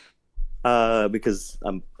 Because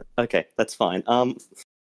okay, that's fine.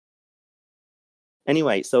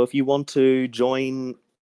 Anyway, so if you want to join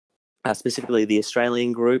specifically the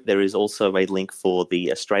Australian group, there is also a link for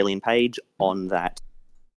the Australian page on that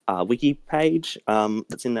wiki page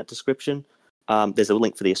that's in that description. There's a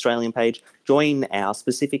link for the Australian page. Join our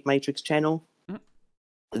specific Matrix channel. Mhm.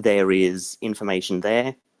 There is information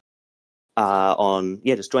there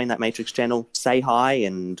just join that Matrix channel, say hi,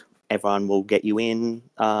 and everyone will get you in.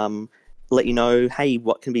 Let you know, hey,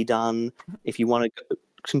 what can be done. If you want to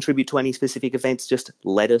contribute to any specific events, just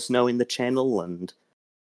let us know in the channel. And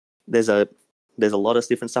there's a lot of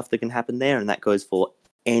different stuff that can happen there, and that goes for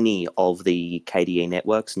any of the KDE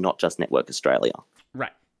networks, not just Network Australia.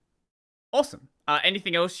 Right. Awesome.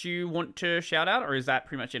 Anything else you want to shout out, or is that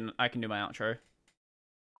pretty much it? I can do my outro.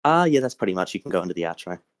 Yeah, that's pretty much. You can go into the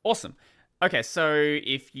outro. Awesome. Okay, so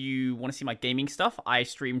if you want to see my gaming stuff, I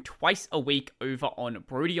stream twice a week over on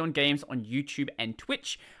Brody on Games on YouTube and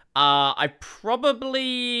Twitch. I'm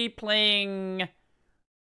probably playing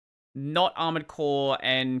not Armored Core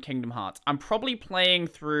and Kingdom Hearts. I'm probably playing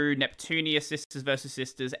through Neptunia Sisters versus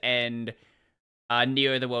Sisters and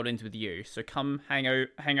Neo the World Ends With You. So come hang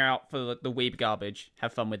out for the weeb garbage.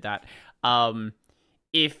 Have fun with that.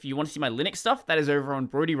 If you want to see my Linux stuff, that is over on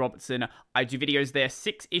Brody Robertson. I do videos there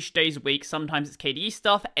 6-ish days a week. Sometimes it's KDE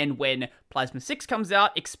stuff, and when Plasma 6 comes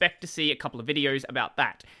out, expect to see a couple of videos about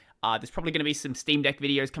that. There's probably going to be some Steam Deck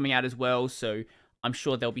videos coming out as well, so I'm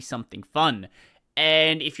sure there'll be something fun.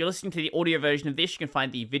 And if you're listening to the audio version of this, you can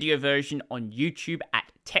find the video version on YouTube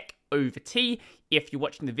at Tech Over Tea. If you're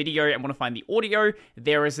watching the video and want to find the audio,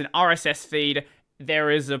 there is an RSS feed.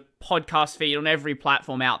 There is a podcast feed on every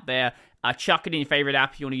platform out there. Chuck it in your favorite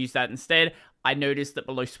app if you want to use that instead. I noticed that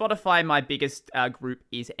below Spotify, my biggest group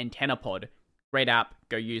is AntennaPod. Great app.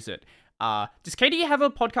 Go use it. Does KDE have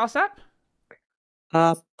a podcast app?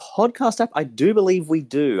 Podcast app? I do believe we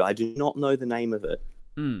do. I do not know the name of it.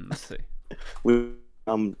 Let's see.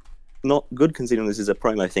 Not good considering this is a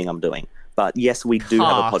promo thing I'm doing. But yes, we do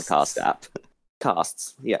have a podcast app.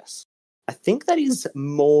 Casts, yes. I think that is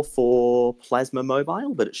more for Plasma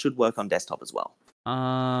Mobile, but it should work on desktop as well.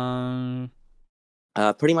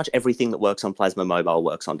 Pretty much everything that works on Plasma Mobile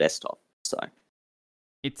works on desktop. So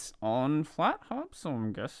it's on FlatHub, so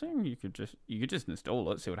I'm guessing you could just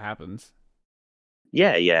install it, see what happens.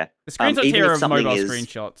 Yeah. The screenshots here are mobile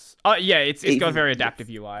screenshots. Oh yeah, it's got a very adaptive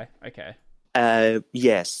UI. Okay.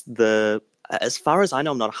 Yes. As far as I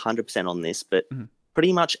know, I'm not 100% on this, but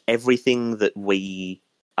pretty much everything that we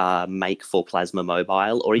make for Plasma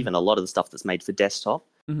Mobile, or even a lot of the stuff that's made for desktop,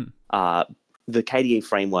 the KDE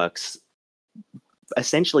frameworks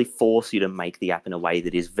essentially force you to make the app in a way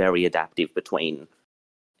that is very adaptive between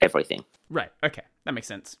everything. Right, okay. That makes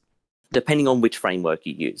sense. Depending on which framework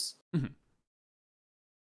you use.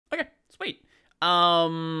 Okay, sweet.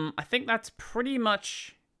 I think that's pretty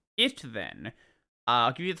much it then.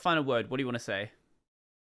 I'll give you the final word. What do you want to say?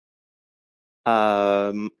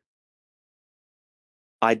 I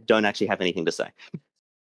don't actually have anything to say.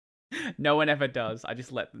 No one ever does. I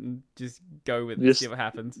just let them just go with it, see what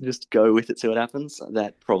happens. Just go with it, see what happens.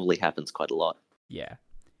 That probably happens quite a lot. Yeah.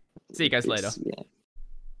 See you guys later. Yeah.